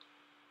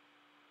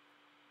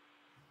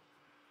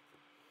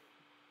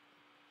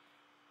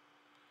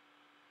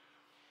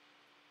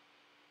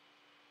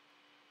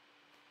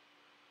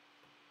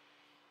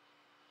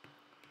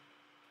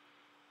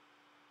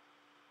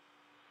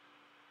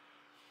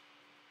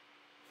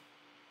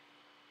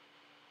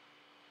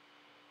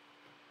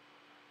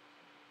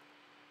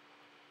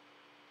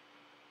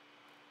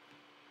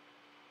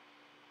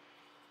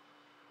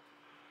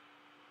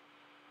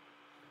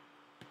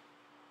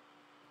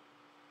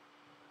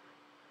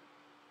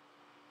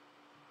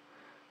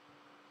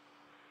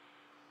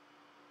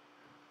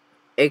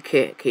 Hey,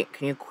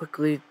 can you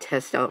quickly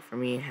test out for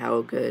me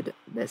how good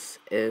this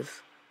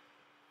is?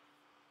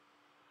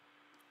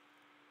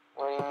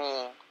 What do you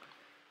mean?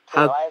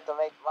 How? So I have to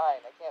make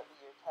mine. I can't be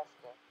your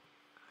tester.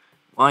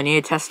 Well, I need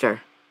a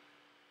tester.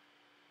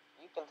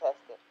 You can test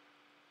it.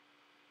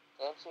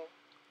 Can't you?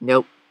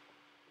 Nope.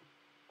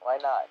 Why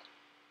not?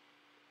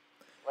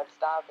 What's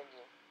stopping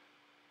you?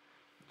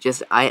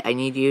 Just, I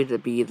need you to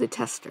be the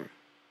tester.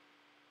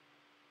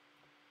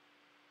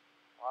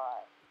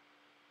 Why?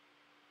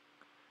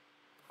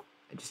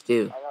 I just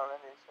do. I don't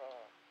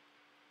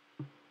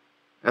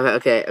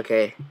understand.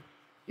 Okay.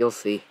 You'll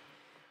see.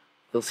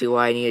 You'll see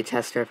why I need a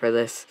tester for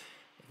this.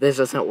 If this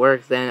doesn't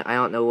work, then I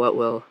don't know what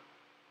will.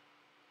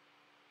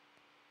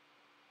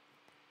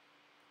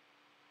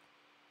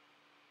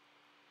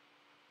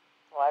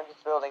 Well, I'm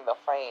just building the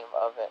frame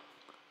of it.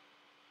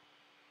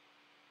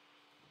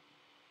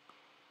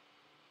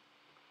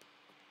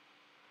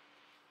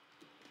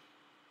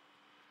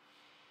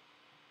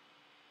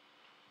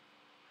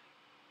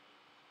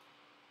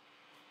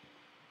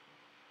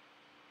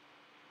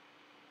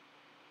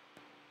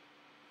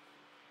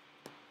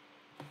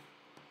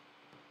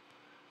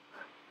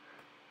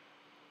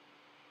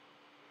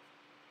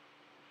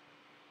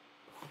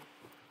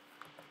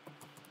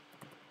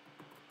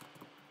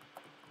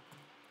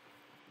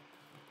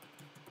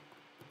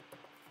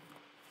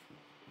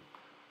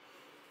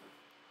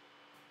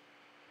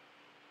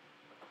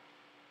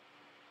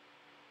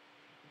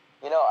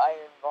 You know, iron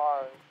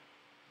bars.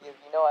 You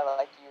know I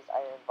like to use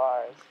iron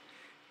bars.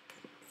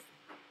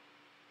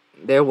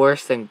 They're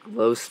worse than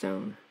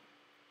glowstone.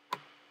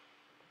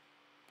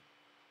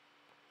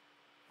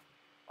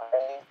 Why do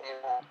you say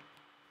that?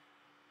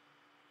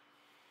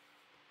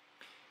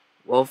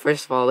 Well,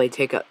 first of all, they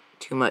take up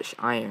too much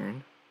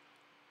iron.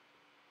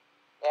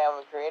 Yeah, I'm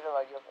a creator,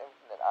 like you have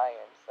infinite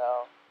iron,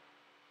 so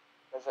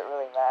does it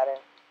really matter?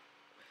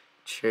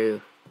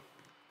 True.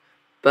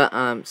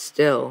 But,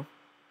 still,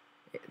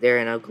 they're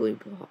an ugly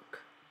block.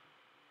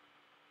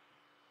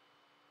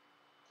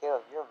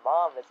 Caleb, your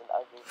mom is an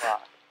ugly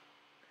block.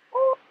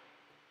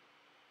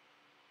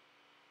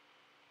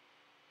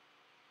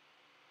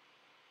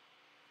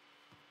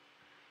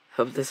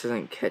 Hope this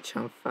doesn't catch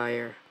on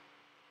fire.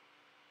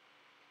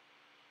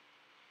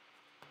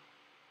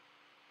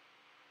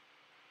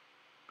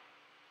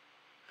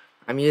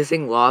 I'm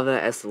using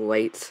lava as the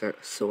light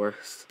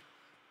source.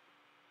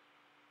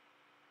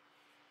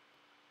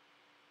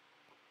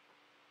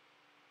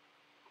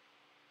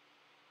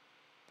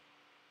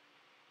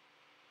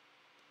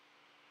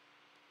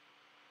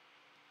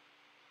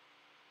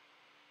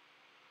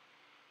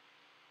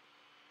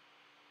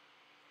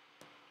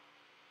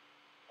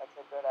 That's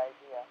a good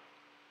idea.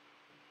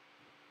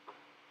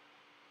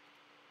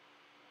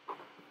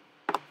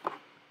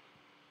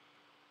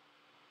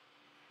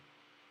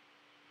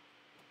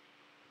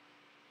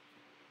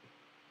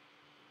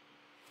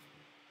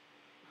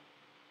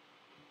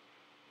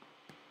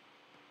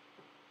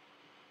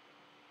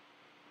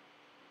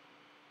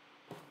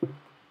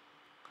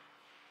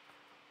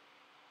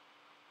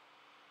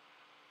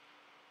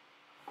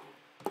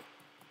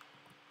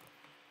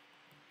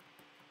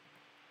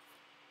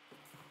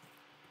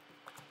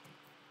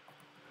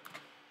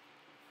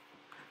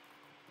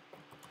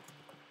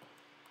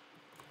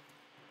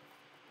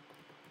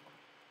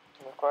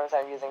 And of course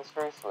I'm using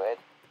spruce wood.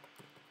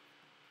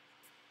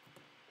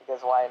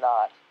 Because why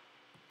not?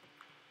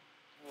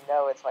 You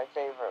know it's my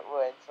favorite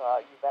wood, so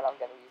you bet I'm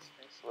gonna use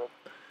spruce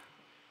wood.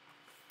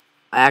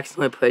 I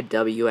accidentally put a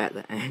W at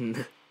the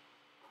end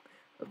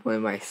of one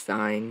of my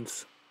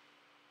signs.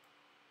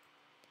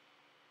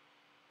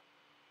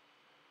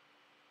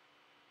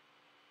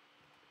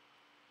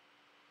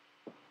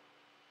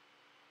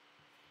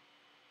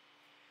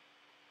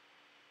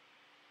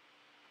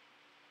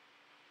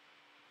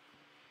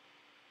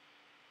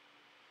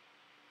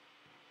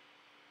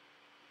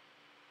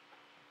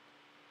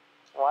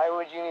 Why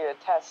would you need a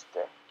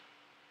tester?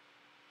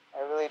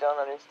 I really don't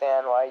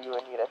understand why you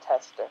would need a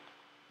tester.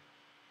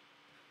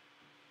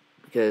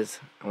 because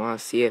I want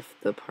to see if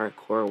the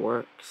parkour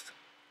works.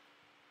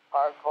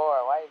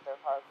 Parkour? Why is there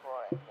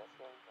parkour in this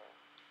game?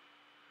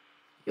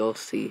 You'll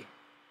see.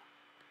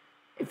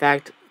 In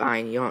fact,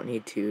 fine, you don't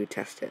need to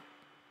test it.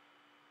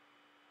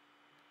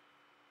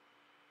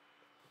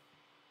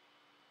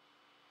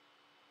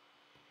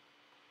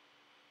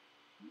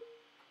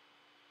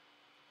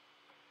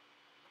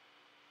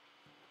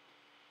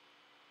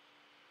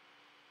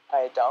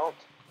 I don't.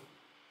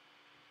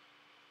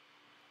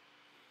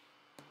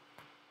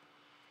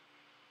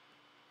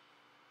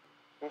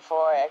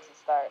 Before I actually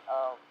start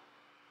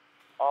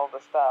all the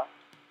stuff,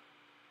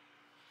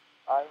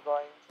 I'm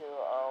going to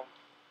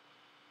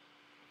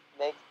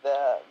make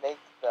the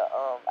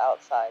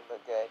outside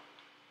look good.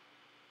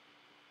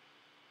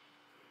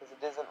 Because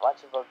it isn't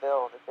much of a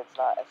build if it's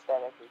not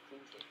aesthetically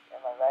pleasing.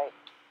 Am I right?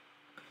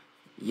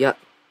 Yep.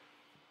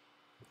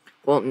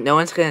 Well, no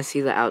one's gonna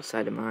see the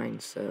outside of mine,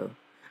 so.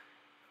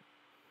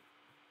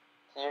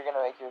 So you're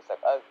gonna make yours look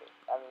ugly.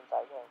 That means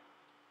I win.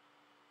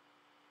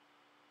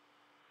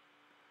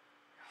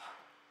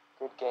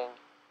 Good game.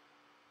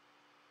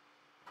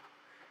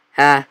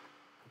 Ha!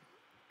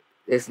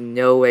 There's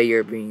no way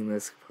you're beating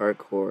this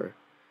parkour.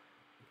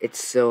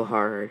 It's so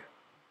hard.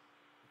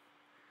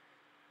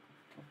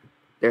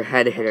 They're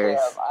head hitters.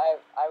 Okay, I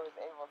was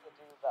able to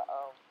do the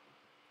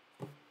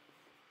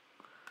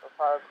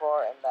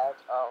parkour and that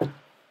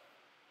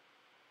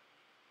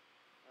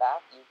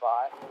map you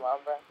bought,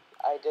 remember?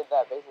 I did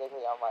that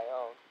basically on my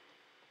own.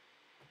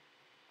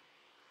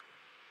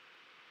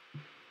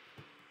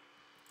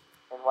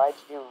 And why'd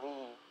you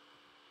leave?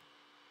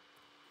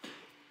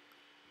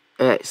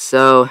 Alright,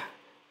 so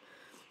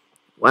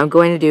what I'm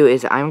going to do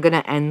is I'm going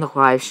to end the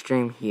live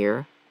stream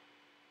here.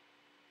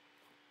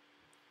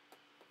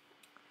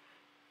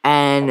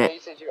 And I thought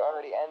you said you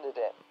already ended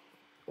it.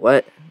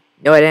 what?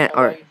 No, I didn't.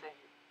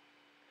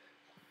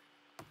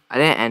 I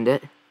didn't end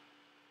it.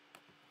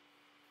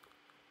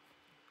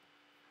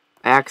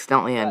 I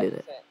accidentally ended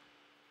it. Yeah,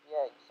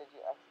 you said you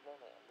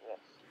accidentally ended it.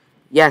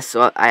 Yes,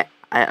 so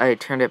I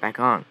turned it back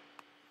on.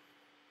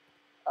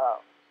 Oh.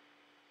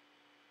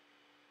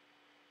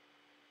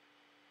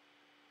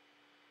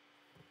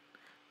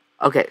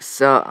 Okay,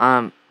 so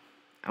I'm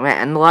gonna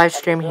end the live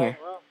stream here.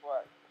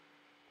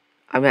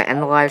 I'm gonna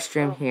end the live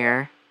stream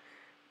here,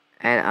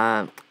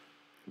 and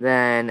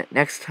then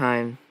next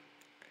time,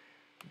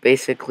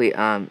 basically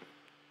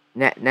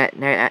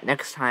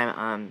next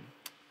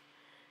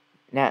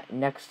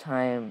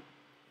time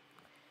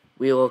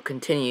we will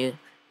continue.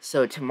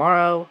 So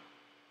tomorrow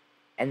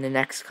and the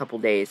next couple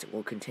days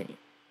we'll continue.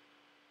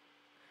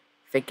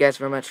 Thank you guys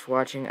very much for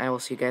watching. I will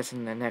see you guys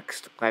in the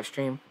next live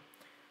stream.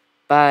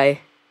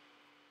 Bye.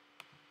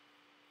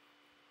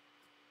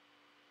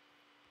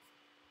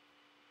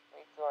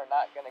 Wait, so we're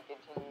not gonna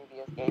continue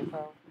the escape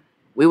room?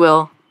 We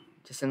will,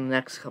 just in the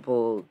next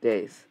couple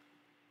days.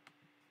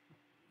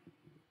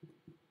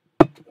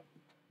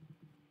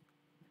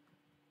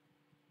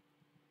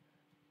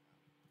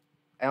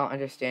 I don't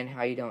understand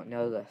how you don't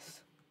know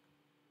this.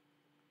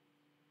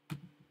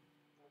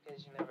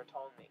 Because you never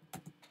told me.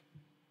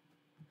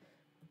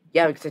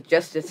 Yeah, because I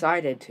just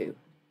decided to.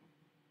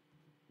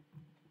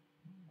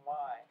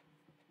 Why?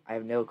 I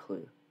have no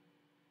clue.